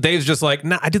 No. Dave's just like,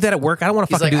 nah, I do that at work. I don't want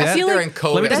to He's fucking like, do I that. sit there like and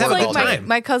code. let me just all have a the good time. time.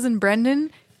 My cousin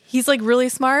Brendan, he's like really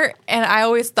smart, and I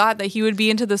always thought that he would be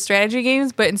into the strategy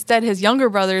games, but instead his younger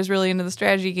brother is really into the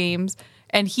strategy games,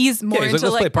 and he's more Yeah, he's into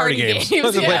like, let's play party games.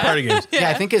 Let's just play party games. Yeah,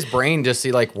 I think his brain just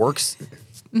works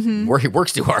where he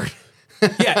works too hard.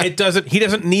 Yeah, it doesn't. He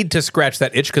doesn't need to scratch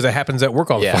that itch because it happens at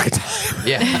work all the Yeah. fucking time.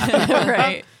 Yeah.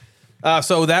 Right.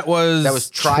 So that was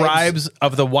Tribes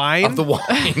of the Wine. Of the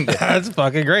wine. That's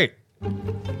fucking great.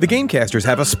 The Gamecasters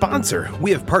have a sponsor.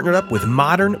 We have partnered up with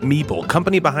Modern Meeple,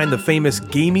 company behind the famous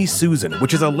Gamey Susan,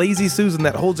 which is a lazy Susan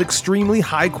that holds extremely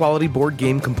high-quality board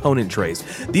game component trays.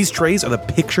 These trays are the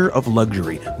picture of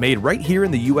luxury. Made right here in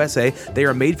the USA, they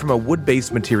are made from a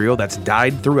wood-based material that's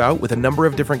dyed throughout with a number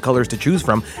of different colors to choose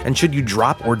from, and should you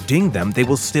drop or ding them, they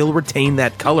will still retain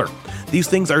that color. These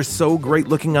things are so great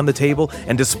looking on the table,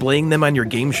 and displaying them on your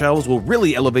game shelves will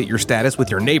really elevate your status with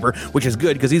your neighbor, which is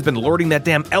good because he's been lording that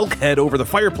damn elk head over the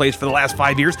fireplace for the last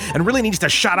 5 years and really needs to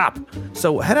shut up.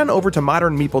 So head on over to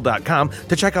modernmeeple.com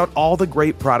to check out all the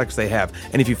great products they have.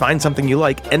 And if you find something you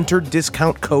like, enter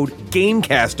discount code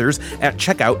GAMECASTERS at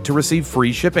checkout to receive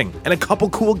free shipping and a couple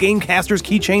cool Gamecasters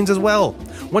keychains as well.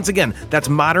 Once again, that's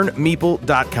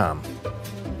modernmeeple.com.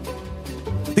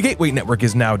 The Gateway Network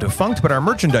is now defunct, but our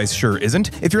merchandise sure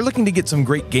isn't. If you're looking to get some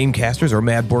great Gamecasters or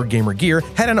Mad Board Gamer gear,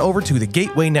 head on over to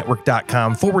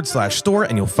thegatewaynetwork.com/store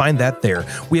and you'll find that there.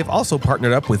 We have also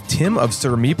partnered up with Tim of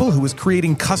Sir Meeple, who is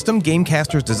creating custom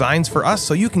Gamecasters designs for us,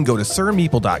 so you can go to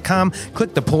sirmeeple.com,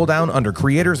 click the pull down under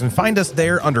creators, and find us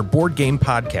there under Board Game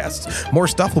Podcasts. More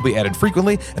stuff will be added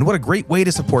frequently, and what a great way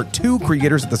to support two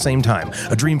creators at the same time.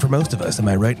 A dream for most of us, am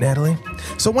I right, Natalie?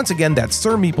 So once again, that's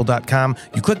sirmeeple.com.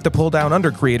 You click the pull down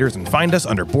under creators and find us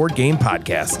under Board Game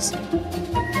Podcasts.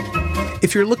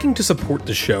 If you're looking to support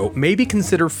the show, maybe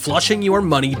consider flushing your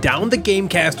money down the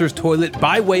Gamecasters toilet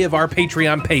by way of our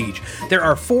Patreon page. There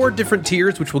are 4 different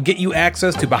tiers which will get you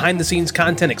access to behind-the-scenes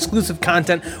content, exclusive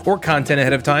content, or content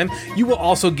ahead of time. You will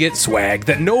also get swag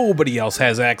that nobody else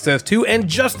has access to, and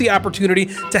just the opportunity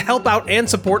to help out and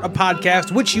support a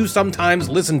podcast which you sometimes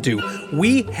listen to.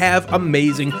 We have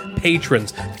amazing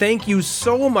patrons. Thank you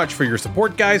so much for your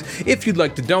support, guys. If you'd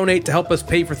like to donate to help us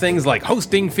pay for things like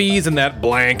hosting fees and that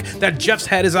blank that Jeff's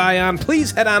had his eye on,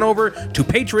 please head on over to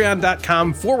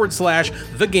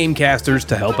patreon.com/thegamecasters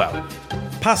to help out.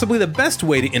 Possibly the best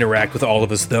way to interact with all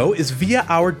of us, though, is via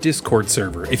our Discord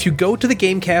server. If you go to the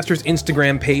Gamecasters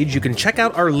Instagram page, you can check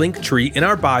out our link tree in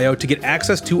our bio to get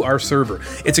access to our server.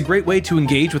 It's a great way to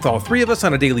engage with all 3 of us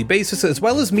on a daily basis, as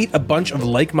well as meet a bunch of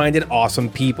like-minded, awesome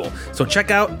people. So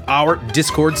check out our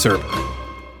Discord server.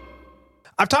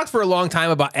 I've talked for a long time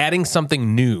about adding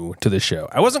something new to the show.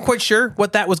 I wasn't quite sure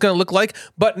what that was going to look like,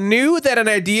 but knew that an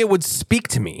idea would speak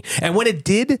to me. And when it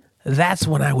did, that's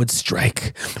when I would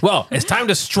strike. Well, it's time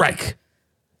to strike.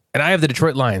 And I have the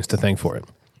Detroit Lions to thank for it.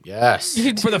 Yes.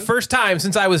 For the first time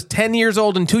since I was 10 years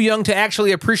old and too young to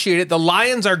actually appreciate it, the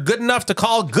Lions are good enough to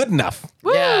call good enough.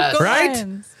 Woo, Yes. go Right?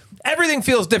 Lions. Everything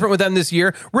feels different with them this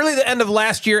year. Really the end of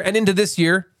last year and into this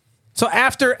year. So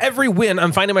after every win,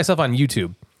 I'm finding myself on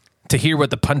YouTube to hear what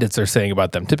the pundits are saying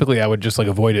about them. Typically, I would just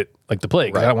avoid it like the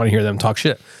plague. Right. I don't want to hear them talk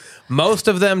shit. Most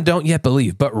of them don't yet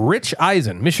believe, but Rich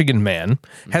Eisen, Michigan man,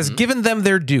 has given them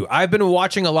their due. I've been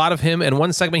watching a lot of him, and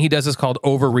one segment he does is called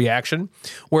Overreaction,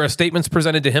 where a statement's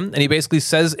presented to him, and he basically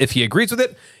says if he agrees with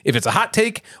it, if it's a hot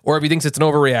take, or if he thinks it's an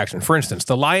overreaction. For instance,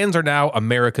 the Lions are now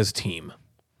America's team.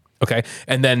 Okay,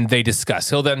 and then they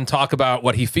discuss. He'll then talk about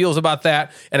what he feels about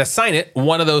that and assign it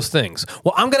one of those things.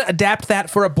 Well, I'm going to adapt that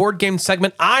for a board game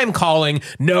segment I'm calling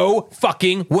No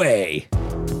Fucking Way.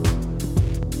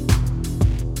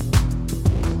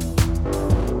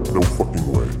 No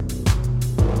fucking way.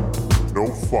 No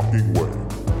fucking way.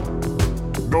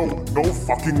 No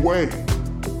fucking way.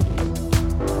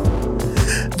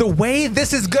 The way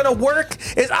this is going to work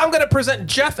is I'm going to present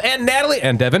Jeff and Natalie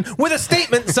and Devin with a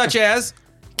statement such as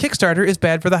Kickstarter is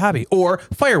bad for the hobby, or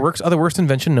fireworks are the worst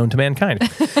invention known to mankind.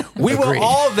 We will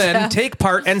all then take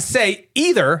part and say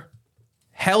either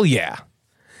hell yeah.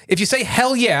 If you say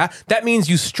hell yeah, that means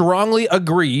you strongly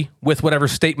agree with whatever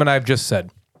statement I've just said.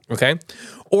 Okay?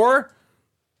 Or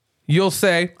you'll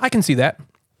say, I can see that.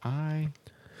 I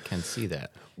can see that.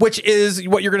 Which is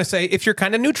what you're going to say if you're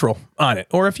kind of neutral on it.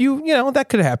 Or if you that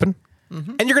could happen.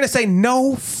 Mm-hmm. And you're going to say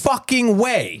no fucking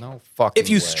way. No fucking if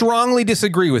you way. strongly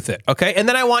disagree with it, okay? And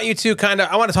then I want you to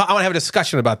I want to have a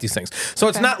discussion about these things. So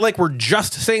it's not like we're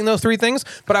just saying those 3 things,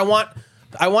 but I want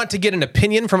I want to get an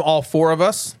opinion from all four of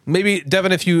us. Maybe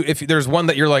Devin, if there's one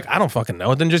that you're like, I don't fucking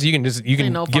know, then you can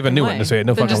no give a fucking new way. one to say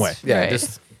no Then fucking just- way. Yeah,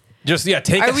 Right. Just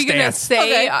take Are a we gonna stance.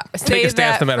 say Take a stance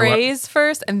that no matter what. phrase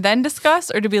first and then discuss,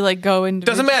 or do we like go into?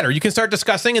 Doesn't matter. You can start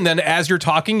discussing, and then as you're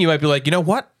talking, you might be like, you know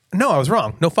what? No, I was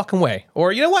wrong. No fucking way.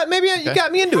 Or you know what? Maybe you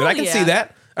got me into it. I can yeah. see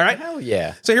that. All right. Hell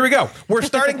yeah. So here we go. We're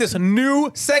starting this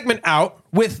new segment out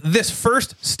with this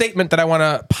first statement that I want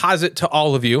to posit to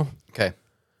all of you. Okay.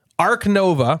 Ark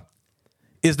Nova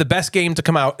is the best game to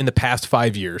come out in the past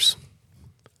 5 years.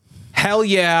 Hell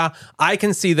yeah, I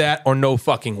can see that, or no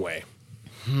fucking way.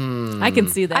 I can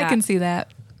see that. I can see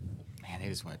that. Man,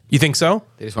 You think so?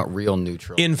 they just went real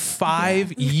neutral. In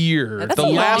 5 years, That's the a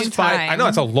long last 5. time. I know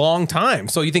it's a long time.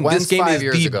 So you think When's this game 5 is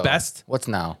years the ago? best? What's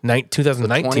now?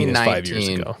 2019 is 5 years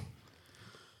 2019. ago.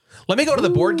 Let me go to the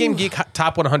Board Game Geek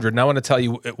Top 100, and I want to tell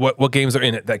you what games are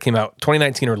in it that came out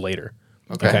 2019 or later.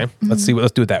 Okay. Let's see.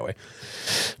 Let's do it that way.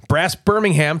 Brass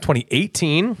Birmingham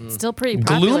 2018. Still pretty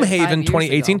popular. 5 Gloomhaven years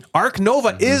 2018. ago. Ark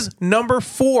Nova is number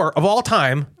 4 of all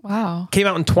time. Wow. Came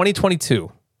out in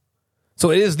 2022.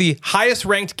 So it is the highest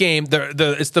ranked game.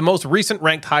 It's the most recent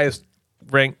ranked highest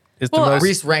rank. It's the most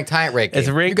Recent ranked highest ranked game. It's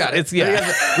ranked- You got it. it's-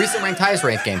 yeah. Recent ranked highest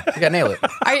ranked game. You got to nail it.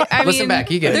 I Listen mean,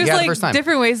 back, you get it. You There's got it like first time.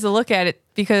 different ways to look at it,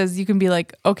 because you can be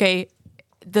like, okay,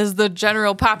 does the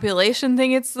general population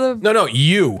think it's the No,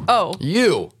 you.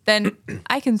 You. then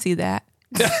I can see that.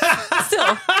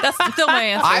 Still, that's still my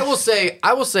answer. I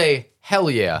will say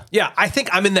hell yeah. Yeah, I think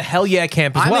I'm in the hell yeah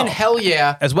camp as I'm well. in hell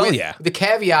yeah. As well, with yeah. The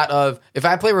caveat of if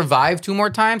I play Revive 2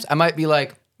 more times, I might be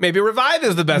like, Maybe Revive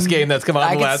is the best game that's come out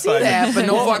I in the can last see 5 years. that, but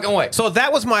no fucking way. So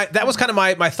that was kind of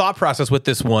my thought process with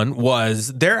this one.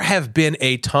 Was there have been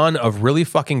a ton of really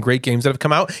fucking great games that have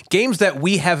come out, games that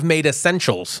we have made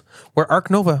essentials, where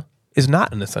Ark Nova is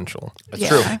not an essential. That's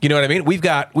true. You know what I mean? We've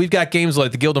got games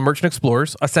like the Guild of Merchant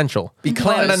Explorers, essential.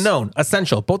 Planet Unknown,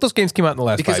 essential. Both those games came out in the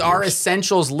last 5 Because years. our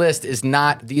essentials list is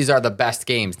not these are the best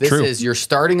games. This True. is you're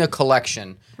starting a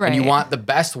collection and you Right. want the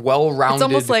best well-rounded it's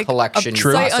almost like collection a you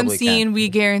sight possibly unseen. can. We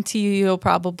guarantee you'll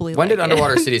probably. When like did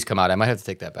Underwater Cities come out? I might have to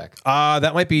take that back.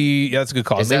 That might be that's a good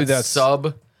call. Is Maybe that that's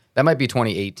that might be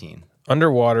 2018.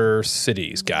 Underwater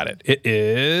Cities. Got it. It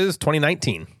is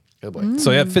 2019. Good boy. So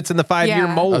yeah, it fits in the 5-year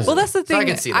Yeah. mold. Well, that's the So thing. I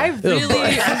can see that. I really.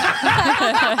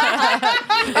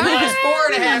 In the last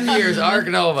 4.5 years, Ark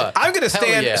Nova. I'm going to Hell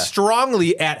stand yeah.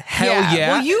 strongly at hell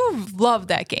yeah. Well, you love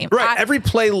that game. Right. Every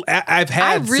play I've I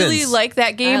had really since. like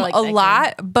that game like a that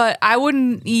lot, but I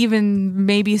wouldn't even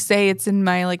maybe say it's in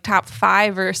my like top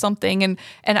 5 or something. And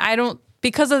I don't,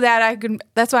 because of that,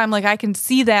 that's why I'm like, I can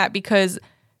see that, because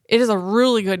it is a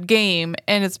really good game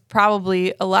and it's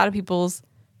probably a lot of people's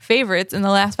favorites in the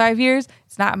last 5 years.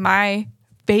 It's not my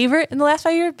favorite in the last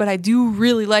 5 years, but I do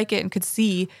really like it and could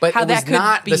see But how it that was could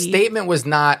not, be. the statement was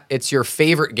not, it's your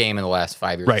favorite game in the last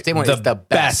 5 years. Right. The statement The is the best.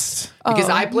 best. Because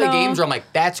I play no. games where I'm like,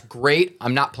 that's great.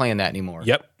 I'm not playing that anymore.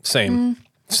 Yep. Same.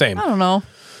 Same. I don't know.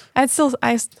 I'm still Oh,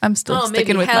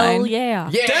 sticking maybe with hell mine. yeah.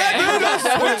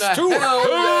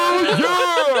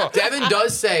 Devin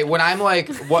does say when I'm like,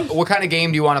 what kind of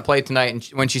game do you want to play tonight? And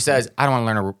when she says, I don't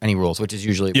want to learn any rules, which is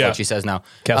usually Yeah. what she says now.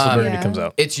 Castle Burgundy Yeah. comes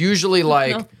out. It's usually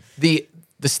like the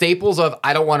staples of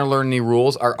I don't want to learn any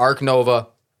rules are Ark Nova,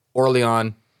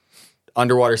 Orleans,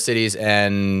 Underwater Cities,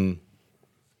 and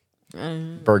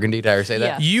Burgundy. Did I ever say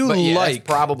that? Yeah. You But yeah, that's like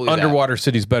probably that. Underwater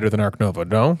Cities better than Ark Nova,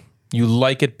 no? You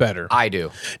like it better. I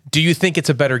do. Do you think it's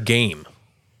a better game?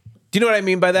 Do you know what I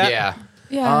mean by that? Yeah.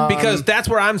 Yeah. Because that's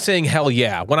where I'm saying hell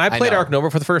yeah. When I played know. Ark Nova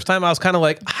for the first time, I was kind of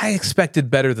like, I expected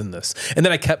better than this. And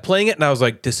then I kept playing it and I was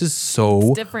like, this is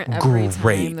so Different every time.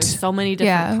 great. There's so many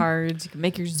different Yeah. cards. You can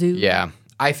make your zoo. Yeah.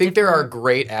 I think there are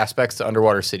great aspects to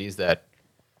Underwater Cities that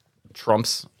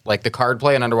trumps, like the card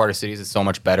play in Underwater Cities is so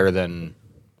much better than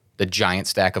the giant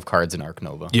stack of cards in Ark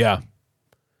Nova. Yeah.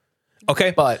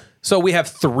 Okay. But So we have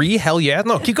 3 hell yeah.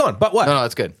 No, keep going. But what? no,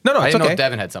 that's good. No, I it's didn't know okay. if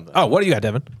Devin had something. Oh, what do you got,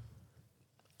 Devin?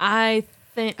 I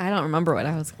don't remember what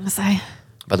I was going to say.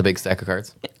 About the big stack of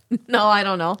cards? No, I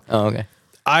don't know. Oh, okay.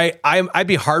 I'd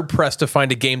be hard pressed to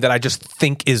find a game that I just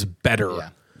think is better Yeah.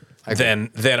 I agree.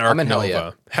 than Ark in Nova. hell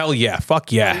yeah. Hell yeah.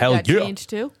 Fuck yeah. Hell Got yeah. changed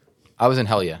too? I was in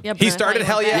hell yeah. Yeah, but He then I started thought you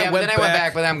hell went yeah, back. but went then I went back.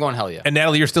 back, but then I'm going hell yeah. And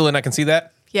Natalie, you're still in. I can see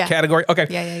that Yeah. category. Okay.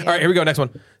 Yeah. All right, here we go. Next one.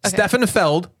 Stefan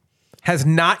Feld has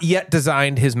not yet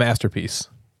designed his masterpiece.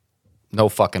 No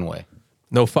fucking way.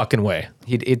 No fucking way.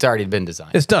 It's already been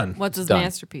designed. It's done. What's his Done.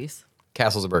 masterpiece?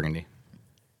 Castles of Burgundy.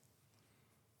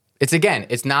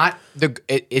 It's not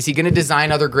is he going to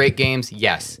design other great games?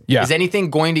 Yes. Yeah. Is anything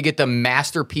going to get the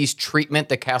masterpiece treatment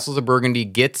that Castles of Burgundy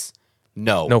gets?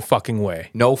 No. No fucking way.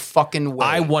 No fucking way.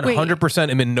 I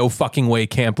 100% am in no fucking way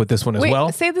camp with this one as Wait,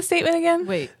 well. say the statement again.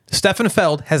 Wait. Stefan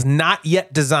Feld has not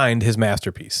yet designed his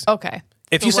masterpiece. Okay.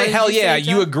 If So you what say did hell you say, yeah, Jeff?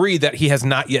 you agree that he has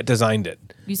not yet designed it.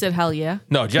 You said hell yeah.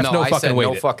 No, Jeff, no I fucking said way.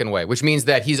 no fucking way, which means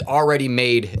that he's already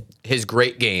made his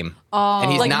great game. And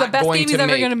he's Like not the best going game to he's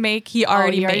ever make. going to make, he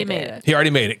already, he already made made it. He already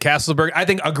made it. Castles of Burgundy. I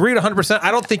think agreed 100%.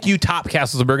 I don't think you top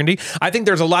Castles of Burgundy. I think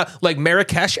there's a lot like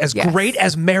Marrakesh. As Yes. great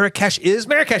as Marrakesh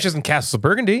isn't Castles of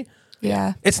Burgundy.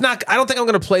 Yeah. It's not. I don't think I'm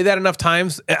going to play that enough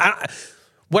times.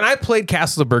 When I played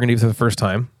Castles of Burgundy for the first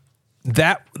time,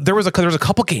 there was a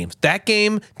couple games. That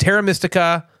game, Terra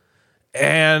Mystica,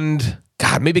 and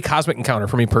God, maybe Cosmic Encounter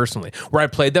for me personally, where I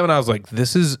played them and I was like,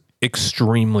 this is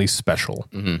extremely special.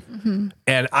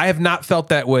 And I have not felt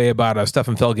that way about a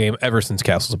Stefan Feld game ever since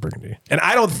Castles of Burgundy. And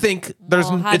I don't think Well,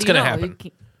 how it's do you going to know?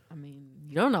 happen.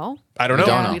 You don't know. I don't know.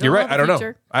 don't know. You You're don't right. know I the don't know.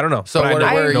 future. I don't know. So But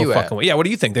I where are no you at? fucking way. Yeah, what do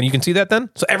you think? Then you can see that then?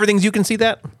 So everything's you can see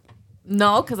that?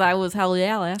 No, because I was hell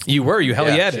yeah last. You were. You hell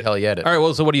Yeah, yeah she it. hell yeah-ed it. All right,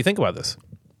 well, so what do you think about this?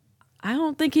 I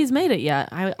don't think he's made it yet.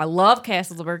 I love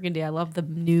Castles of Burgundy. I love the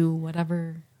new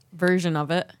whatever version of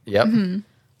it. Yep.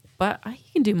 But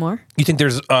he can do more. You think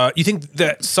you think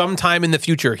that sometime in the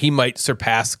future he might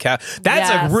surpass That's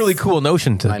Yes. a really cool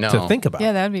notion I know. to think about.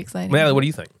 Yeah, that would be exciting. Natalie, what do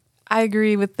you think? I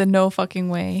agree with the no fucking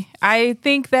way. I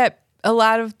think that a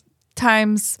lot of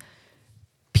times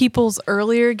people's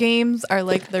earlier games are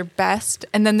like their best,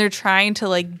 and then they're trying to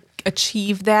like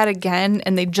achieve that again,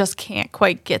 and they just can't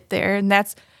quite get there. And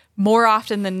that's more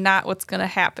often than not what's going to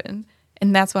happen.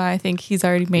 And that's why I think he's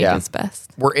already made his best.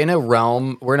 We're in a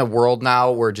world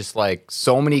now where just like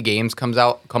so many games come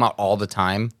out all the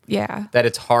time Yeah. that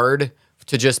it's hard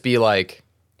to just be like,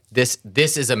 this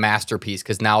is a masterpiece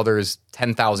because now there's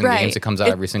 10,000 games that comes out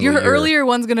every single Your year. earlier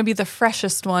one's going to be the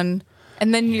freshest one,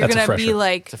 and then you're That's a going to be fresher.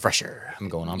 like, It's a fresher. I'm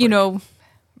going on. you break. know,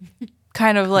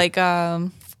 kind of like I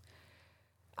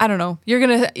don't know. You're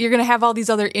gonna have all these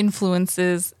other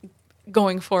influences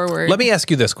going forward. Let me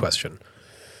ask you this question.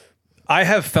 I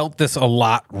have felt this a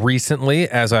lot recently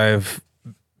as I've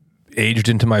aged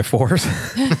into my 40s.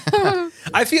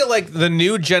 I feel like the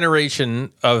new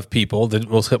generation of people, the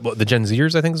Gen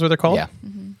Zers, I think is what they're called. Yeah.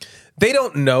 They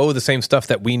don't know the same stuff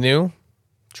that we knew.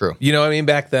 True. You know what I mean?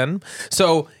 Back then.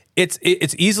 So it's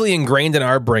easily ingrained in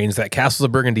our brains that Castles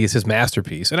of Burgundy is his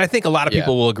masterpiece. And I think a lot of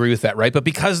people will agree with that, right? But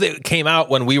because it came out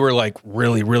when we were like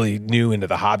really, really new into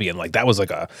the hobby and like that was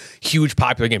like a huge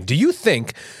popular game. Do you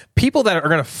think people that are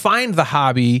going to find the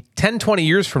hobby 10, 20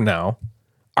 years from now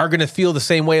are going to feel the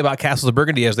same way about Castles of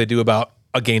Burgundy as they do about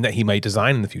a game that he might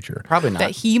design in the future? Probably not.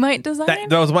 that he might design.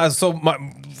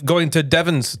 Going to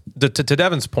Devin's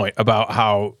point about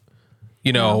how,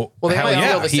 you know, Well, they hell might feel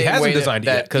yeah, the he same hasn't way designed it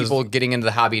that yet because people getting into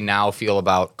the hobby now feel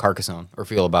about Carcassonne or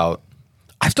feel about.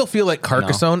 I still feel like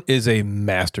Carcassonne is a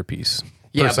masterpiece.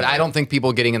 Yeah, personally. but I don't think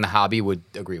people getting in the hobby would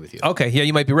agree with you. Okay, yeah,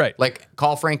 you might be right. Like,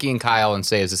 call Frankie and Kyle and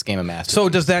say, "Is this game a masterpiece?" So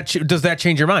does that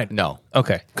change your mind? No.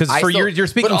 Okay, because I still- you're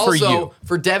speaking but for also, you.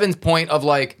 For Devin's point of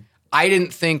like, I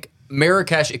didn't think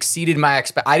Marrakesh exceeded my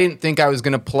I didn't think I was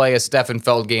going to play a Stefan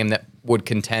Feld game that would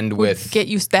contend with get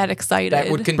you that excited. that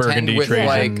would contend Burgundy, with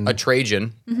Trajan. like a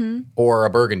Trajan or a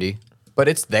Burgundy. But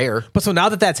it's there. But so now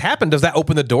that that's happened, does that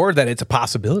open the door that it's a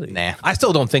possibility? Nah. I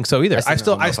still don't think so either. I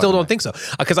still don't think so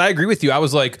because I agree with you. I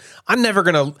was like, I'm never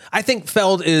gonna. I think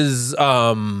Feld is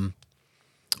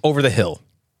over the hill,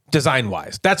 design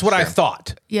wise. That's what I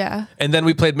thought. yeah. And then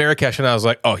we played Marrakesh, and I was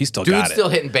like, oh, he still got Dude's it. still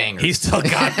hitting bangers. He's still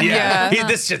got Yeah.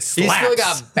 This shit He's slaps. still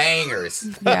got bangers.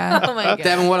 Yeah. Oh my god.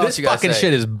 Devin, what else This you got? fucking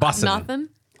shit is busting. Nothing.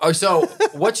 Oh, so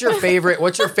what's your favorite?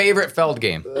 What's your favorite Feld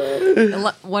game?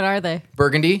 What are they?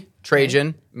 Burgundy,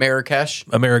 Trajan, Marrakesh,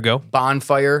 Amerigo.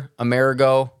 Bonfire,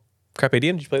 Amerigo. Carpe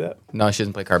Diem. Did you play that? No, she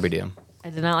doesn't play Carpe Diem. I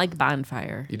did not like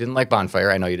Bonfire. You didn't like Bonfire.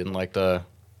 I know you didn't like the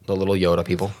little Yoda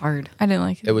people. Hard. I didn't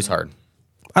like it. It was hard.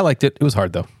 I liked it. It was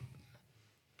hard though.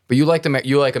 But you like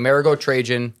Amerigo,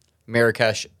 Trajan,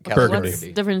 Marrakesh, Castles of Burgundy. What's the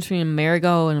Burgundy. difference between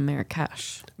Amerigo and a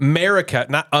Marrakesh? Marrakesh,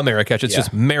 not a Marrakesh. It's Yeah.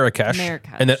 just Marrakesh.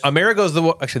 Marrakesh. And then Amerigo's the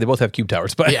one. Actually, they both have cube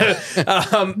towers, but Yeah.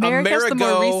 Marrakesh, the more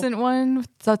Amerigo- recent one.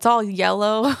 So it's all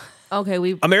yellow.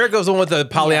 Okay, Amerigo's the one with the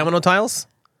polyomino tiles,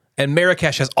 and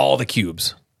Marrakesh has all the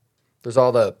cubes. There's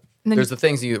all the there's the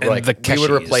things you like. the We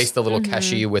would Keshis. replace the little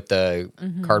Keshi with the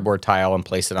cardboard tile and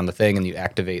place it on the thing, and you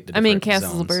activate the. I mean, different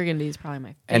Castles of zones. Burgundy is probably my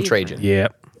favorite. And Trajan. Yeah.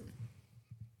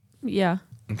 Yeah,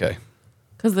 Okay.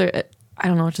 because they're. I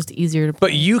don't know. It's just easier to.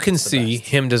 But you can see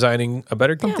him designing a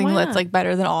better game. Something why that's not? like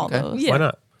better than all those. Yeah. Why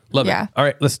not? Love Yeah. it. All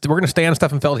right, we're gonna stay on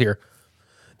Stefan Feld here.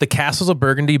 The Castles of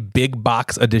Burgundy Big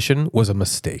Box Edition was a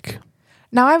mistake.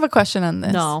 Now I have a question on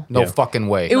this. No. No fucking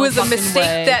way. It was a fucking mistake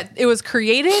way. that it was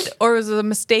created, or was it a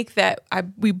mistake that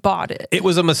we bought it? It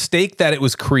was a mistake that it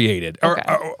was created. Okay.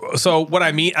 So what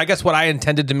I mean, I guess what I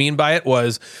intended to mean by it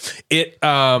was it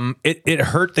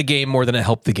hurt the game more than it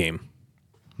helped the game.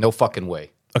 No fucking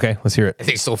way. Okay, let's hear it. I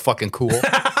think it's so fucking cool.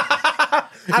 I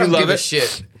don't love give a it?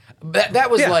 shit. That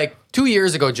was like 2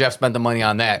 years ago. Jeff spent the money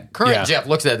on that. Current Yeah. Jeff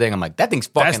looks at that thing. I'm like, that thing's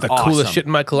fucking That's the awesome. coolest shit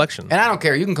in my collection. And I don't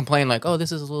care. You can complain like, oh,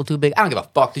 this is a little too big. I don't give a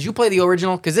fuck. Did you play the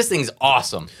original? Because this thing's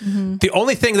awesome. The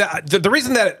only thing that the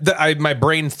reason that my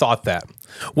brain thought that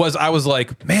was I was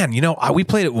like, man, we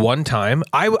played it one time.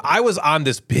 I was on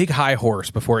this big high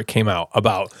horse before it came out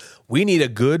about we need a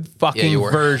good fucking you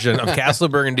were. version of Castle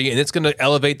of Burgundy, and it's going to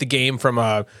elevate the game from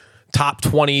a top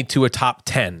 20 to a top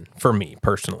 10 for me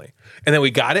personally. And then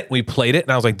we got it, we played it,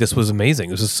 and I was like, this was amazing.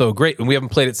 This is so great. And we haven't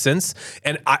played it since.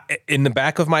 And in the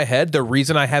back of my head, the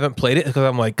reason I haven't played it is because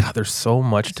I'm like, God, there's so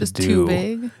much to do. too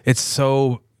big? It's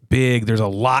so big. There's a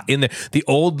lot in there. The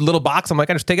old little box, I'm like,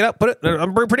 I just take it out, put it.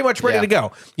 I'm pretty much ready to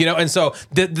go. And so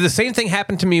the same thing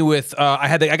happened to me with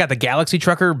I got the Galaxy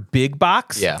Trucker big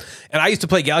box. Yeah. And I used to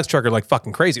play Galaxy Trucker like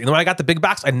fucking crazy. And then when I got the big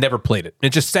box, I never played it. It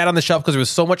just sat on the shelf because there was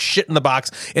so much shit in the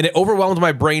box, and it overwhelmed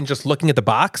my brain just looking at the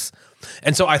box.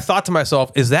 And so I thought to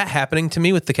myself, is that happening to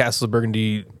me with the Castle of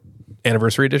Burgundy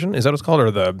Anniversary Edition? Is that what it's called, or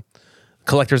the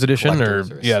Collector's Edition,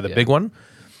 the big one?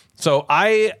 So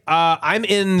I'm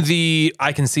in the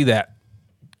I can see that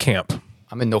camp.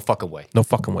 I'm in no fucking way. No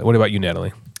fucking way. What about you,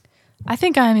 Natalie? I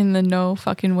think I'm in the no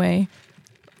fucking way.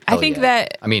 I think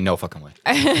that I mean, no fucking way.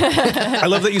 I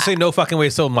love that you say no fucking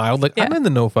way so mild. Like, I'm in the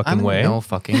no fucking way. No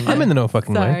fucking way. I'm in the no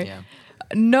fucking sorry. way. Yeah.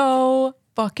 No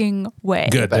fucking way.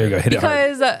 Good. There you go. Hit it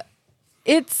hard.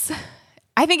 Because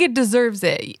I think it deserves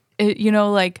it. I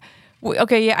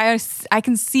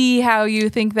can see how you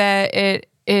think that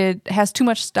it has too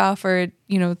much stuff, or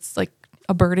it's like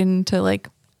a burden to like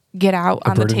get out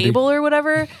on the table or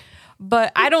whatever.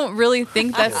 But I don't really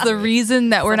think that's the reason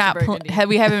that we're not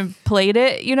we haven't played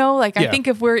it. I think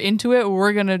if we're into it,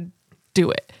 we're gonna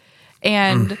do it.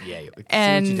 And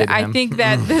I think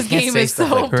that this game is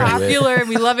so popular and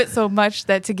we love it so much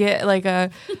that to get like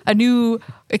a new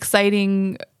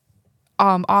exciting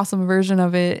awesome version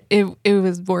of it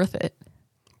was worth it.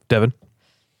 Devin?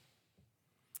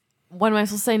 What am I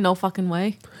supposed to say? No fucking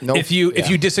way. No. If you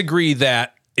disagree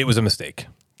that it was a mistake,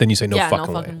 then you say no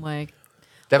fucking way.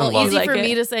 Devin Well, loves easy it. for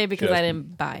me to say because I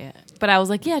didn't buy it. But I was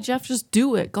like, yeah, Jeff, just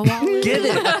do it. Go all in. Get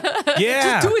it.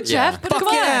 Yeah. Do it, Jeff. But Come come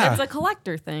on. on. It's a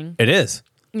collector thing. It is.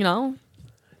 Right,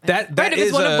 That if is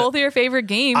it's one of both of your favorite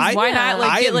games, why not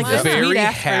I get like am the very sweet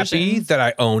ass happy versions? that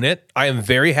I own it. I am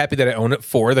very happy that I own it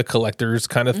for the collector's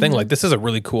kind of thing. Like, this is a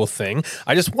really cool thing.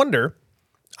 I just wonder,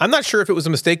 I'm not sure if it was a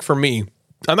mistake for me.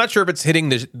 I'm not sure if it's hitting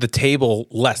the table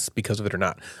less because of it or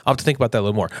not. I'll have to think about that a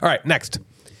little more. All right, next.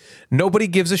 Nobody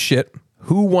gives a shit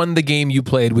who won the game you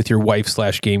played with your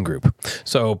wife/game group.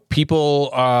 So people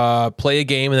play a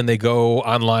game and then they go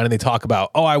online and they talk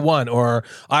about, oh, I won or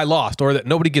I lost, or that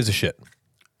nobody gives a shit.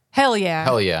 Hell yeah.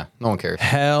 Hell yeah. No one cares.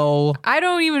 Hell I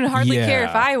don't even hardly care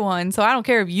if I won, so I don't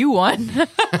care if you won. That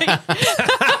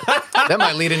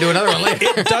might lead into another one later.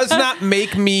 It does not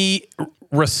make me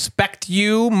respect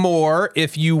you more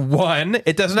if you won.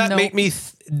 It does not make me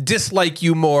dislike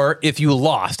you more if you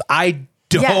lost. I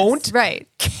don't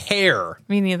care.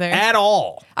 Me neither. At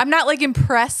all. I'm not like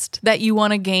impressed that you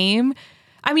won a game.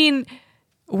 I mean,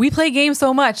 we play games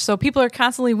so much, so people are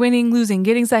constantly winning, losing,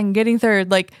 getting second, getting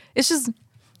third. Like,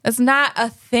 it's not a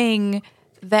thing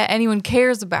that anyone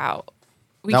cares about.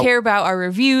 We care about our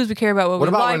reviews. We care about what we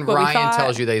like, when what we Ryan thought.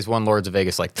 tells you that he's won Lords of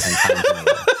Vegas like 10 times in a row?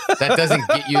 That doesn't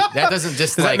get you. That doesn't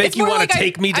just Does that make you want to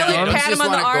take me down? I like pat Just him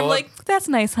on the wanna arm, go like, that's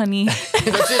nice, honey. Don't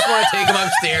you just want to take him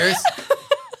upstairs?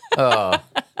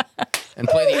 And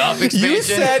play the up expansion. You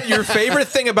said your favorite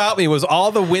thing about me was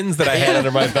all the wins that I had under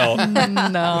my belt.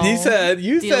 No. You said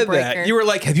that. breaker. You were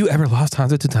like, have you ever lost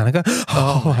Hansa Teutonica?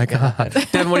 Oh my God.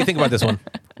 Devin, what do you think about this one?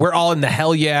 We're all in the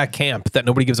hell yeah camp that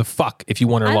nobody gives a fuck if you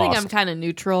won or I lost. think I'm kind of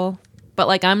neutral, but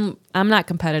like I'm not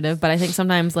competitive. But I think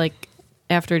sometimes like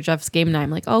after Jeff's game night, I'm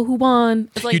like, oh, who won?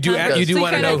 It's like You do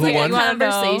want to know who won?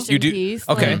 Conversation You do? piece.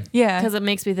 Okay. Yeah. Because it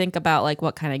makes me think about like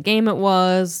what kind of game it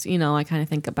was. I kind of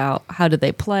think about how did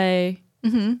they play.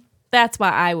 Mm-hmm. That's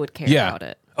why I would care about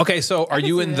it. Okay, so are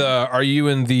you in the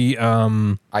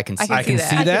I can see I can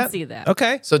see I that. can see that.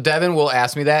 Okay. So Devin will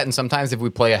ask me that, and sometimes if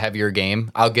we play a heavier game,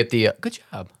 I'll get the good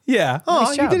job. Yeah. Oh,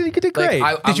 Nice job. you did great.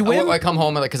 Like, did you win? I come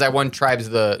home because I won Tribes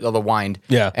of the Wind.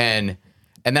 Yeah. And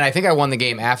And then I think I won the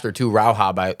game after too.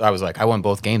 Rauhab, I was like, I won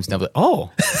both games. And I was like,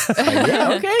 oh, like,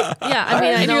 yeah, okay. Yeah, I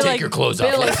mean, I know. Take your clothes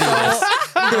off. Let's do this.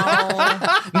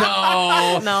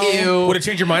 No. Ew. Would it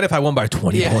change your mind if I won by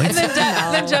 20 points? And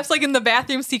then Jeff's like in the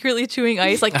bathroom secretly chewing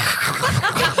ice, like.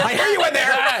 I hear you in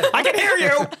there. I can hear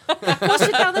you. Go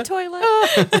sit down the toilet.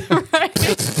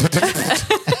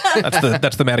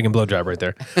 That's the Madigan blowjob right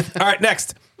there. All right,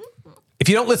 next. If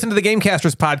you don't listen to the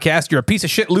Gamecasters podcast, you're a piece of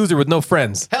shit loser with no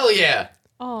friends. Hell yeah.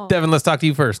 Oh. Devin, let's talk to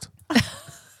you first.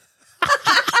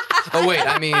 Oh, wait.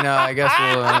 I mean, I guess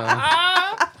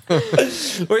we'll...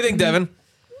 What do you think, Devin?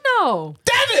 No.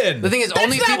 Devin! The thing is, That's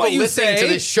only not people what you listening say. to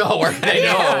this show are they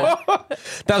know.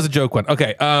 That was a joke one.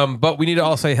 Okay, but we need to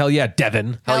all say hell yeah,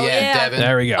 Devin. Hell yeah, Devin.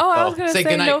 There we go. Oh, I was gonna Say say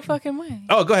goodnight. no fucking way.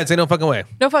 Oh, go ahead. Say no fucking way.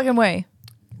 No fucking way.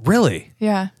 Really?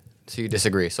 Yeah. So you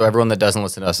disagree. So everyone that doesn't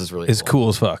listen to us is really It's cool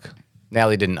as fuck.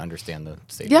 Natalie didn't understand the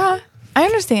statement. Yeah, I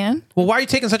understand. Well, why are you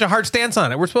taking such a hard stance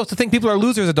on it? We're supposed to think people are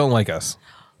losers that don't like us.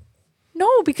 No,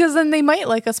 because then they might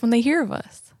like us when they hear of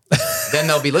us. Then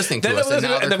they'll be listening to us. And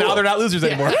now they're not losers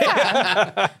anymore.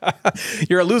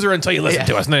 You're a loser until you listen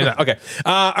to us. No, you're not. Okay.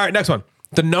 All right, next one.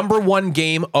 The number one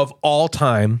game of all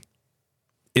time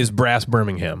is Brass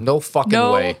Birmingham. No fucking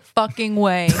No way. fucking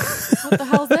way. What the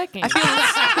hell's that game?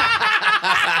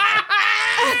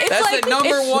 That's the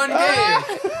number one game.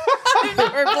 I've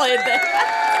never played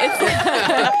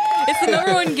that. It's the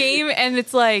number one game, and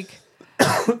it's like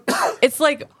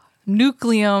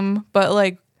Nucleum, but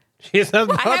like She's not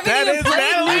I haven't even played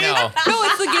I know. no,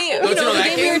 it's the game. Don't you know The that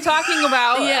game we game? were talking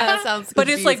about. Yeah, that sounds But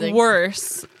it's like confusing.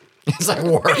 worse. It's like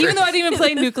worse. Even though I didn't even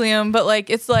play Nucleum, but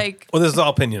like it's like Well, this is all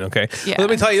opinion, okay? Yeah.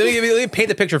 Let me tell you. Let me paint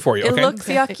the picture for you, it okay? looks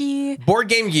yucky. Board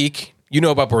Game Geek. You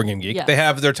know about Board Game Geek. Yeah. They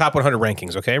have their top 100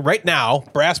 rankings, okay? Right now,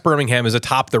 Brass Birmingham is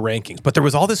atop the rankings, but there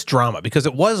was all this drama because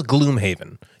it was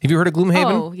Gloomhaven. Have you heard of Gloomhaven?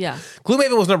 Oh, yeah.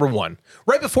 Gloomhaven was number one.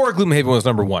 Right before Gloomhaven was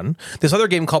number one, this other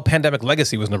game called Pandemic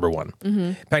Legacy was number one.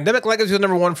 Pandemic Legacy was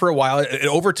number one for a while. It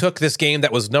overtook this game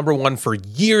that was number one for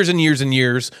years and years and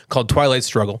years called Twilight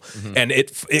Struggle. And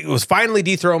it was finally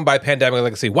dethroned by Pandemic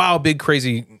Legacy. Wow, big,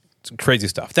 crazy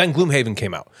stuff. Then Gloomhaven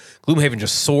came out. Gloomhaven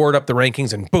just soared up the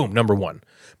rankings and boom, number one.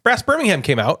 Brass Birmingham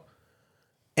came out,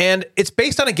 and it's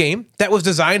based on a game that was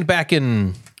designed back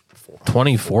in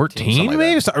 2014, like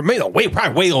maybe? Or maybe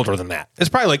probably way older than that. It's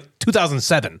probably like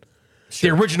 2007. The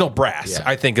original Brass, Yeah.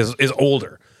 I think, is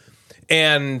older.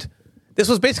 And this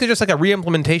was basically just like a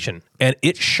re-implementation, and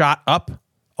it shot up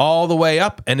all the way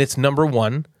up, and it's number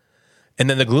one. And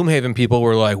then the Gloomhaven people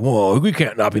were like, whoa, we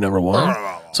can't not be number one.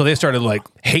 So they started like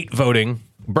hate voting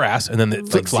Brass, and then it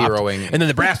flip-flopped. zeroing. And then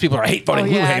the Brass people are hate voting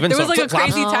Gloomhaven. There so was like a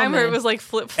flip-flops. crazy time where it man. was like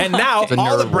flip flop. And now The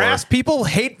all the nerd Brass war. people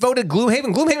hate voted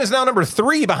Gloomhaven. Gloomhaven is now number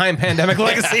 3 behind Pandemic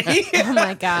Legacy. Oh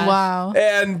my god. Wow.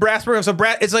 And Brass Birmingham. So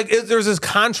it's like there's this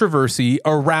controversy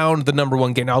around the number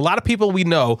one game. Now a lot of people we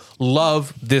know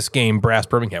love this game, Brass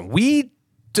Birmingham. We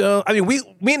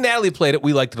me and Natalie played it.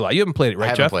 We liked it a lot. You haven't played it, right,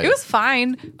 haven't Jeff? played It was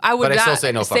fine. I would But I not still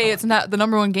say no fucking way. it's not the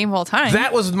number one game of all time.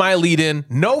 That was my lead in.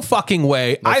 No fucking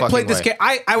way. I fucking played this way. game.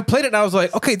 I played it and I was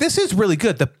like, okay, this is really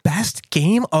good. The best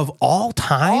game of all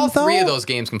time, All though? three of those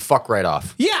games can fuck right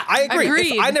off. Yeah, I agree.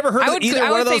 Agreed. If I never heard I of would- either I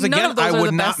one of would those say none again, of those I are would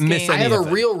the not best miss games. I any have a of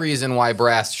it. real reason why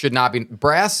Brass should not be.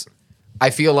 Brass, I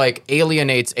feel like,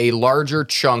 alienates a larger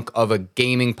chunk of a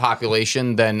gaming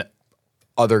population than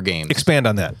other games. Expand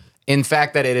on that. In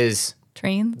fact, that it is.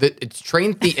 Train.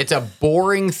 It's a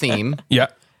boring theme. Yeah.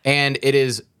 And it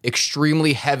is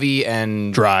extremely heavy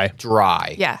and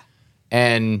Dry. Yeah.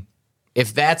 And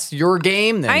if that's your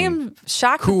game, then I am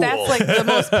shocked Cool. that that's like the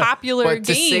most popular But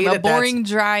to say game. A that that's- boring,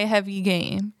 dry, heavy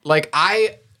game. like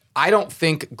I don't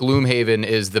think Gloomhaven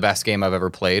is the best game I've ever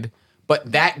played,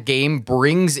 but that game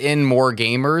brings in more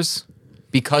gamers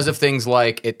because of things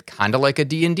like it kind of like a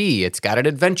D&D. It's got an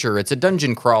adventure, it's a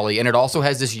dungeon crawly, and it also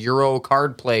has this Euro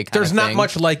card play kind There's of not thing.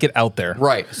 much like it out there.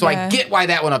 Right. So Yeah. I get why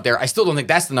that one up there. I still don't think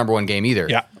that's the number one game either.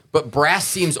 Yeah. But Brass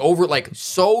seems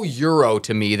so Euro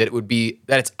to me that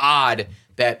it's odd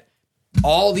that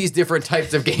all these different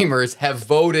types of gamers have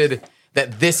voted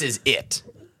that this is it.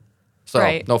 So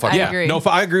Right. no fucking I Yeah, agree.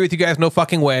 I agree with you guys. No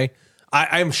fucking way.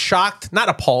 I'm shocked, not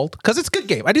appalled, because it's a good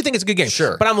game. I do think it's a good game.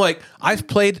 Sure. But I'm like, I've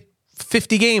played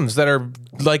 50 games that are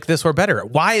like this or better.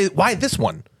 Why this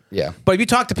one? Yeah. But if you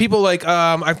talk to people like,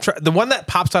 the one that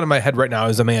pops out of my head right now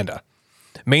is Amanda,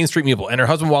 Main Street Meeple, and her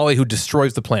husband Wally, who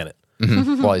destroys the planet.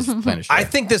 Well, he's playing I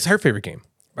think this is her favorite game.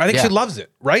 I think Yeah. she loves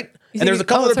it, right? And think there's a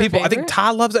couple it's other her people. I think favorite?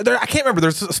 Todd loves it. I can't remember.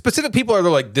 There's specific people that are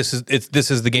like, this is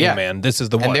the game, Yeah. man. This is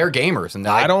the one. And they're gamers. And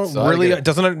I don't so I really. get it.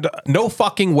 Doesn't no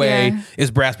fucking way Yeah.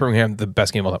 is Brass Birmingham the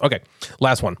best game of all time. Okay,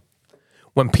 last one.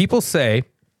 When people say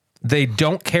they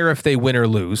don't care if they win or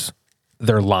lose,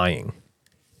 they're lying?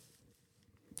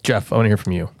 Jeff, I want to hear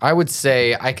from you. I would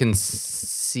say I can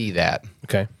see that.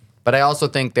 Okay. But I also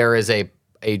think there is a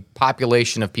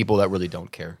population of people that really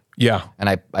don't care. Yeah. And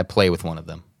I play with one of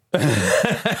them.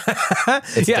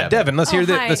 It's Yeah, Devin, let's hear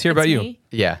Hi, let's hear about it's you. me.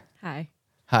 Yeah. Hi.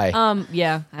 Hi.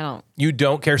 Yeah, I don't. You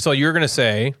don't care. So you're going to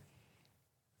say,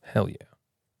 hell yeah.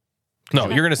 No,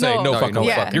 you're going to say no fucking way.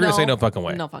 yeah, You're going to say no fucking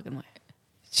way. No fucking way.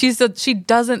 She said she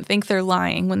doesn't think they're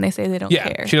lying when they say they don't Yeah,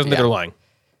 care. she doesn't think Yeah. they're lying.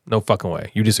 No fucking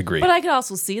way. You disagree. But I could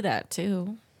also see that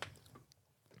too.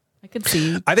 I could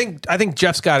see. I think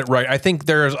Jeff's got it right. I think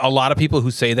there's a lot of people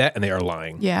who say that and they are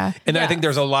lying. Yeah. And I think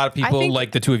there's a lot of people think-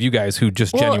 like the two of you guys who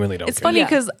just Well, genuinely don't It's care. funny Yeah.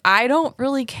 because I don't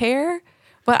really care,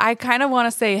 but I kind of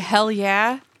want to say hell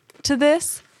yeah to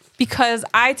this because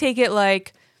I take it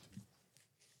like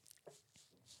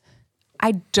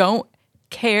I don't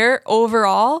care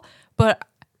overall, but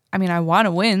I mean, I want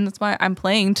to win. That's why I'm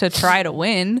playing to try to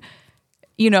win.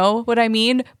 You know what I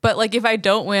mean? But like if I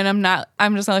don't win,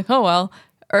 I'm just like, oh well.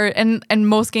 And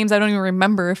most games I don't even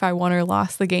remember if I won or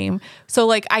lost the game. So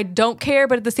like I don't care,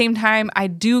 but at the same time I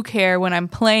do care when I'm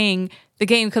playing the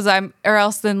game or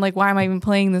else then like why am I even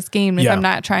playing this game if Yeah. I'm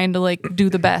not trying to like do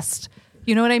the best?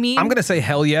 You know what I mean? I'm going to say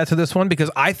hell yeah to this one because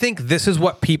I think this is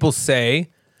what people say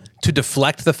to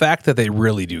deflect the fact that they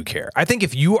really do care. I think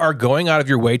if you are going out of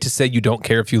your way to say you don't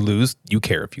care if you lose, you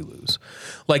care if you lose.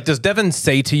 Like, does Devin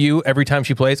say to you every time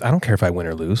she plays, I don't care if I win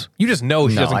or lose? You just know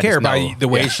she No, doesn't I care just by know. the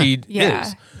way she yeah.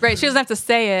 is. Right. She doesn't have to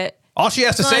say it. All she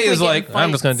has to It's not say like we is get like, in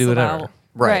I'm just going to do fights whatever. about,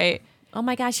 Right. oh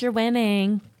my gosh, you're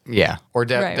winning. Yeah. Or Right,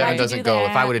 Devin right. doesn't Do go, if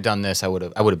I that. would have done this, I would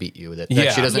have beat you.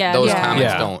 Yeah. She doesn't, Yeah, those yeah. comments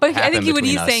Yeah. don't But I happen think what between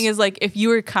he's us. saying is like if you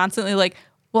were constantly like,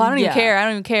 well, I don't even Yeah. care. I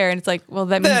don't even care. And it's like, well,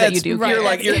 that means that you do care. You're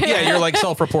like, you're like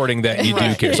self-reporting that you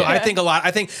do care. So I think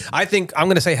I think I'm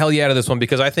going to say hell yeah to this one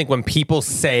because I think when people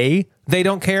say they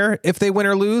don't care if they win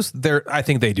or lose, I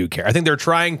think they do care. I think they're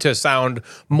trying to sound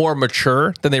more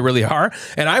mature than they really are.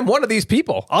 And I'm one of these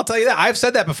people. I'll tell you that. I've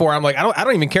said that before. I'm like, I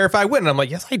don't even care if I win. And I'm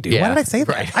like, yes, I do. Yeah. Why did I say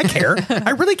that? I care.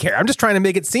 I really care. I'm just trying to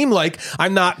make it seem like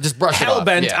I'm not Just brush it off.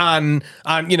 hell-bent Yeah. on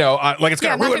like it's Yeah, going I'm to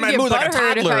not ruin gonna my get mood like a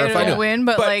butthurt if toddler I if I don't do. win,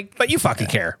 but you fucking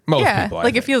care. Most yeah, people. I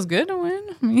like think. it feels good to win.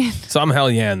 I mean, So I'm hell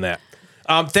yeah in that.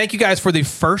 Thank you guys for the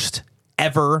first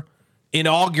ever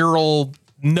inaugural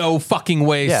no fucking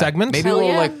way Yeah. segment. Maybe Hell we'll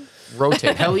yeah. like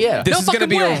rotate. Hell yeah. This No is going to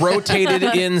be fucking a way. rotated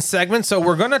in segment. So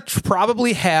we're going to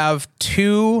probably have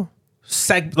two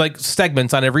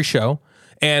segments on every show.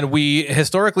 And we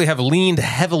historically have leaned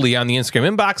heavily on the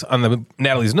Instagram inbox, on the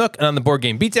Natalie's Nook, and on the Board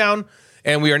Game Beatdown.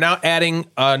 And we are now adding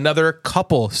another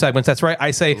couple segments. That's right.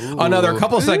 I say another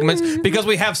couple segments because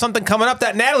we have something coming up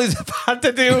that Natalie's about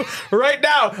to do right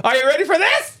now. Are you ready for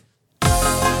this?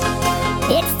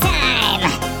 It's time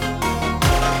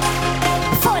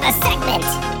for the segment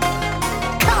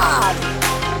called,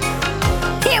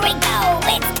 here we go,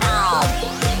 it's called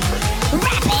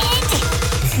Rapid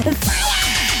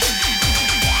Fire!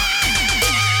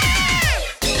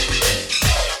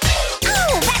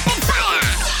 Oh, Rapid Fire!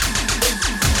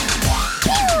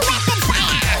 Pew, Rapid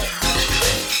Fire!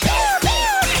 Pew, pew,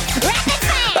 Rapid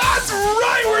Fire! That's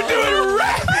right. We're doing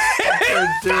rapid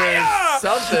fire.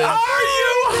 something. Are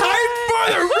you hyped for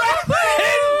the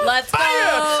rapid Let's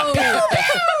fire? go.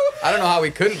 I don't know how we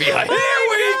couldn't be like. Here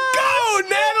we go.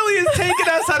 Natalie is taking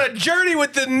us on a journey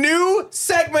with the new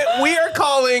segment we are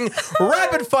calling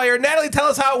Rapid Fire. Natalie, tell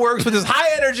us how it works with as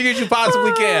high energy as you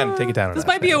possibly can. Take it down. this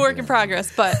might be a work in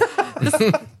progress, but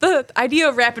the idea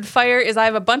of rapid fire is I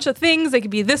have a bunch of things. They could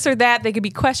be this or that. They could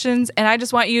be questions, and I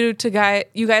just want you guys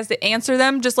to answer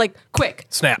them just like quick.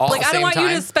 Snap. All Like at I the don't same want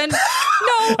you time? to spend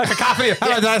no, Like a coffee.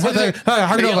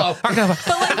 Yellow. but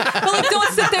like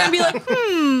don't sit there and be like,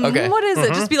 Okay. what is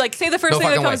it? Just be like, say the first No thing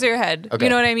that fucking comes way. to your head. Okay. You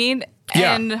know what I mean?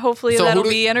 Yeah. And hopefully So that'll who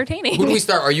do- be entertaining. Who do we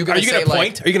start? Are you going Are to you say gonna like?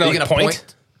 point? Are you gonna, like,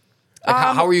 point? Like,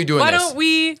 how are you doing Why this? don't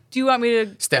we? Do you want me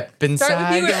to? Step inside. Start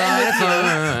with you or end with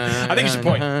you? I think you should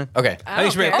point. Okay. I think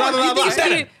you should be Okay. blah, blah, You blah, think it blah.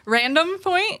 should be random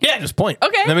point? Yeah, just point.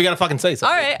 Okay. Then we gotta fucking say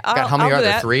something. All right. God, how many I'll are do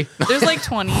there? that. 3? There's like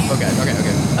 20. Okay.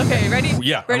 Okay, ready?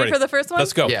 Yeah, I'm Ready ready. for the first one?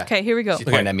 Let's go. Yeah. Okay, here we go. She's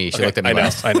pointing at me. She looked at me I know.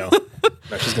 last. I know.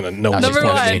 No, she's gonna know. Now she's she's Number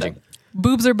pointing. one. changing.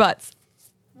 Boobs or butts?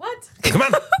 What? Come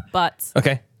on. Butts.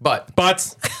 Okay. But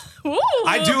Butts. Ooh.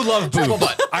 I do love boobs.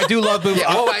 butt. I do love boobs.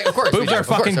 Yeah, of course. we Boobs do. are Of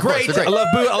course, fucking of course, great. they're I love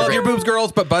boobs. I love your boobs,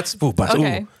 girls. But butts. Ooh, butts.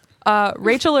 Okay.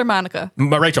 Rachel or Monica? Ooh.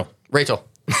 Rachel. Rachel.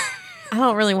 I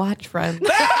don't really watch Friends.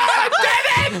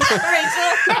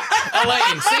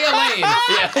 Elaine. See Elaine.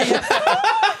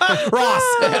 Yeah. Ross.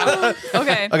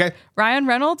 Okay. Okay. Ryan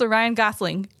Reynolds or Ryan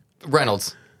Gosling?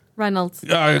 Reynolds. Reynolds.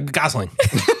 Gosling.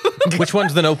 Which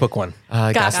one's the Notebook one?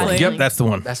 Gosling. Yep, that's the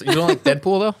one. You don't like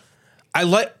Deadpool though? I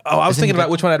was thinking about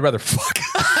which one I'd rather fuck.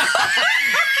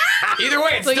 Either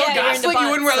way, it's So, still yeah, you're into Gosling. You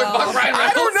wouldn't rather butts, fuck so- Ryan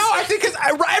Reynolds? I don't know. I think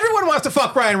everyone wants to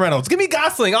fuck Ryan Reynolds. Give me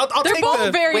Gosling. I'll They're take both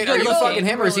the. very Wait, good. are you looking. fucking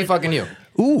him or is he fucking you?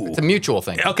 Ooh. It's a mutual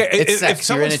thing. Okay, It's if sex. You're in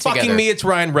someone's it fucking together. me, it's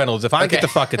Ryan Reynolds. If I get to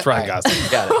fuck, it's Ryan Gosling.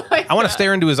 Got it. I want to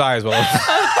stare into his eyes while.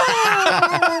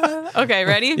 Okay,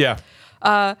 ready? Yeah.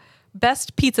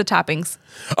 Best pizza toppings.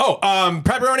 Oh,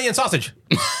 pepperoni and sausage.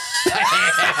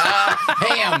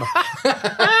 Ham.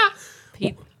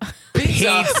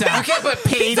 Pizza. You can't put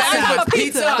pizza.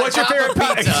 Pizza. What's your favorite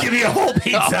pizza? Give me a whole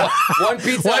pizza. One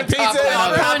pizza. One on top pizza. of And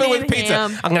I'll another. top it with Pepperoni and pizza.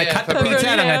 ham. I'm gonna Yeah, cut the pepperoni pizza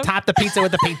and I'm and gonna ham. top the pizza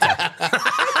with the pizza.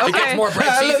 It gets more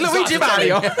bread, cheese, and Luigi sausage on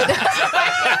Mario. it.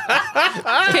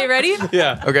 Okay, ready?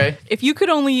 Yeah. Okay. If you could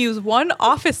only use one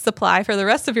office supply for the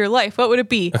rest of your life, what would it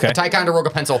be? Okay. A Ticonderoga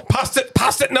pencil. Post-it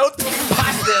notes.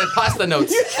 Pasta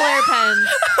notes. Flare pens.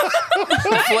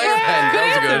 Flare pen. That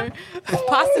was good.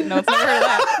 Post-it notes. Never heard of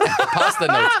that. Pasta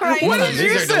notes. What did These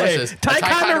you are say? delicious. A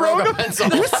Ticonderoga pencil.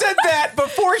 Who said that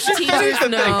before she Teachers finished the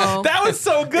know. thing? That was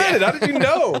so good. How did you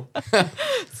know?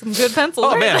 Some good pencils.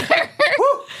 Oh right man. there. Woo.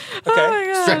 Oh Okay. my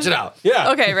God. Stretch it out.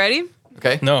 Yeah. Okay, ready?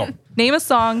 Okay. No. Name a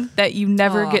song that you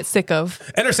never get sick of.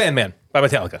 Enter Sandman by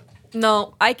Metallica.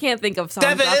 No, I can't think of songs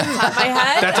Devin. off the top of my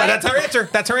head. That's her answer.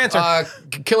 That's her answer.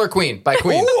 Killer Queen by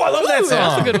Queen. Ooh, I love that Ooh, that's a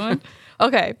song. good one.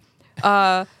 Okay.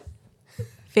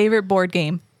 Favorite board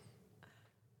game.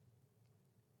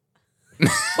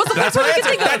 That's her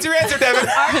answer. That's your answer, Devin.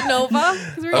 Ark Nova.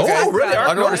 'Cause we were Okay. talking really? about Ark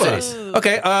Underwater Nova. Cities.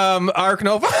 Okay, Ark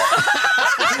Nova. It's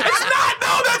not.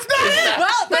 No, that's not it.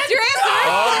 Well, that's your answer.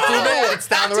 Oh, 2 minutes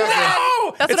down the road.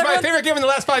 No, That's it's what my everyone- favorite game in the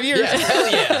last 5 years. Yeah, hell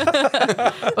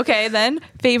yeah. Okay, then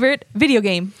favorite video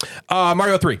game.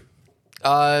 Mario 3.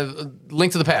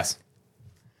 Link to the Past.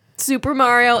 Super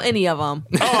Mario, any of them.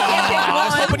 I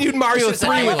was hoping you'd Mario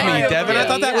 3 with me, Mario Devin. I 3,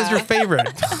 thought that was yeah. your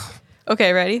favorite.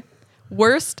 Okay, ready?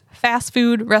 Worst fast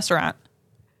food restaurant.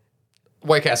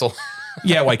 White Castle.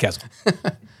 Yeah, White Castle.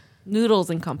 Noodles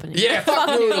and Company. Yeah, fuck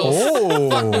Noodles. Oh.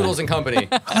 Fuck Noodles and Company.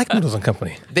 I like Noodles and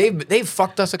Company. They've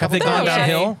fucked us a couple they gone times.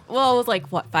 downhill? Well, it was like,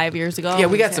 what, 5 years ago? Yeah,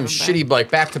 we got Can't some remember. shitty,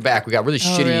 like back to back. We got really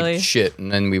shitty really? shit,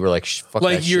 and then we were like, fuck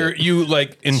Like that you shit.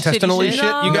 like intestinally shit? shit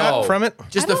you got No. from it?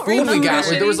 Just I the don't food we remember got.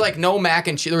 shitty. There was like no mac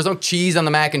and cheese. There was no cheese on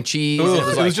the mac and cheese. Ugh, it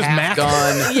was it like was just half mac?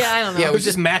 done. Yeah, I don't know. Yeah, it was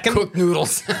just just macking? cooked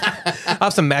noodles. I'll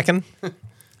have some mackin'.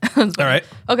 All right.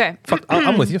 Okay. Fuck,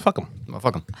 I'm with you. Fuck them. Oh,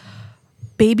 fuck them.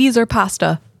 Babies or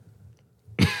pasta?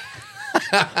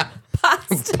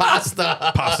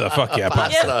 Pasta. Pasta. Fuck yeah,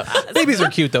 pasta. Pasta. Babies are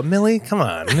cute though. Millie, come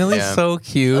on. Millie's Yeah. so Oh,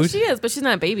 cute. she is, but she's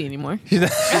not a baby anymore. She's the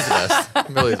best.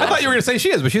 Really I thought you were gonna say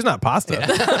she is, but she's not pasta. like,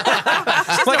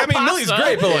 I mean, Millie's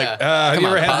great, but like, have you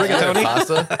ever had rigatoni?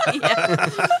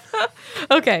 Pasta.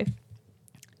 Okay.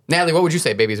 Natalie, what would you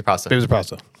say? Babies or pasta? Babies are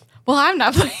pasta. Well, I'm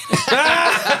not playing.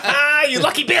 Ah, you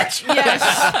lucky bitch.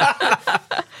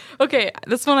 Yes. Okay,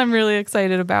 this one I'm really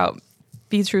excited about.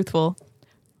 Be truthful.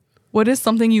 What is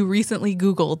something you recently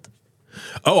Googled?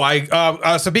 Oh,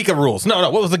 Sabika rules. No.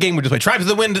 What was the game we just played? Tribes of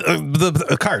the Wind.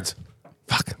 The cards.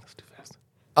 Fuck. That's too fast.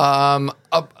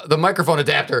 The microphone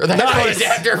adapter. The headphone Nice.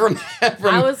 adapter from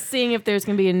I was seeing if there's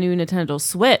going to be a new Nintendo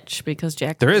Switch because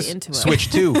Jack There was is into it.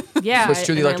 Switch 2. Yeah. Switch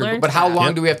to the and I electric. learned But how that. long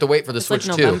Yep. do we have to wait for the It's Switch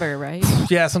like 2? November, right?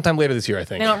 Yeah, sometime later this year, I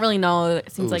think. They don't really know.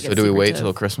 It seems like So it's do we wait secretive.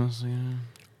 till Christmas? Yeah.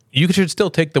 You should still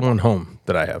take the one home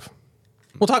that I have.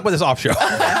 We'll talk about this off show.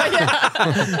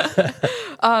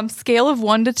 Scale of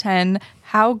 1 to 10.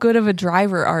 How good of a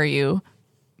driver are you?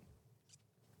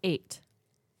 8.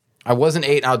 I was an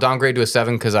 8. I'll downgrade to a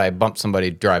 7 because I bumped somebody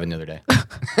driving the other day.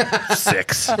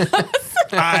 6.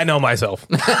 I know myself.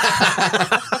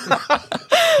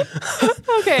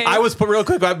 Okay. I was real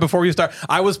quick before we start.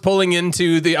 I was pulling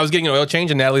into I was getting an oil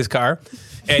change in Natalie's car,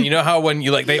 and you know how when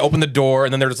you they open the door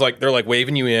and then they're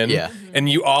waving you in, Yeah. and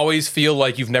you always feel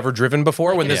like you've never driven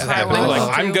before when this is Yeah. happening. I Like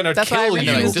want I'm to. gonna That's why I kill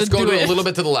refuse you. to Just go do to a it. little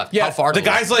bit to the left. Yeah, How far? the to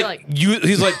guy's left? like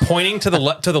he's like pointing to the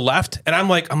left, and I'm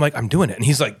like I'm doing it, and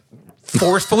he's like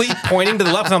forcefully pointing to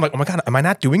the left, and I'm like, oh my god, am I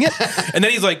not doing it? And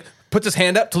then he's like puts his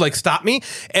hand up to stop me,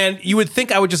 and you would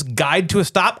think I would just guide to a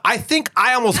stop. I think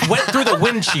I almost went through the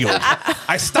windshield.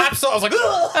 I stopped, so I was like,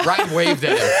 ugh! Ryan waved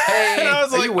at him. Hey, And I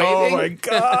was are like, you waving? oh my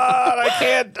god, I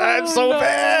can't. It's so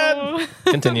bad.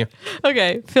 Continue.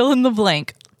 Okay, fill in the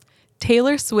blank.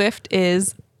 Taylor Swift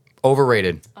is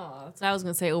Overrated. Oh, so I was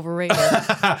going to say overrated.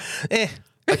 Eh.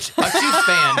 A Chiefs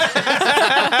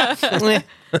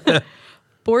fan.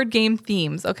 board game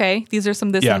themes. Okay, these are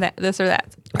some this Yeah. and that, this or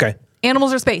that. Okay.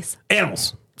 Animals or space?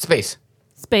 Animals. Space.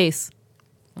 Space.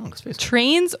 Oh, space.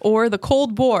 Trains or the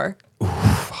Cold War?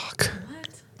 Fuck.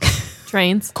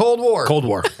 Trains. Cold War. Cold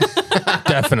War.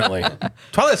 Definitely.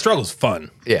 Twilight Struggle's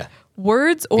fun. Yeah.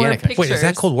 Words or Vienna pictures? Wait, is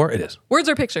that Cold War? It is. Words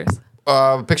or pictures?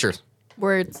 Pictures.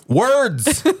 Words.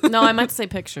 Words. No, I meant to say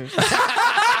pictures. Too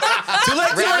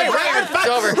late. It's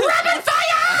over.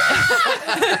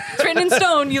 It's written in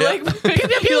stone. You like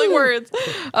words.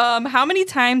 How many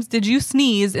times did you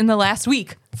sneeze in the last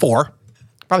week? 4.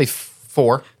 Probably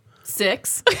 4.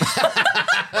 6.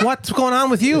 What's going on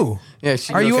with you? Yeah,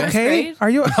 Are you okay? grade? Are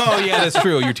you? Oh yeah, that's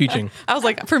true. You're teaching. I was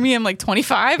like, for me, I'm like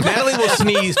 25. Natalie will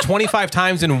sneeze 25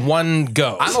 times in one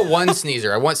go. I'm a one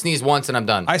sneezer. I sneeze once and I'm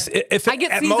done. I get at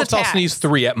sneeze most, I'll attacks. sneeze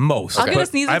 3 at most. I'll get a but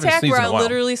sneeze I haven't attack sneezed where in I a while.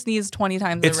 literally sneeze 20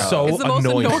 times It's in a row. so It's the most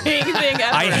annoying. thing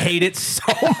ever. I hate it so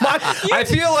much. I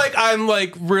feel like I'm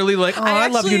like really like, oh, I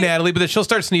love you, actually- Natalie, but then she'll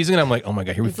start sneezing and I'm like, oh my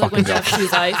god, here we It's like fucking when go. Jeff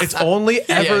chews ice. It's only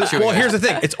ever. chewing Well, ice. here's the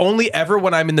thing. It's only ever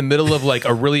when I'm in the middle of like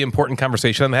a really important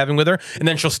conversation I'm having with her, and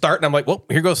then she'll start, and I'm like, well,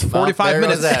 here goes 45 there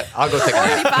minutes. goes that. I'll go take a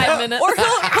nap. 5 minutes. Or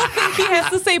he'll think he has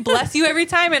to say bless you every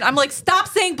time, and I'm like, stop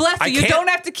saying bless you. I You can't- don't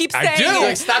have to keep I saying do. it.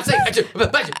 Like, stop saying. Bless you,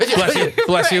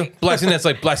 bless you, bless you. And it's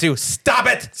like, bless you. Stop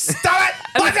it,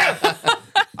 bless you.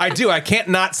 I do. I can't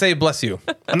not say bless you.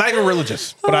 I'm not even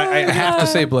religious, but I have to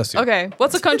say bless you. Okay,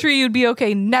 what's a country you'd be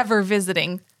okay never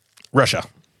visiting? Russia.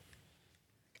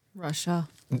 Russia.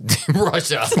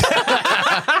 Russia.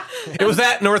 It was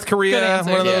that North Korea. Good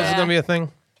answer. One of those is Yeah. gonna be a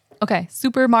thing. Okay,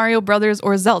 Super Mario Brothers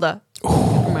or Zelda?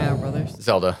 Mario Brothers.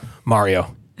 Zelda.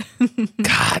 Mario.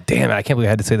 God damn it! I can't believe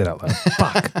I had to say that out loud.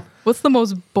 Fuck. What's the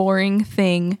most boring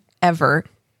thing ever?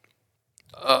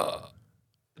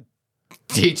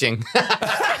 Teaching. It's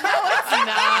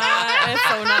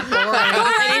so not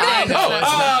boring.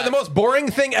 Oh, the most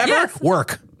boring thing ever? Yes.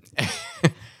 Work. Yeah,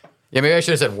 maybe I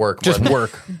should have said work. Just more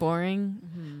work. Boring.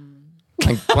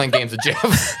 than playing games with Jeff.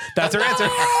 That's her answer.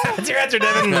 That's your answer,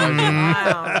 Devin. I don't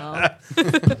know.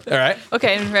 All right.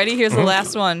 Okay, ready? Here's the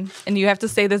last one. And you have to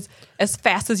say this as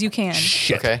fast as you can.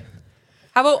 Shit. Okay.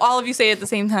 How about all of you say it at the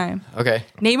same time? Okay.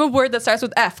 Name a word that starts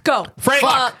with F. Go. Frank.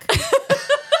 Fuck.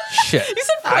 Shit. You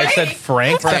said Frank. I said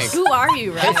Frank. Frank. Who are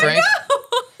you, Hey, right? Frank.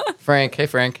 Frank. Hey,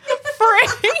 Frank.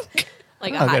 Frank.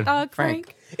 Like a Oh, hot good. dog, Frank.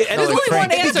 Frank? It ended only with Frank.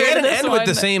 one It answer began to and this ended one.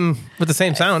 with the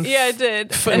same sound. Yeah, it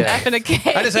did. An Yeah. F and a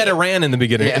K. I just had a ran in the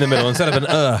beginning, in the middle, instead of an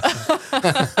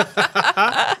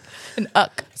an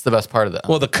uck. It's the best part of that.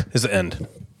 Well, the k is the end.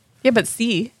 Yeah, but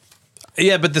C.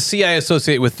 Yeah, but the C I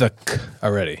associate with the k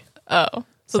already. Oh.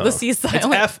 So the C is It's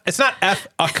silent. F. It's not F,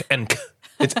 uck, and k.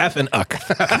 It's F and uck.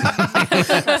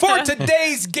 For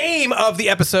today's game of the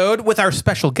episode with our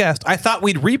special guest, I thought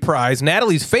we'd reprise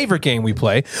Natalie's favorite game we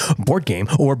play, Board Game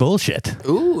or Bullshit.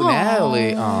 Ooh,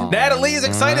 Natalie. Aw. Natalie is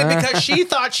excited because she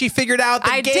thought she figured out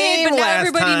the I game did, but now last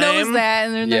everybody time. knows that,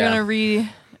 and then they're Yeah. gonna re.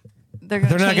 They're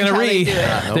They're not change going to how they read. do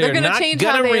it. They're gonna change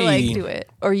how they like do it,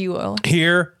 or you will.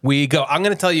 Here we go. I'm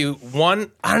going to tell you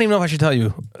one. I don't even know if I should tell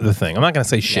you the thing. I'm not going to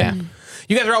say shit. Yeah.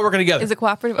 You guys are all working together. Is it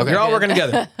cooperative? You're all good. working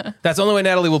together. That's the only way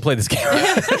Natalie will play this game.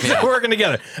 We're working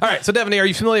together. All right. So, Devaney, are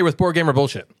you familiar with Board Game or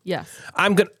Bullshit? Yes.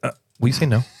 I'm going to. Will you say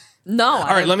no? No. All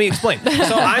right. Let me explain.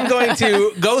 So, I'm going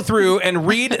to go through and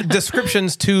read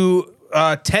descriptions to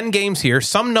 10 games here.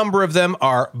 Some number of them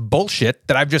are bullshit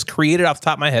that I've just created off the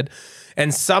top of my head.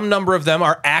 And some number of them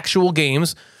are actual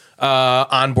games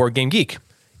on Board Game Geek.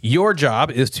 Your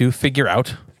job is to figure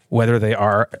out whether they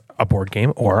are a board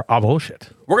game or a bullshit.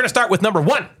 We're going to start with number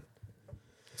 1.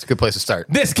 It's a good place to start.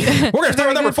 This game. We're going to start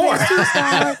with number 4.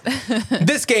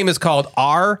 This game is called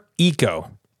R-Eco.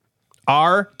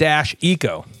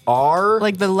 R-Eco. R.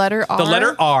 Like the letter R. The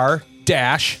letter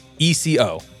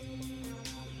R-ECO.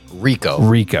 Rico.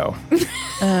 Rico.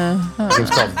 It's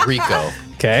called Rico.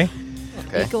 Okay.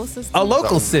 Okay. Ecosystem. A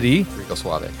local city Rico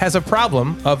Suave. has a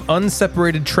problem of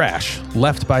unseparated trash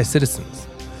left by citizens.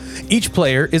 Each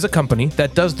player is a company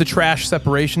that does the trash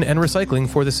separation and recycling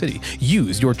for the city.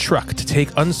 Use your truck to take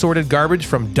unsorted garbage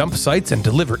from dump sites and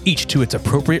deliver each to its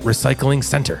appropriate recycling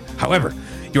center. However,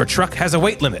 your truck has a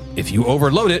weight limit. If you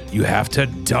overload it, you have to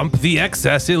dump the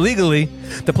excess illegally.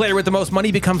 The player with the most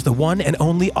money becomes the one and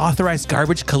only authorized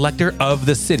garbage collector of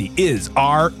the city. Is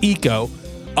R-Eco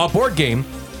a board game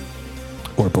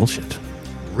or bullshit?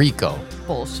 Rico.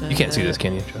 Bullshit. You can't see this,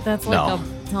 can you, Joe? That's like No.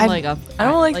 I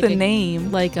don't like the a-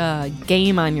 name. Like a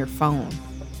game on your phone.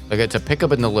 Like it's a pick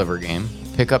up and deliver game.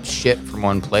 Pick up shit from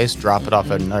one place, drop it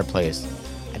off at another place.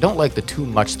 I don't like the too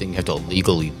much thing you have to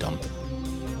legally dump it.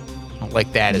 I don't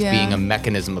like that as Yeah. being a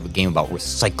mechanism of a game about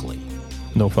recycling.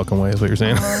 No fucking way is what you're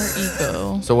saying.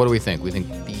 Ego. So what do we think? We think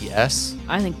BS?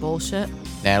 I think bullshit.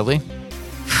 Natalie?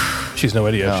 She's no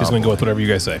idea. She's going to go with whatever you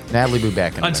guys say. Natalie will be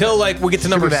back in Until like we get to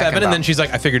number be back in 7, and then about- she's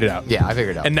like, I figured it out. Yeah, I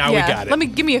figured it out. And now we got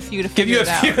it. Give me a few to Give figure you it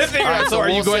a out. few to figure out. Alright, So so are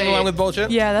you we'll going say- along with bullshit?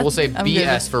 Yeah, that's, We'll say I'm good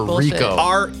BS with for bullshit. Rico.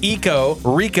 Our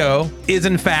Rico is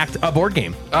in fact a board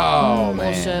game. Oh,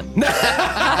 man.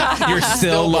 Bullshit. You're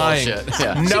still lying. bullshit.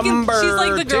 Yeah. Number She's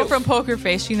like the girl 2. from Poker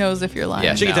Face. She knows if you're lying.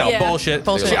 Yeah, She can tell. Yeah. Bullshit.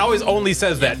 Bullshit. She always only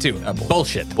says that too.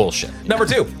 Bullshit. Bullshit. Number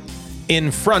 2.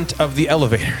 In front of the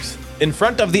elevators. In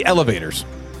front of the elevators.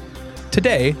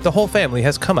 Today, the whole family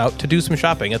has come out to do some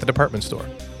shopping at the department store.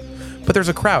 But there's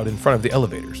a crowd in front of the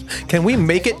elevators. Can we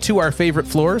make it to our favorite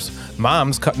floors?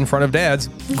 Mom's cut in front of dad's.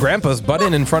 Grandpa's butt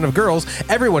in front of girls.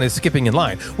 Everyone is skipping in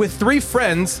line. With 3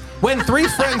 friends, when 3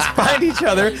 friends find each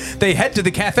other, they head to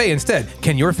the cafe instead.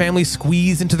 Can your family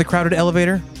squeeze into the crowded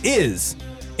elevator? Is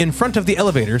In Front of the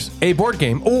Elevators a board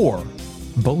game or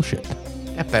bullshit?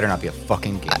 That better not be a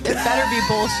fucking game. It better be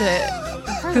bullshit.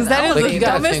 Because that is Like, the you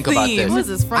gotta dumbest think about theme. this. What is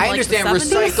this from, I like, the understand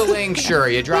 70s? recycling. Sure,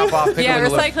 you drop off. Pick Yeah, up a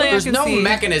little- recycling, I There's can no see.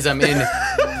 mechanism in.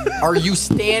 Are you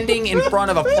standing in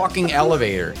front of a fucking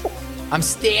elevator? I'm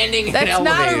standing in an That's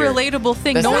not a elevator. relatable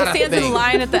thing. That's No one not a stands in thing.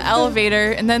 line at the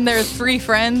elevator, and then there's 3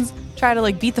 friends try to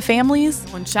like beat the families.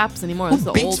 No one shops anymore. That's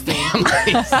the Beats old thing.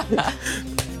 families.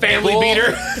 Family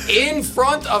beater. In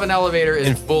front of an elevator is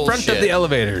In bullshit. front of the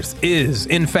elevators is,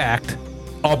 in fact,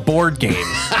 a board game.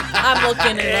 I'm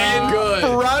looking it up. Good.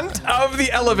 Front of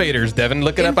the elevators. Devin,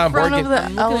 look it up on board front game. of the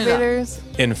looking it up. elevators.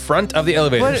 In front of the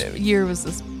elevators. What year was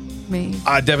this made?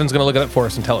 Devin's gonna look it up for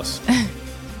us and tell us.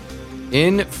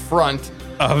 In front.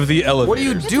 Of the elevators. What are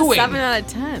you It's a doing? 7 out of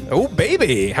 10. Oh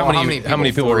baby! How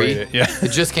many people 3? read it? Yeah. It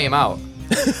just came out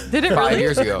Did it 5 really?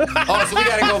 years ago. Oh, so we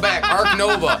gotta go back. Arc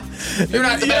Nova. You're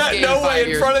not the best game no in 5 way! In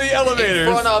years. front of the elevators.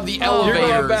 In front of the You're elevators.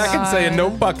 going back and saying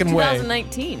no fucking way.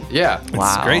 2019. Yeah. Wow.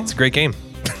 It's great. It's a great game.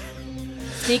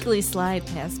 Sneakily slide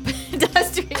past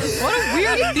pedestrians. What a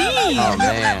weird theme. Oh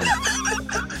man.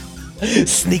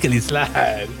 Sneakily slide.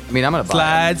 I mean, I'm gonna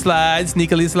buy it. Slide.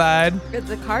 Sneakily slide.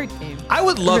 It's a card game. I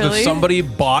would love Really? if somebody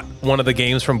bought one of the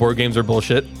games from Board Games or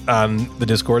Bullshit on the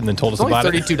Discord and then told us It's only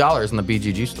about it. $32 in the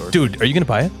BGG store. Dude, are you gonna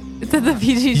buy it? It's at the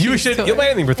PGG You should. store. You'll buy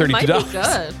anything for $32. Might be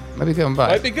good. Maybe come buy.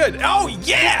 Might be good. Oh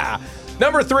yeah.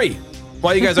 Number 3.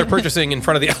 While you guys are purchasing in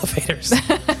front of the elevators.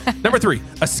 Number 3.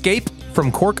 Escape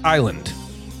from Cork Island.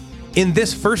 In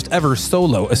this first ever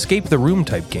solo escape the room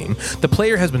type game, the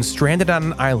player has been stranded on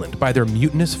an island by their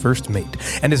mutinous first mate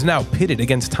and is now pitted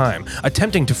against time,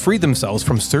 attempting to free themselves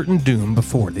from certain doom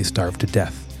before they starve to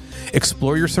death.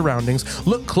 Explore your surroundings,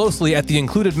 look closely at the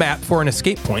included map for an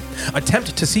escape point,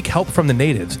 attempt to seek help from the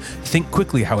natives. Think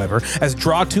quickly, however, as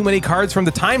draw too many cards from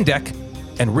the time deck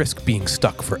and risk being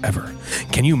stuck forever.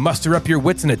 Can you muster up your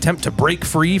wits and attempt to break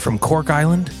free from Cork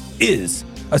Island? Is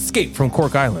Escape from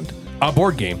Cork Island a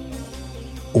board game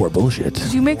or bullshit?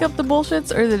 Did you make up the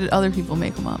bullshits, or did other people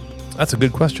make them up? That's a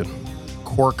good question.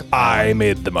 Cork. I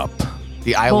made them up.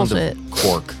 The island Bullshit. of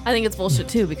Cork. I think it's bullshit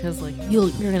too because like you're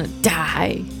gonna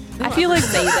die. I feel like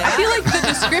say that. I feel like the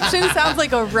description sounds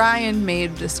like a Ryan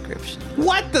made description.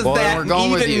 What does Well, then that we're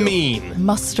going with even you. mean?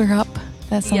 Muster up.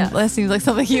 Yes. That seems like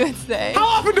something you would say. How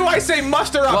often do I say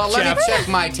muster up, Well, let Jeff? me check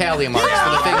my tally marks for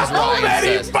the things Ryan Many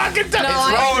says. fucking times.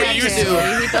 I Oh, think you so. do.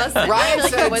 He does. I Ryan feel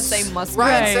like I would said, say must.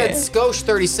 Ryan Right. said Skosh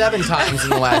 37 times in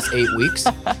the last 8 weeks.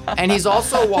 And he's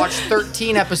also watched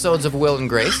 13 episodes of Will and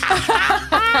Grace.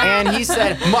 And he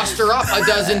said muster up a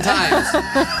dozen times.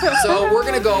 So we're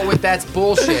going to go with that's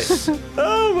bullshit.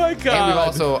 Oh my And we've god.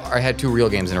 also had 2 real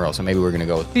games in a row, so maybe we're going to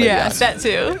go with Yeah, yes. that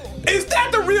too. Is that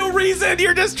the real reason?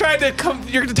 You're just trying to come.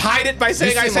 You're to hide it by You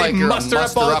saying I seem say like you're a muster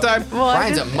up all the muster time. up. Well,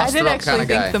 Ryan's I a did muster up actually kind of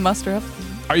guy. think the muster up.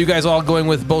 Are you guys all going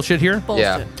with bullshit here? Bullshit.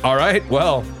 Yeah. All right.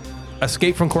 Well,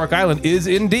 Escape from Cork Island is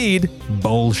indeed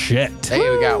bullshit. Hey,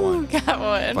 we got one. Got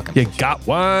one. Fucking You got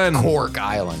one. Cork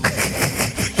Island.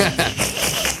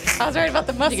 I was right about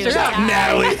the muster You're up. gonna die.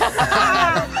 Natalie.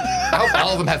 I hope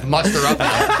all of them have muster up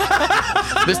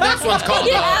now. This next one's called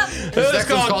this It's next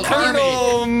one's called called Army.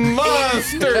 Colonel I'm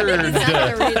Mustard.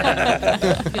 gonna read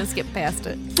it. I'm gonna skip past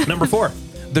it. Number 4,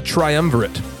 The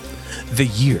Triumvirate. The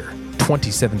year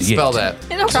 2078. Spell that.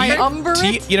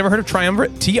 Triumvirate? You never heard of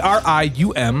Triumvirate?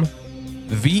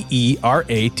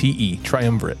 Triumvirate.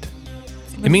 Triumvirate.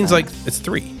 It means like it's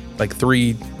 3. Like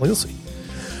 3. Well, you'll see.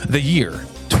 The year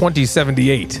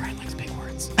 2078.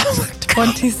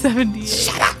 2070.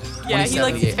 Yeah, he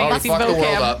likes 2078. fancy Fuck the world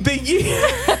vocab. up. The year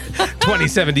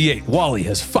 2078. Wally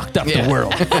has fucked up Yeah. the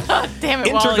world. Damn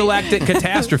it, Wally. Intergalactic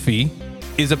catastrophe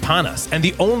is upon us, and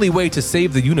the only way to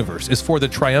save the universe is for the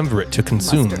Triumvirate to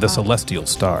consume the celestial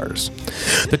stars.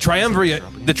 The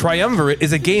Triumvirate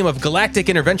is a game of galactic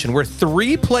intervention where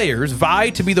 3 players vie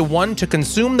to be the one to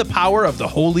consume the power of the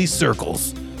holy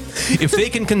circles. if they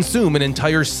can consume an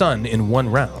entire sun in one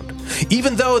round,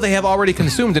 even though they have already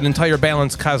consumed an entire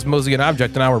balanced cosmosian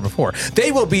object an hour before.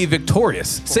 They will be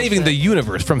victorious, saving the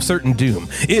universe from certain doom.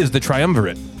 Is the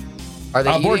triumvirate. Are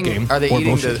they board eating? game Are they or eating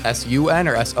bullshit? the S-U-N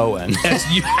or S-O-N?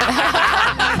 S-U-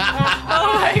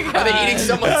 Oh my god. Are they eating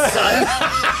someone's son?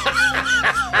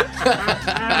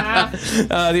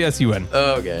 the S-U-N.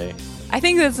 Okay. I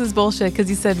think this is bullshit because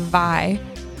you said vi.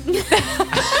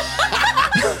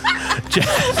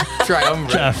 Triumvirate.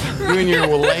 Jeff. You and your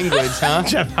language, huh?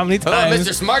 Jeff, how many Oh, times?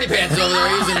 Mr. Smarty Pants over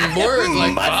there using words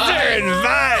like Mustard and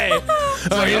vi.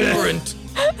 triumvirate.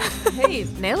 Hey,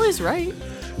 Natalie's right.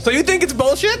 So you think it's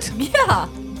bullshit? Yeah.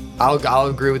 I'll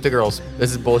agree with the girls.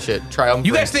 This is bullshit. Triumvirate.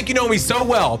 You guys think you know me so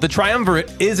well. The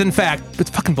triumvirate is, in fact, it's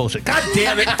fucking bullshit. God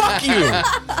damn it. Fuck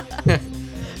you.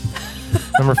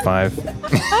 Number 5.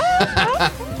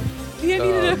 You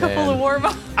needed a couple man. of warm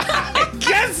up.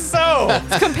 Guess so.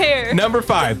 Compare. Number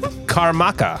 5,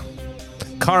 Karmaka.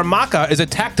 Karmaka is a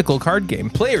tactical card game.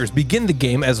 Players begin the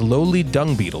game as lowly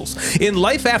dung beetles. In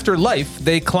Life After Life,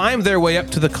 they climb their way up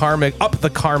the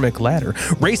karmic ladder,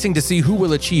 racing to see who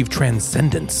will achieve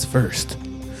transcendence first.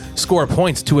 Score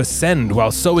points to ascend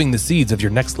while sowing the seeds of your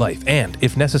next life, and,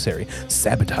 if necessary,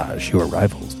 sabotage your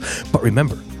rivals. But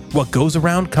remember, what goes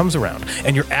around comes around,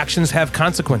 and your actions have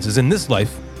consequences in this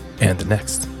life and the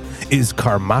next. Is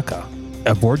Karmaka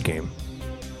a board game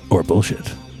or bullshit?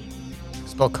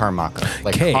 Spell Karmaka.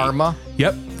 Like K. karma?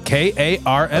 Yep.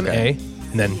 K-A-R-M-A, Okay.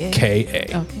 and then K-A.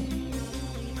 Okay.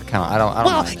 I don't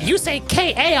mind that. You say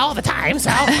K-A all the time, so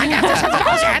I got this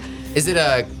as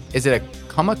bullshit. Is it a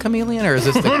comma chameleon or is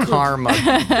this the karma?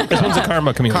 This one's a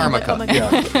karma chameleon. Karmaka.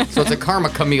 Yeah. So it's a karma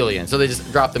chameleon. So they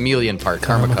just dropped the chameleon part.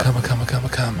 Karma.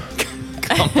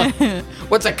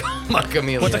 What's a karma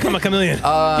chameleon? What's a karma chameleon? You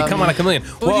come on a chameleon.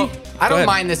 Well, I go don't ahead.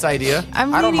 mind this idea.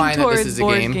 I'm I don't leaning mind that towards this is a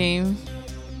board game.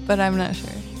 but I'm not sure.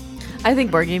 I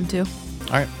think board game too.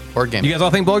 All right, board game. You guys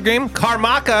all think board game?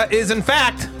 Karmaka is, in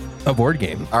fact, a board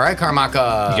game. All right,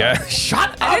 Karmaka. Yeah.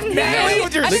 Shut up, Natalie,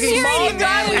 with your I didn't hear smug any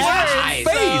bad ass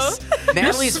words, face.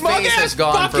 Natalie's Your smug face has ass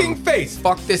gone fucking from face.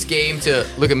 fuck this game to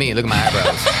look at me, look at my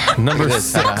eyebrows. Number Look at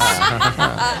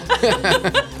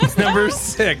 6. Number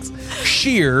 6.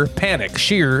 Sheer panic.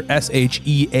 Sheer,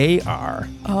 S-H-E-A-R.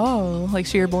 Oh, like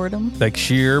sheer boredom. Like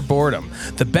sheer boredom.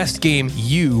 The best game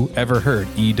you ever heard.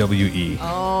 E-W-E.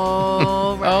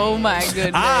 Oh, right. Oh my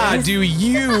goodness. Ah, do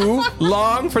you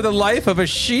long for the life of a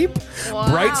sheep?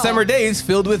 Bright summer days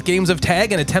filled with games of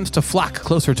tag and attempts to flock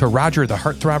closer to Roger the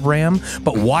heartthrob ram.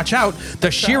 But watch out,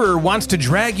 the shearer wants to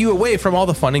drag you away from all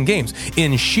the fun and games.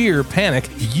 In sheer panic,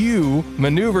 you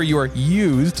maneuver your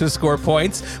ewes to score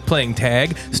points, playing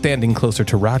tag, standing closer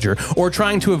to Roger, or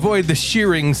trying to avoid the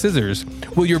shearing scissors.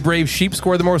 Will your brave sheep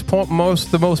score the most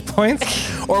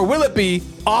points? Or will it be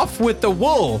off with the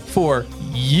wool for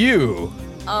you?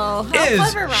 Oh, how Is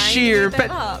clever, Ryan. sheer You made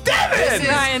that up. Devin!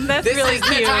 Ryan, that's really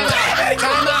cute.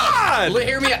 Time out.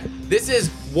 Hear me out. This is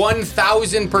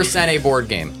 1,000% a board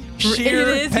game. Sheer It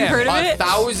is? You panic. heard of it?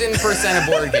 1,000% a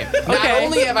board game. Not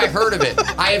only have I heard of it,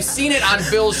 I have seen it on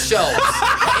Bill's shelves.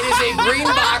 It is a green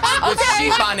box with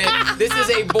sheep on it. This is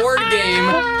a board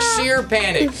game. Sheer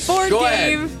panic. Board Go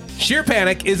game. ahead. Sheer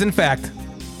panic is, in fact,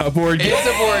 a board game. It's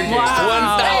a board game.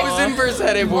 Wow.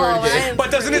 1,000% a board game. But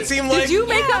doesn't it seem like... Did you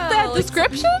make up that like-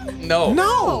 description? No.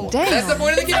 No. That's the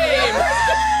point of the game.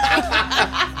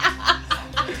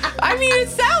 I mean, it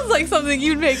sounds like something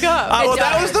you'd make up. Well,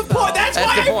 that was the point. That's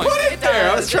why That's the I point. put it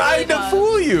there. I was does. trying It to really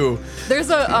fool you. There's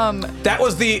a That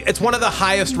was it's one of the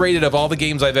highest rated of all the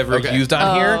games I've ever Okay. used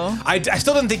on here. Oh. I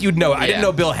still didn't think you'd know it. I didn't Yeah.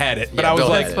 know Bill had it, but Yeah, I was Bill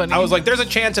like, had it. Funny. I was like, there's a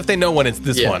chance if they know when it's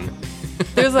this Yeah. one.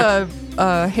 there's a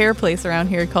hair place around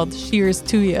here called Shears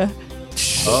to Ya.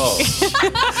 Oh.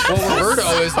 Well,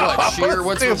 Roberto is what? Sheer,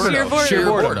 what's Roberto? Sheer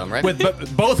boredom. boredom, right?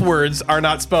 But both words are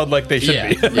not spelled like they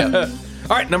should be. Yeah.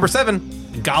 All right, number 7.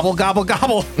 Gobble, gobble,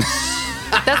 gobble.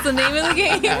 That's the name of the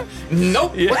game.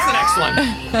 Nope. What's the next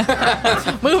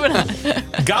one? Moving on.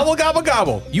 Gobble, gobble,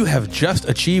 gobble. You have just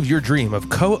achieved your dream of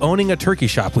co-owning a turkey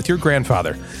shop with your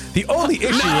grandfather. The only issue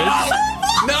is...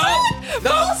 No.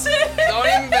 Bullshit. Don't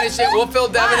even finish it. We'll fill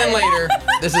Devin in later.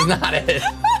 This is not it.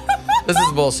 This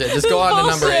is bullshit. Just go on to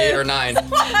number Bullshit. 8 or 9.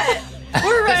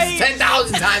 We're right.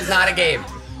 10,000 times not a game.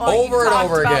 Oh, Over you and talked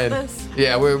over about again. this?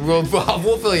 Yeah, we'll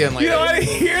fill you in later. You want to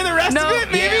hear the rest No. of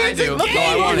it? Maybe Yeah, I it's a do. game. No,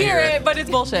 I wanna hear hear it. it, but it's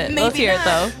bullshit. Maybe Let's hear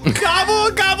not. it though.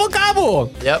 Gobble, gobble,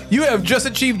 gobble. Yep. You have just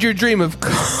achieved your dream of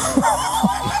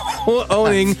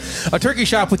owning a turkey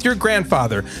shop with your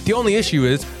grandfather. The only issue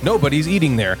is nobody's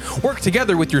eating there. Work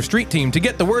together with your street team to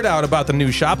get the word out about the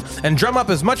new shop and drum up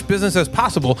as much business as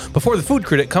possible before the food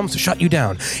critic comes to shut you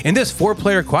down. In this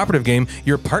 4-player cooperative game,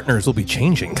 your partners will be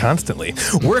changing constantly.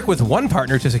 Work with one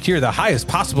partner to secure the highest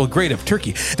possible grade of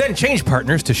turkey, then change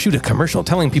partners to shoot a commercial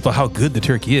telling people how good the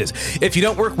turkey is. If you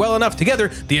don't work well enough together,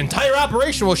 the entire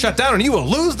operation will shut down and you will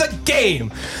lose the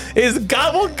game. Is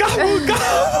gobble, gobble,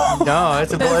 gobble. No,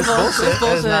 it's bullshit.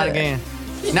 It's not a game.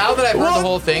 Now that I've heard the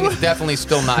whole thing, it's definitely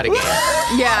still not a game.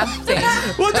 Yeah. Same.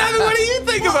 Well, Devin, what do you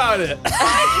think about it?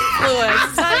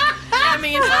 I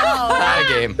mean, Not a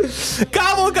game.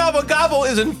 Gobble, gobble, gobble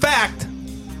is in fact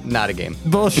Not a game.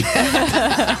 bullshit.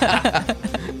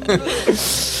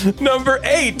 Number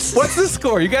 8. What's the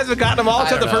score? You guys have gotten them all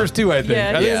except the don't know. first 2, I think. Yeah,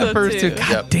 I think yeah. it's the first So 2. too. God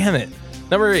Yep. damn it.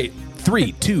 Number 8.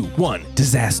 3, 2, 1.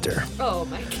 Disaster. oh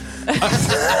my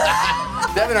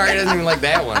god. Devin already doesn't even like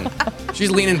that one.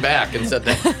 She's leaning back and said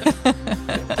that.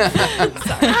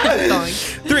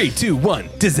 3, 2, 1.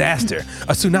 Disaster.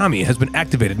 A tsunami has been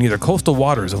activated near the coastal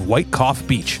waters of White Cough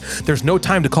Beach. There's no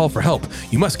time to call for help.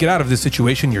 You must get out of this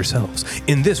situation yourselves.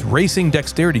 In this racing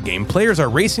dexterity game, players are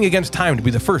racing against time to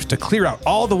be the first to clear out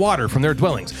all the water from their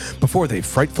dwellings before they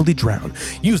frightfully drown.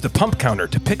 Use the pump counter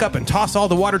to pick up and toss all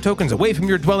the water tokens away from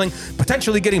your dwelling,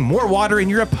 potentially getting more water in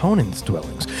your opponent's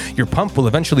dwellings. Your pump will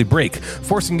eventually break,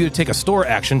 forcing you to take a store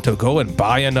action to go and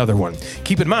buy another one.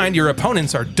 Keep in mind, your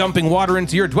opponents are dumping water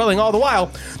into your dwelling all the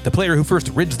while. The player who first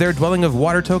rids their dwelling of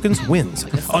water tokens wins,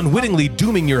 unwittingly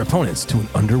dooming your opponents to an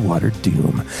underwater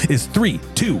doom. Is 3,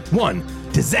 2, 1.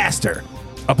 Disaster.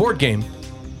 A board game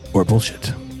or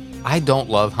bullshit? I don't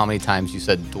love how many times you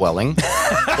said dwelling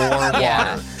or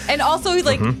water. And also,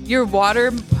 like, your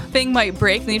water thing might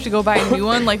break, then you have to go buy a new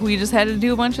one, like we just had to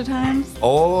do a bunch of times.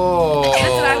 Oh. That's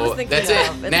what I was thinking That's of.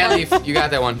 it. It's Natalie, like- you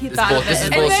got that one. He This, thought of this it is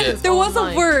and And bullshit. then there was a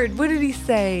Online. word. What did he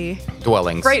say?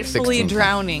 Dwellings. Gratefully 16 times.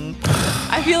 drowning.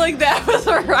 I feel like that was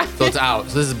right. So it's out.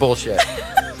 So this is bullshit.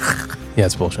 Yeah,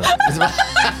 it's bullshit.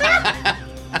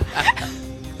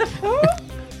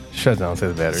 Shut down, say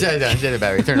the battery. Shut it down. Shut the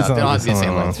battery. Turn it off. They don't have to be the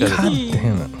same way. Shut it down.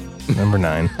 Damn it. Number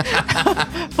 9.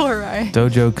 Poor Ryan.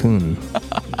 Dojo Kun.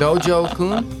 Dojo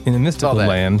Kun? In a mystical that.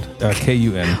 land,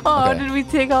 K-U-N. Oh, Okay. did we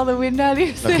take all the wind out of your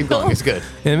No, sails? keep going. It's good.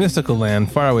 In a mystical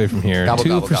land far away from here, Gobble, 2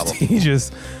 gobble, gobble.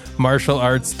 prestigious martial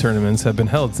arts tournaments have been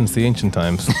held since the ancient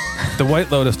times. The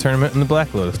White Lotus Tournament and the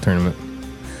Black Lotus Tournament.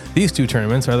 These 2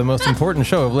 tournaments are the most important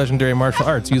show of legendary martial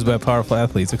arts used by powerful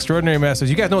athletes, extraordinary masters.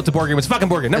 You guys know it's a board game. It's a fucking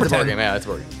board game. Number It's a 10. board game. Yeah, it's a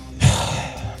board game.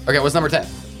 Okay, what's number 10?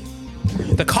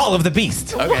 The Call of the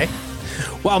Beast. Okay.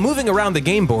 While moving around the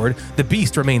game board, the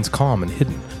beast remains calm and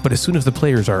hidden. But as soon as the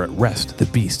players are at rest, the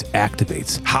beast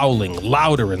activates, howling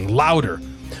louder and louder.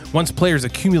 Once players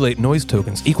accumulate noise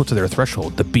tokens equal to their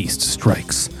threshold, the beast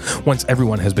strikes. Once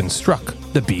everyone has been struck,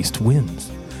 the beast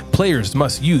wins. Players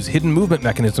must use hidden movement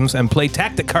mechanisms and play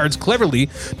tactic cards cleverly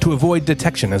to avoid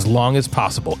detection as long as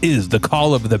possible. Is the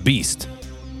Call of the Beast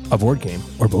a board game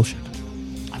or bullshit?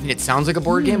 I mean, it sounds like a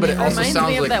board game, but it also Reminds sounds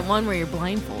me of like... that one where you're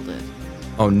blindfolded.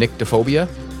 Oh, nyctophobia?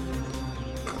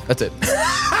 That's it.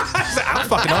 I don't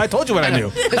fucking know. I told you what I knew.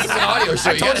 This is an audio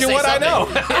show. I told you what I know.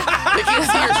 They can't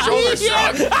see your shoulders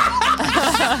shrug.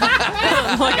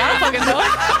 Like, I don't fucking know.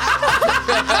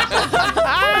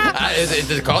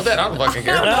 Is it called that? I don't fucking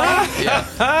care.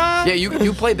 Yeah,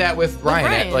 you played that with Ryan at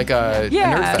Ryan. like a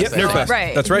Yeah. Nerd Fest. Yep, Nerd Fest.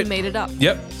 Right. That's right. You made it up.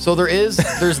 Yep. So there's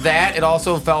that. It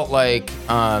also felt like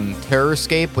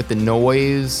Terrorscape with the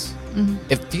noise.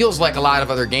 It feels like a lot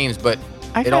of other games, but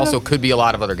I it kind also of- could be a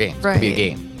lot of other games. It could be a Right.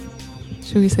 game.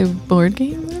 Should we say board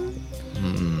game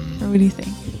then? Or what do you think?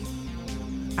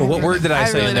 Well, what word did I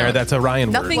say really in there? don't. That's a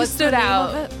Ryan Nothing word. stood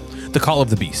out. The Call of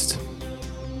the Beast.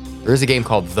 There is a game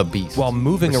called The Beast. While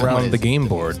moving where someone around the is- game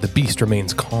board, the beast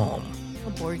remains calm. A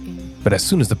board game. But as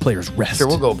soon as the players rest, Sure,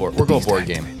 we'll go board. the We'll go beast board activates.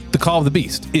 game. The Call of the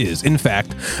Beast is, in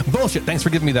fact, bullshit. Thanks for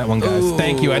giving me that one, guys. Ooh.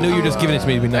 Thank you. I knew you were just giving it to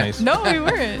me to be nice. No, we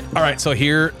weren't. All right, so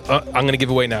here I'm going to give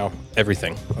away now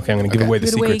everything. Okay, I'm going to give away the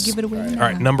Give it away, secrets. give it away All now.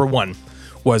 right, number 1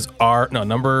 was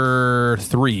number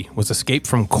 3 was Escape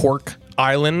from Cork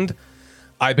Island.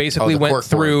 I basically the went cork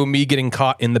through me getting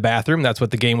caught in the bathroom. That's what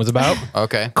the game was about.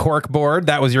 Okay. Cork board.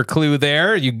 That was your clue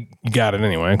there. You got it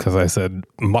anyway because I said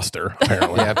muster,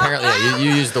 apparently. Yeah, apparently,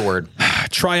 you used the word.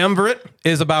 Triumvirate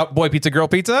is about boy pizza, girl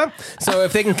pizza. So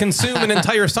if they can consume an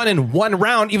entire sun in one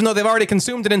round, even though they've already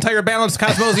consumed an entire balanced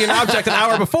Cosmosian object an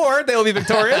hour before, they will be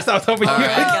victorious. I was hoping you would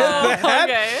get that.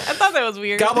 Okay. I thought that was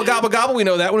weird. Gobble, gobble, gobble. We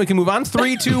know that one. We can move on.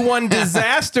 3, 2, 1.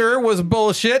 Disaster was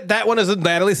bullshit. That one is what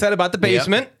Natalie said about the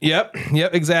basement. Yep,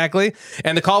 exactly.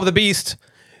 And the Call of the Beast,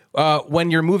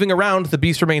 when you're moving around, the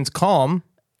beast remains calm.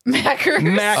 Mackers.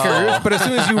 But as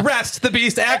soon as you rest, the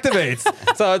beast activates.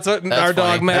 So it's what our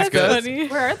dog funny. Mac That's does.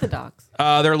 Where are the dogs?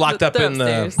 They're locked up They're in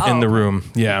the upstairs. room.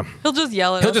 Yeah. He'll just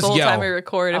yell at He'll us just the whole yell. time we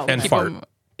record. If we And keep fart. him.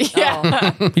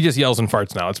 Yeah. He just yells and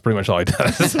farts now. It's pretty much all he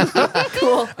does.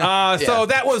 Cool. So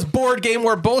that was Board Game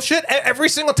War Bullshit. Every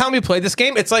single time we play this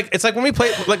game, it's like when we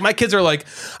play, like my kids are like,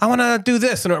 I want to do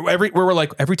this. And we're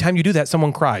like, every time you do that,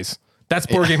 someone cries. That's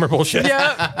Board Gamer Bullshit.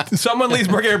 Yeah. Someone leaves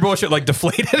Board Gamer Bullshit like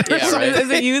deflated or Yeah, something. right. Is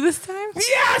it you this time?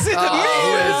 Yes, it's me. is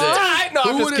it? No, Who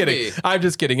I'm just would it kidding. be? I'm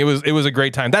just kidding. It was a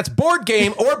great time. That's Board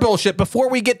Game or Bullshit. Before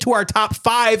we get to our top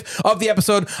 5 of the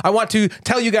episode, I want to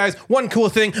tell you guys one cool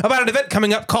thing about an event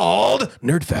coming up called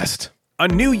Nerdfest. A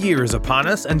new year is upon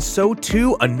us, and so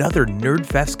too another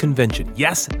Nerdfest convention.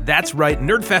 Yes, that's right,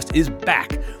 Nerdfest is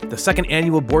back. The second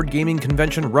annual board gaming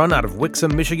convention run out of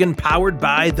Wixom, Michigan, powered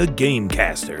by the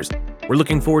Gamecasters. We're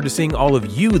looking forward to seeing all of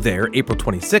you there April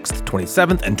 26th,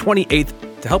 27th, and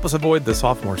 28th to help us avoid the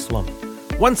sophomore slump.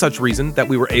 One such reason that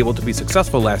we were able to be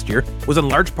successful last year was in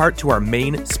large part to our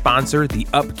main sponsor, the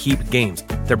Upkeep Games.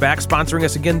 They're back sponsoring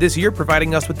us again this year,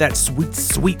 providing us with that sweet,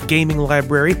 sweet gaming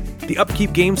library. The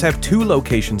Upkeep Games have 2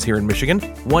 locations here in Michigan,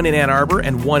 one in Ann Arbor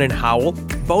and one in Howell.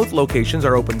 Both locations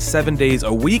are open 7 days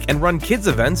a week and run kids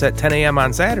events at 10 a.m.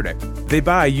 on Saturday. They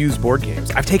buy used board games.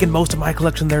 I've taken most of my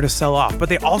collection there to sell off, but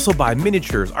they also buy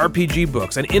miniatures, RPG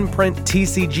books, and in-print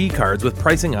TCG cards with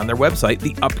pricing on their website,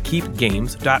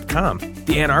 theupkeepgames.com.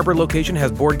 The Ann Arbor location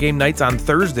has board game nights on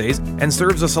Thursdays and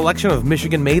serves a selection of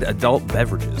Michigan-made adult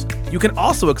beverages. You can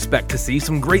also expect to see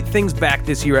some great things back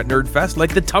this year at Nerdfest,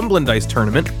 like the Tumblin' Dice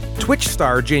Tournament. Twitch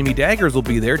star Jamie Daggers will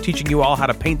be there teaching you all how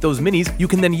to paint those minis you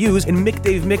can then use in Mick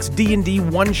Dave Mick's D&D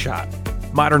one-shot.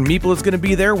 Modern Meeple is going to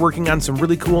be there working on some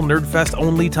really cool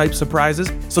Nerdfest-only type surprises,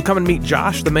 so come and meet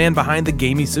Josh, the man behind the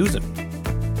Gamey Susan.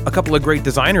 A couple of great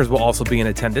designers will also be in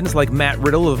attendance, like Matt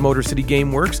Riddle of Motor City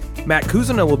Gameworks. Matt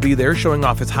Kuzina will be there showing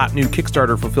off his hot new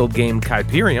Kickstarter-fulfilled game,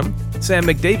 Kyperium. Sam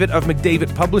McDavid of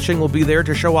McDavid Publishing will be there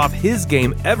to show off his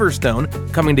game, Everstone,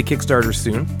 coming to Kickstarter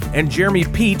soon. And Jeremy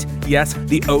Pete, yes,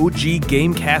 the OG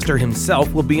Gamecaster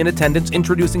himself, will be in attendance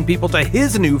introducing people to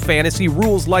his new fantasy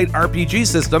rules light RPG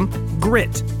system,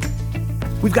 Grit.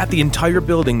 We've got the entire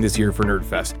building this year for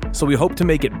Nerdfest, so we hope to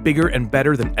make it bigger and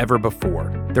better than ever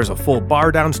before. There's a full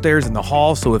bar downstairs in the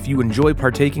hall, so if you enjoy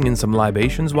partaking in some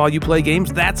libations while you play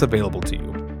games, that's available to you.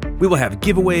 We will have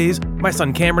giveaways. My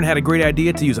son Cameron had a great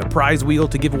idea to use a prize wheel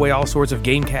to give away all sorts of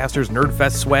Gamecasters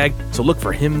Nerdfest swag, so look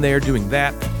for him there doing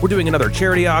that. We're doing another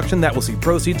charity auction that will see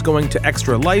proceeds going to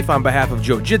Extra Life on behalf of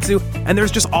Jiu-Jitsu, and there's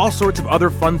just all sorts of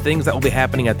other fun things that will be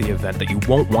happening at the event that you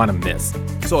won't want to miss.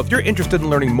 So if you're interested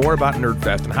in learning more about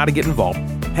Nerdfest and how to get involved,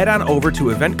 head on over to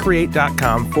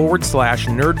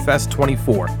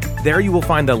eventcreate.com/Nerdfest24. There you will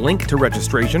find a link to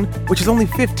registration, which is only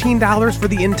 $15 for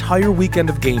the entire weekend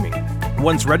of gaming.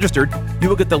 Once registered, you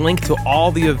will get the link to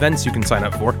all the events you can sign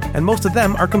up for, and most of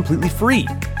them are completely free.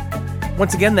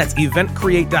 Once again, that's